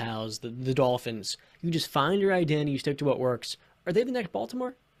volatile as the Dolphins. You just find your identity, you stick to what works. Are they the next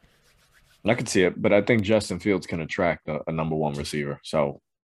Baltimore? I could see it, but I think Justin Fields can attract a number 1 receiver. So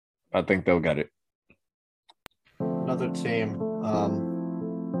I think they'll get it. Another team,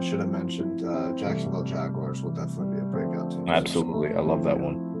 I should have mentioned, Jacksonville Jaguars will definitely be a breakout team. Absolutely. I love that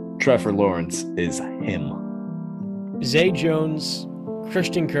one. Trevor Lawrence is him. Zay Jones,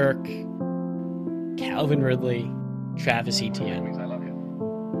 Christian Kirk, Calvin Ridley, Travis Etienne.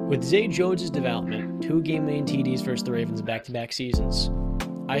 With Zay Jones' development, 2 game-winning TDs versus the Ravens back-to-back seasons,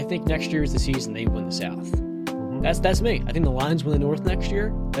 I think next year is the season they win the South. That's me. I think the Lions win the North next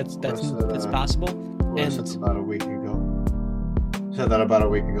year. That's possible. And about a week ago. Said that about a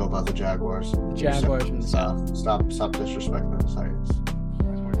week ago about the Jaguars. The Jaguars win the South. Stop disrespecting the Titans.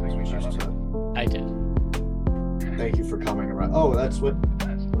 I did. Thank you for coming around. Oh, that's what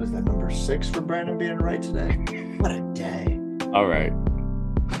is that, number 6 for Brandon being right today? What a day. All right.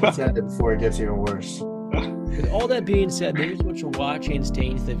 Let's end it before it gets even worse. With all that being said, thank you so much for watching and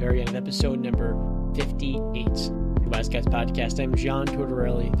staying to the very end of episode number 58. The Wildcats Podcast. I'm John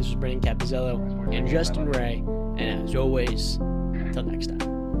Tortorelli. This is Brandon Capizzello and Justin Ray. And as always, until next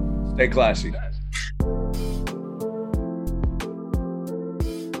time. Stay classy.